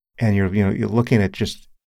 and you're looking at just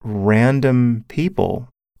random people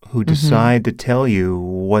who decide to tell you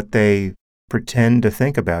what they pretend to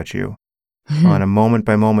think about you on a moment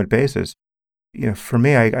by moment basis. For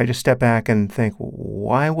me, I just step back and think,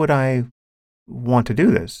 why would I want to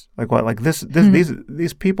do this? Like what? Like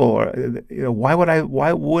these people are.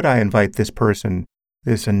 Why would I invite this person,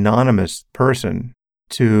 this anonymous person,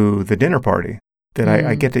 to the dinner party that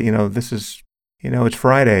I get to? This is. It's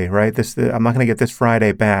Friday, right? I'm not going to get this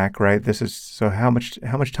Friday back, right? So how much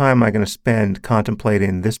time am I going to spend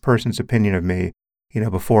contemplating this person's opinion of me,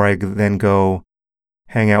 before I then go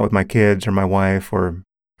hang out with my kids or my wife or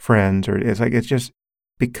friends? Or it's just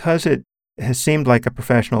because it has seemed like a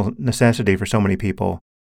professional necessity for so many people,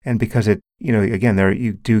 and because it, again,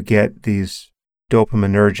 you do get these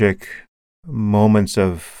dopaminergic moments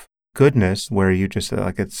of goodness where you just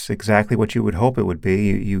like it's exactly what you would hope it would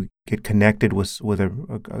be. You get connected with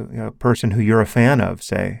a person who you're a fan of,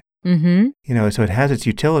 say. Mm-hmm. So it has its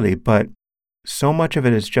utility, but so much of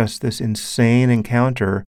it is just this insane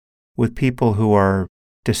encounter with people who are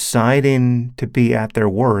deciding to be at their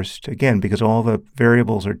worst, again, because all the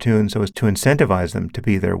variables are tuned so as to incentivize them to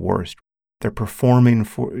be their worst. They're performing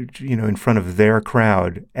in front of their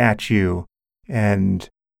crowd at you and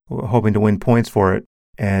hoping to win points for it.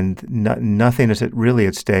 And nothing is really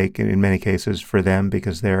at stake in many cases for them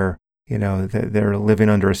because they're living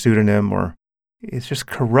under a pseudonym, or it's just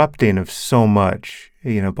corrupting of so much,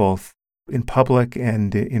 both in public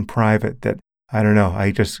and in private, that I don't know.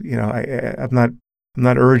 I just, I'm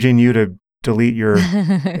not urging you to delete your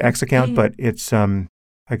X account, but it's, I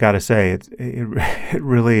got to say, it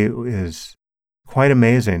really is quite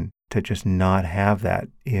amazing to just not have that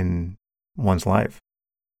in one's life.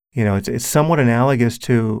 It's somewhat analogous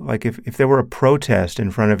to like if there were a protest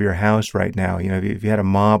in front of your house right now, if you had a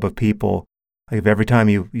mob of people, like if every time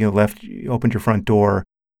you opened your front door,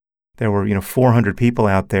 there were, 400 people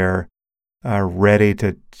out there ready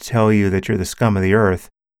to tell you that you're the scum of the earth.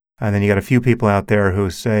 And then you got a few people out there who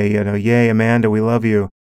say, yay, Amanda, we love you,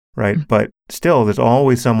 right? But still, there's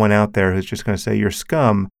always someone out there who's just going to say you're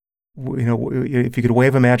scum. If you could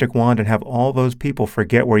wave a magic wand and have all those people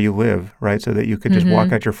forget where you live, right, so that you could just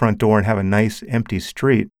walk out your front door and have a nice empty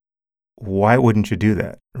street, why wouldn't you do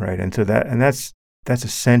that, right? And so that's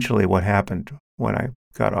essentially what happened when I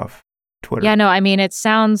got off Twitter. Yeah, no, I mean, it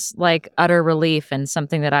sounds like utter relief and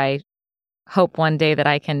something that I hope one day that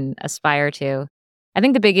I can aspire to. I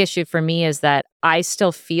think the big issue for me is that I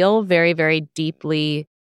still feel very, very deeply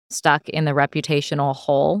stuck in the reputational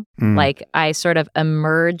hole. Like I sort of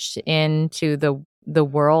emerged into the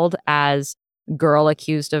world as girl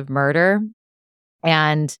accused of murder,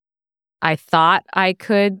 and I thought I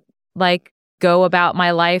could like go about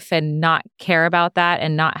my life and not care about that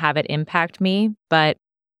and not have it impact me, but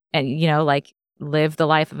like live the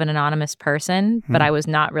life of an anonymous person, but I was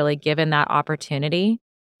not really given that opportunity.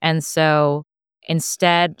 And so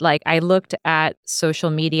instead, like I looked at social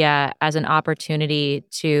media as an opportunity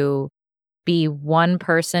to be one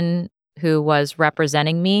person who was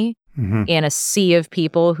representing me in a sea of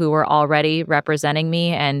people who were already representing me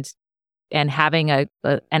and having an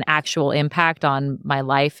actual impact on my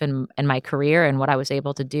life and my career and what I was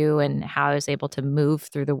able to do and how I was able to move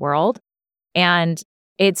through the world. And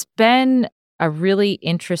it's been a really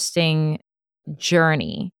interesting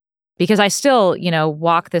journey because I still,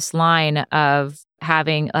 walk this line of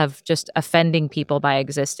just offending people by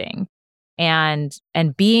existing and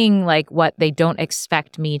being like what they don't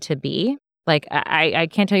expect me to be. Like, I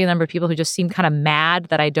can't tell you the number of people who just seem kind of mad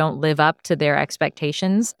that I don't live up to their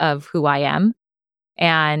expectations of who I am.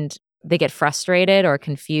 And they get frustrated or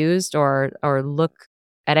confused or look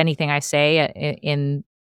at anything I say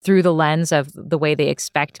through the lens of the way they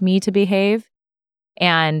expect me to behave.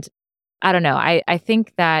 And I don't know, I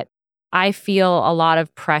think that I feel a lot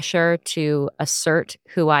of pressure to assert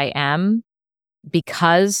who I am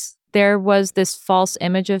because there was this false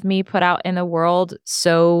image of me put out in the world.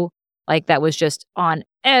 So like that was just on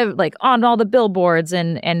all the billboards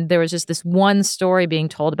and there was just this one story being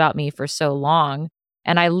told about me for so long.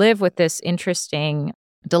 And I live with this interesting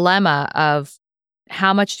dilemma of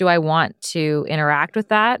how much do I want to interact with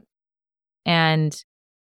that and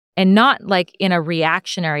not like in a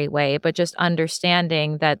reactionary way, but just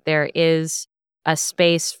understanding that there is a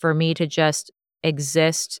space for me to just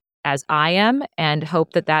exist as I am and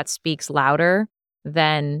hope that that speaks louder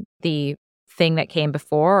than the thing that came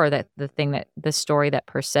before or that the story that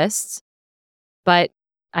persists. But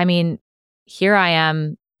I mean, here I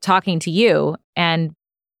am talking to you, and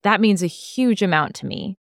that means a huge amount to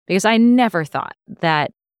me because I never thought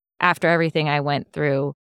that after everything I went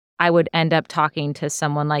through, I would end up talking to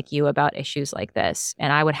someone like you about issues like this.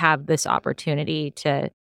 And I would have this opportunity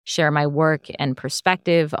to share my work and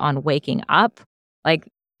perspective on waking up. Like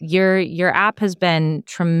your app has been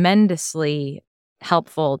tremendously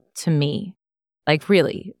helpful to me. Like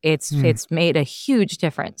really, it's made a huge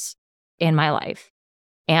difference in my life.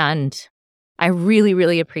 And I really,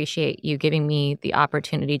 really appreciate you giving me the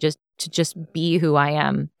opportunity to just be who I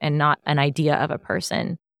am and not an idea of a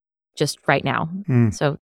person just right now.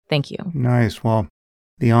 So thank you. Nice. Well,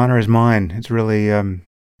 the honor is mine. It's really,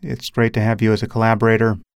 it's great to have you as a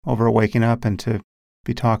collaborator over at Waking Up and to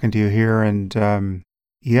be talking to you here. And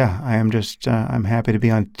I am just, I'm happy to be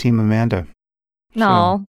on Team Amanda.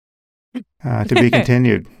 No. To be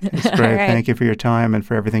continued. It's great. Right. Thank you for your time and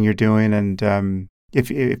for everything you're doing. And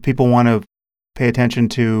if people want to pay attention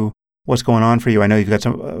to what's going on for you, I know you've got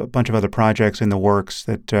a bunch of other projects in the works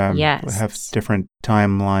that Yes. have different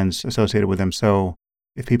timelines associated with them. So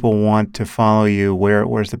if people want to follow you,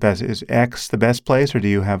 where's the best? Is X the best place, or do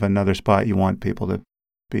you have another spot you want people to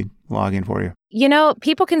be logging for you?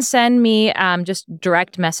 People can send me just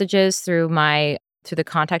direct messages through the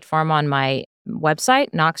contact form on my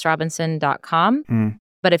website, knoxrobinson.com.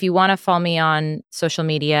 But if you want to follow me on social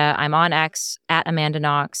media, I'm on X at Amanda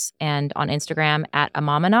Knox and on Instagram at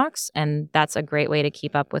Amama Knox. And that's a great way to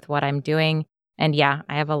keep up with what I'm doing. And yeah,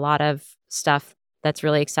 I have a lot of stuff that's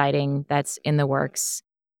really exciting that's in the works.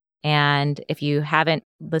 And if you haven't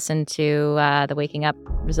listened to the Waking Up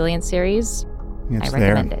Resilience series, I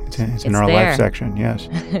recommend it. It's in our life section, yes.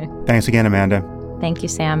 Thanks again, Amanda. Thank you,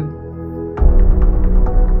 Sam.